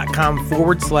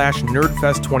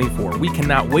eventcreate.com/Nerdfest24. We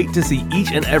cannot wait to see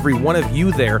each and every one of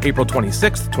you there April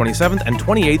 26th, 27th, and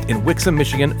 28th in Wixom,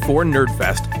 Michigan for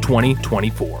Nerdfest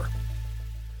 2024.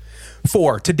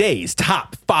 For today's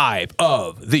top 5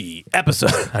 of the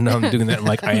episode, I know I'm doing that in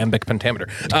like iambic pentameter.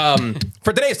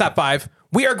 For today's top 5,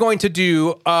 we are going to do,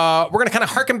 we're going to kind of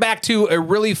harken back to a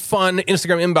really fun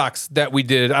Instagram inbox that we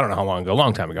did, I don't know how long ago, a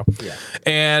long time ago. Yeah.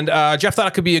 And Jeff thought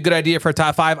it could be a good idea for a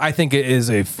top 5. I think it is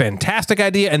a fantastic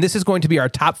idea. And this is going to be our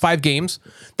top 5 games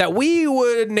that we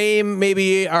would name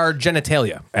maybe our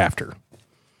genitalia after.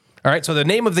 All right, so the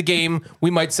name of the game,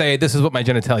 we might say, this is what my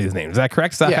genitalia's name. Is that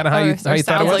correct? Is that kind of how you thought it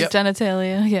sounds was? like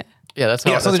genitalia. Yeah. Yeah, that's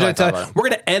how, so that's the how I thought genitalia. about it. We're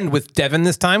going to end with Devin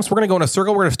this time. So we're going to go in a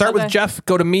circle. We're going to start with Jeff,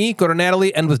 go to me, go to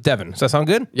Natalie, end with Devin. Does that sound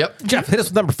good? Yep. Jeff, hit us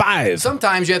with number 5.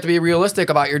 Sometimes you have to be realistic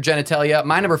about your genitalia.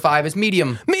 My number 5 is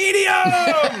medium. Medium!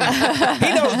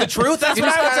 He knows the truth. That's You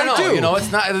what just I gotta would say know. too. You know, it's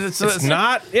not. It's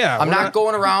not, yeah. I'm we're not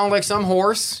going around like some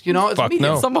horse. You know, it's Fuck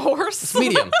medium. no. Some horse. It's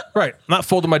medium. Right. I'm not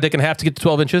folding my dick in half to get to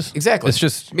 12 inches. Exactly. It's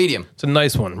just medium. It's a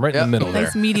nice one right in the middle there.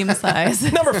 Nice medium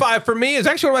size. Number 5 for me is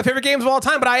actually one of my favorite games of all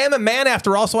time, but I am a man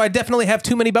after all, so I definitely have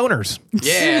too many boners.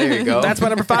 Yeah, there you go. That's my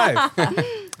number 5. My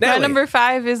Natalie. number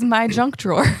 5 is my junk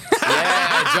drawer.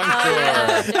 Yeah, junk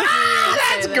drawer.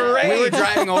 That's great. We were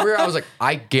driving over here. I was like,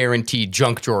 I guarantee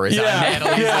junk drawer is on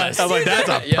Natalie's list. I was like, that's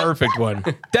a perfect one.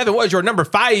 Devin, what is your number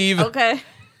 5? Okay.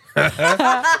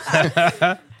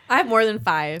 I have more than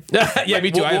 5. Yeah,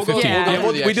 me too. I have We'll go- 15. we'll go Yeah,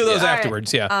 through the we do those extras.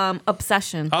 afterwards, yeah.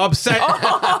 Obsession. Upset.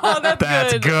 Oh,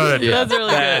 that's good. Yeah. That's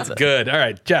really That's good. good. All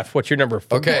right, Jeff, what's your number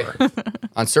 4? Okay.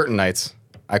 On certain nights,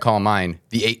 I call mine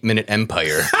the 8-minute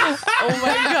empire. Oh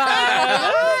my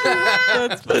god.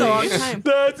 That's a long time.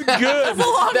 That's good. That's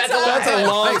That's a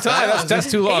long time.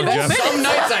 That's too long, Jeff. Some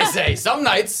nights I say. Some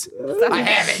nights I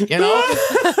have it, you know?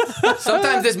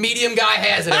 Sometimes this medium guy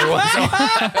has it every once in a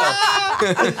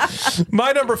while.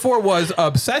 My number 4 was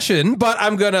Obsession, but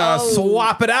I'm going to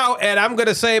swap it out, and I'm going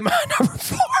to say my number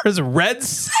 4 is Red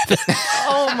 7.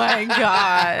 Oh my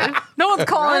god. No one's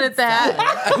calling it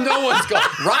that. No one's calling.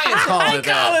 Ryan's calling it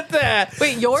Call that. it that.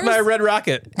 Wait, yours? It's my Red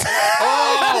Rocket.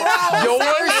 Oh,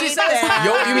 yours? She says.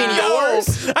 You mean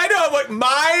yours? I know, like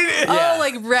mine. Oh,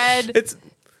 like red It's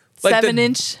like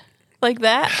 7-inch, like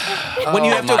that. when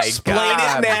you have to my explain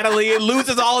God. it, Natalie, it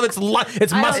loses all of its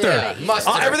its mustard. Yeah,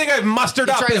 mustard. Everything I've mustered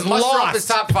up Trying is to muster lost. up his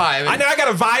top 5. I know I got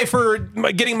to vie for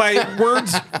getting my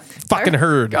words fucking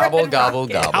heard. Gobble, gobble,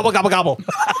 gobble. Gobble, gobble, gobble.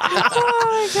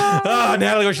 Oh my god. Oh,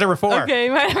 Natalie, what's your number 4? Okay,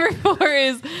 my number 4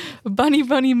 is Bunny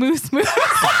Bunny Moose Moose.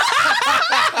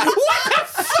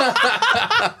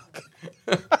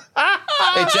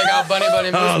 Hey, check out Bunny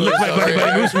Bunny Moose Oh, Moose. look like over Bunny here.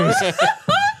 Bunny Moose Moose.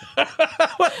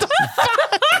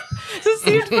 This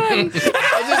seemed fun. It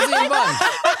just seemed fun.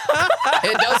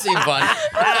 It does seem fun.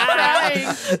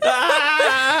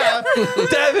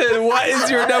 Devin, what is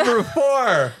your number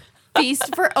 4?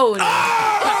 Feast for Odin.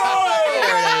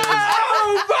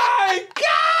 Oh my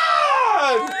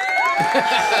God!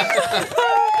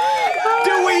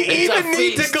 Do we even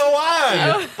need to feast. go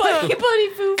on? Bunny Bunny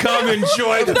Foo. Come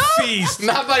enjoy the feast.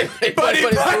 Not Bunny Bunny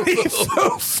Bunny Moose.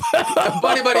 Foof.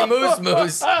 Bunny Bunny Moose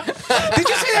Moose. Did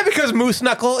you say that because moose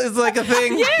knuckle is like a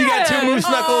thing? You got 2 moose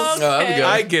knuckles? Oh, that'd be good.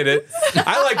 I get it.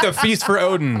 I like the feast for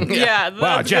Odin. Yeah.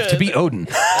 Wow, that's Jeff, to good. be Odin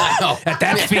No. at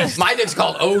that feast. My dick's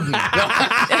called Odin. No. All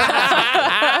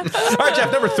right,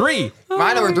 Jeff, number 3.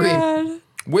 My number 3. God.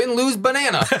 Win, lose,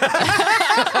 banana.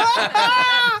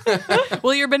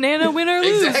 Will your banana win or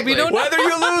lose? Exactly. We don't know. Whether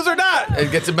you lose or not.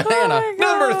 It gets a banana. Oh my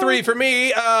God. Number 3 for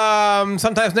me.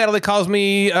 Sometimes Natalie calls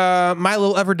me my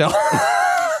little Everdell.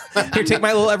 Here, take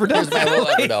my little Everdell. My little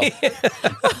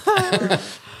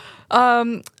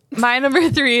Everdell. My number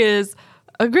 3 is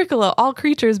Agricola, all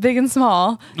creatures, big and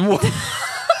small. Your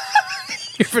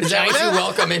Is that vagina? what you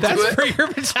welcome into That's it? for your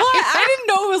vagina. I didn't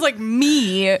know it was like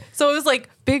me. So it was like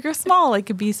big or small. It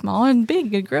could be small and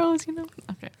big. It grows, you know.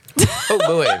 Okay. Oh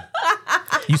boy.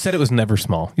 You said it was never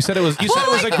small. You said it was. You said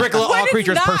it was Agricola. When All it's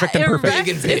creatures not perfect and perfect. Big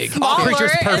and big. All Smaller,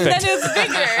 creatures and perfect. then it's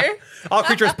bigger. All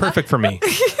creatures perfect for me.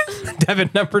 Devin,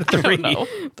 number 3.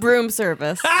 Broom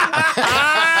service.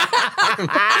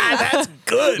 That's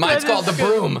good. Mine's called the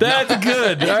broom. That's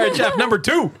good. All right, Jeff, number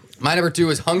 2. My number 2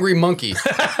 is hungry monkey.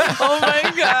 Oh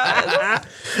my God.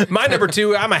 My number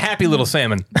 2. I'm a happy little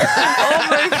salmon.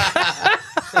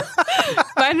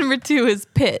 My number 2 is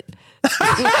pit.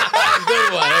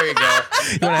 Good one. There you go.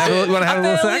 You want to have a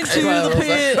little sex? Into the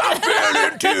pit. I fell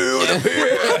into the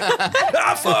pit.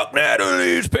 I fucked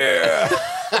Natalie's pair.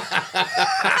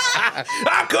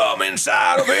 I come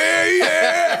inside of here,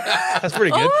 yeah. That's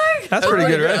pretty good. my That's pretty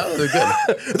good, right? That was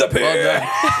good. The pit.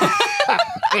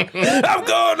 I'm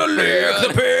gonna lick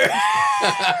the pit.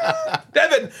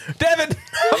 Devin,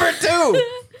 number 2.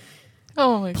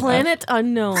 Oh my God. Planet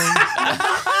Unknown.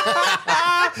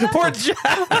 Poor Jeff.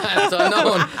 It's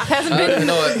unknown. Hasn't I been didn't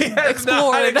know it. Has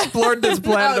not explored this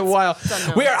planet in a while.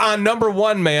 We are on number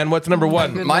 1, man. What's number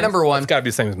 1? My number 1. It's got to be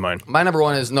the same as mine. My number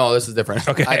 1 is no. This is different.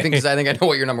 Okay. I think I know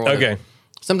what your number 1 Okay. is.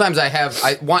 Sometimes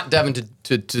I want Devin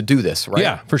to do this, right?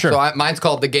 Yeah, for sure. So mine's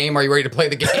called The Game. Are you ready to play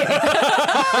the game?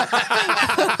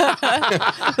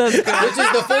 Which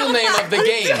is the full name of the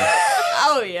game.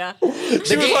 Oh yeah.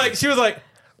 She was like,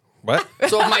 what?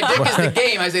 So if my dick is the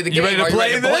game, I say the game. You ready to Are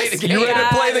play you ready this? to play the game? You ready to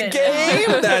play the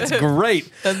game? That's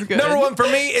great. That's good. Number 1 for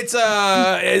me, it's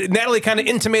Natalie kind of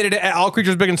intimated it at All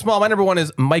Creatures Big and Small. My number 1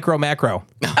 is Micro Macro.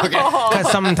 Okay. Because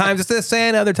sometimes it's this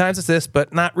and other times it's this,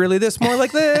 but not really this, more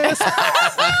like this.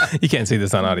 You can't see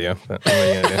this on audio. But what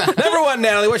are you gonna do? Number 1,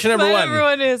 Natalie, what's your number My 1? number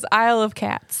 1 is Isle of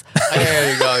Cats.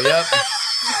 There you go. Yep.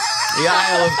 The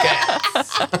Isle of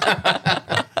Cats.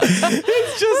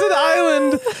 It's just an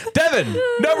island. Devin,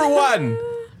 number 1.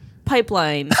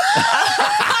 Pipeline.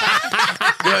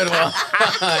 Good one.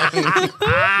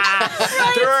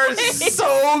 There are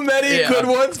so many Yeah. good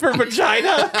ones for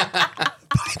vagina.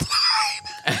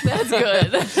 That's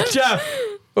good. Jeff,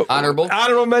 Honorable.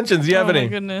 honorable mentions. Do you have Oh my any?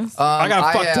 goodness. I got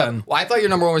a fuck have- ton. Well, I thought your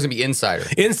number 1 was gonna be Insider.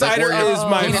 Insider Like, where is your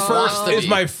my penis first. wants to Is be.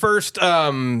 my first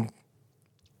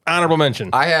honorable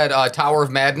mention. I had Tower of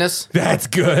Madness, That's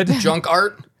good. Junk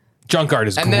Art, Junk art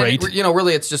is and great. then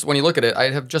really, it's just when you look at it,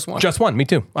 I have just one. Just one. Me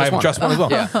too. I have one. just one as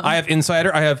well. Yeah. I have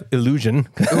Insider. I have Illusion.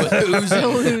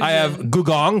 I have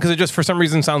Gugong because it just for some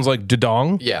reason sounds like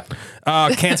Dudong. Yeah.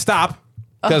 Can't Stop.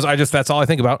 because that's all I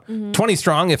think about. 20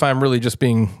 strong if I'm really just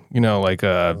being,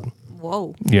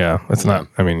 Whoa. yeah, that's not,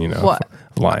 What?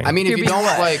 lying. I mean, if you don't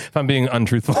like, if I'm being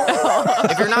untruthful.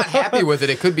 if you're not happy with it,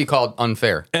 it could be called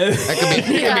unfair. That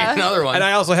could be another one. And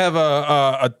I also have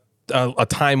a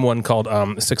time one called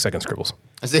 6 Second Scribbles.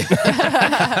 Yep.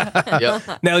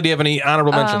 Natalie, do you have any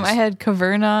honorable mentions? I had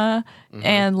Caverna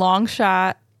and Long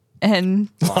Shot and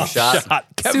Long shot.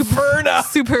 Caverna.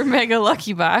 Super Mega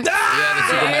Lucky Box.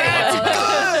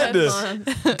 Yeah, the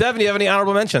Super Mega. Devin, do you have any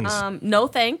honorable mentions? No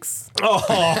thanks.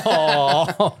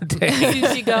 Oh, damn.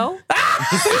 Sushi go.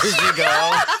 There you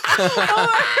go.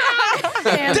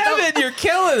 And Devin, you're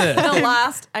killing it. the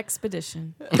Lost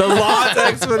Expedition. The Lost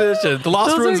Expedition. The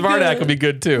Lost Those Ruins of are good. Arnak would be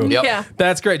good too. Yep. Yeah.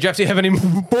 That's great. Jeff, do you have any more?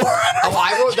 Oh,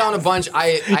 I wrote down a bunch.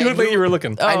 I You look like you were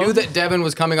looking. I knew that Devin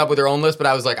was coming up with her own list, but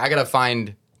I was like, I gotta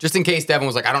find, just in case Devin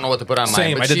was like, I don't know what to put on mine.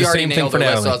 Same. But I did she the already same thing nailed for her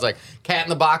list, Natalie. so I was like, Cat in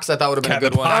the Box. I thought would have been Cat a in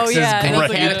good the one. Box Oh, yeah, is that's great. a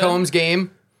good- Catacombs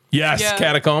game. Yes, Yeah.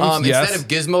 Catacombs. Yes. Instead of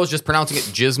gizmos, just pronouncing it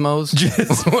gizmos.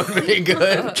 would be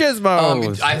good.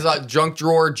 Gizmos. I thought junk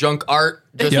drawer, junk art,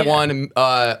 just Yep. one.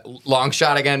 Long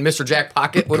shot again. Mr. Jack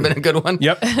Pocket would have been a good one.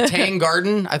 Yep. Tang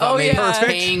Garden. I thought Oh, maybe yeah.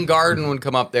 Tang Garden would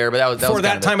come up there, but that was For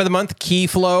that time of the month, Key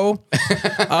Flow.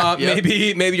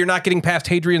 Maybe you're not getting past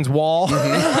Hadrian's Wall.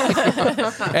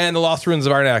 And the Lost Ruins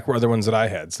of Arnak were other ones that I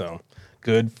had. So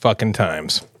good fucking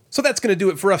times. So that's going to do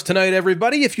it for us tonight,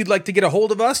 everybody. If you'd like to get a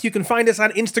hold of us, you can find us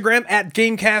on Instagram at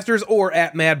Gamecasters or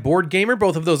at Mad Board Gamer.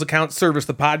 Both of those accounts service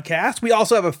the podcast. We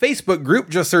also have a Facebook group.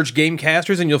 Just search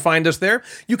Gamecasters and you'll find us there.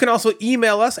 You can also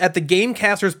email us at the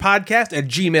Gamecasters Podcast at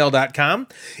gmail.com.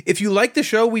 If you like the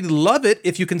show, we'd love it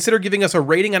if you consider giving us a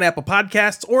rating on Apple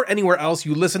Podcasts or anywhere else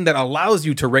you listen that allows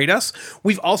you to rate us.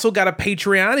 We've also got a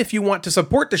Patreon. If you want to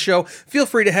support the show, feel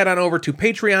free to head on over to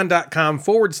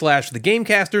patreon.com/the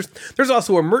Gamecasters. There's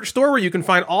also a merch store where you can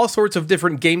find all sorts of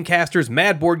different Gamecasters,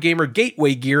 Mad Board Gamer,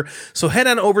 Gateway gear. So head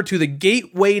on over to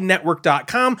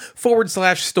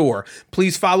thegatewaynetwork.com/store.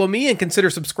 Please follow me and consider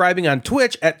subscribing on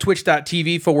Twitch at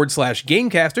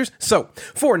twitch.tv/Gamecasters. So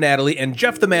for Natalie and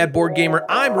Jeff the Mad Board Gamer,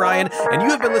 I'm Ryan, and you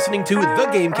have been listening to The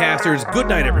Gamecasters. Good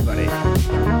night, everybody.